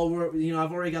 Well,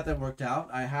 I've already got that worked out.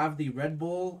 I have the Red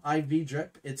Bull IV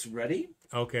drip. It's ready.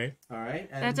 Okay. All right.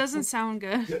 And That doesn't sound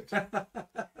good.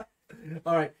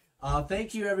 All right.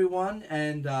 Thank you, everyone,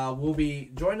 and we'll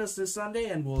be join us this Sunday,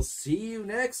 and we'll see you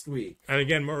next week. And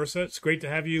again, Marissa, it's great to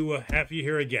have you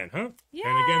here again, huh? Yeah,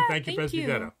 And again, thank you, thank you.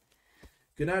 Presbytera.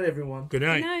 Good night, everyone. Good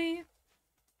night. Good night.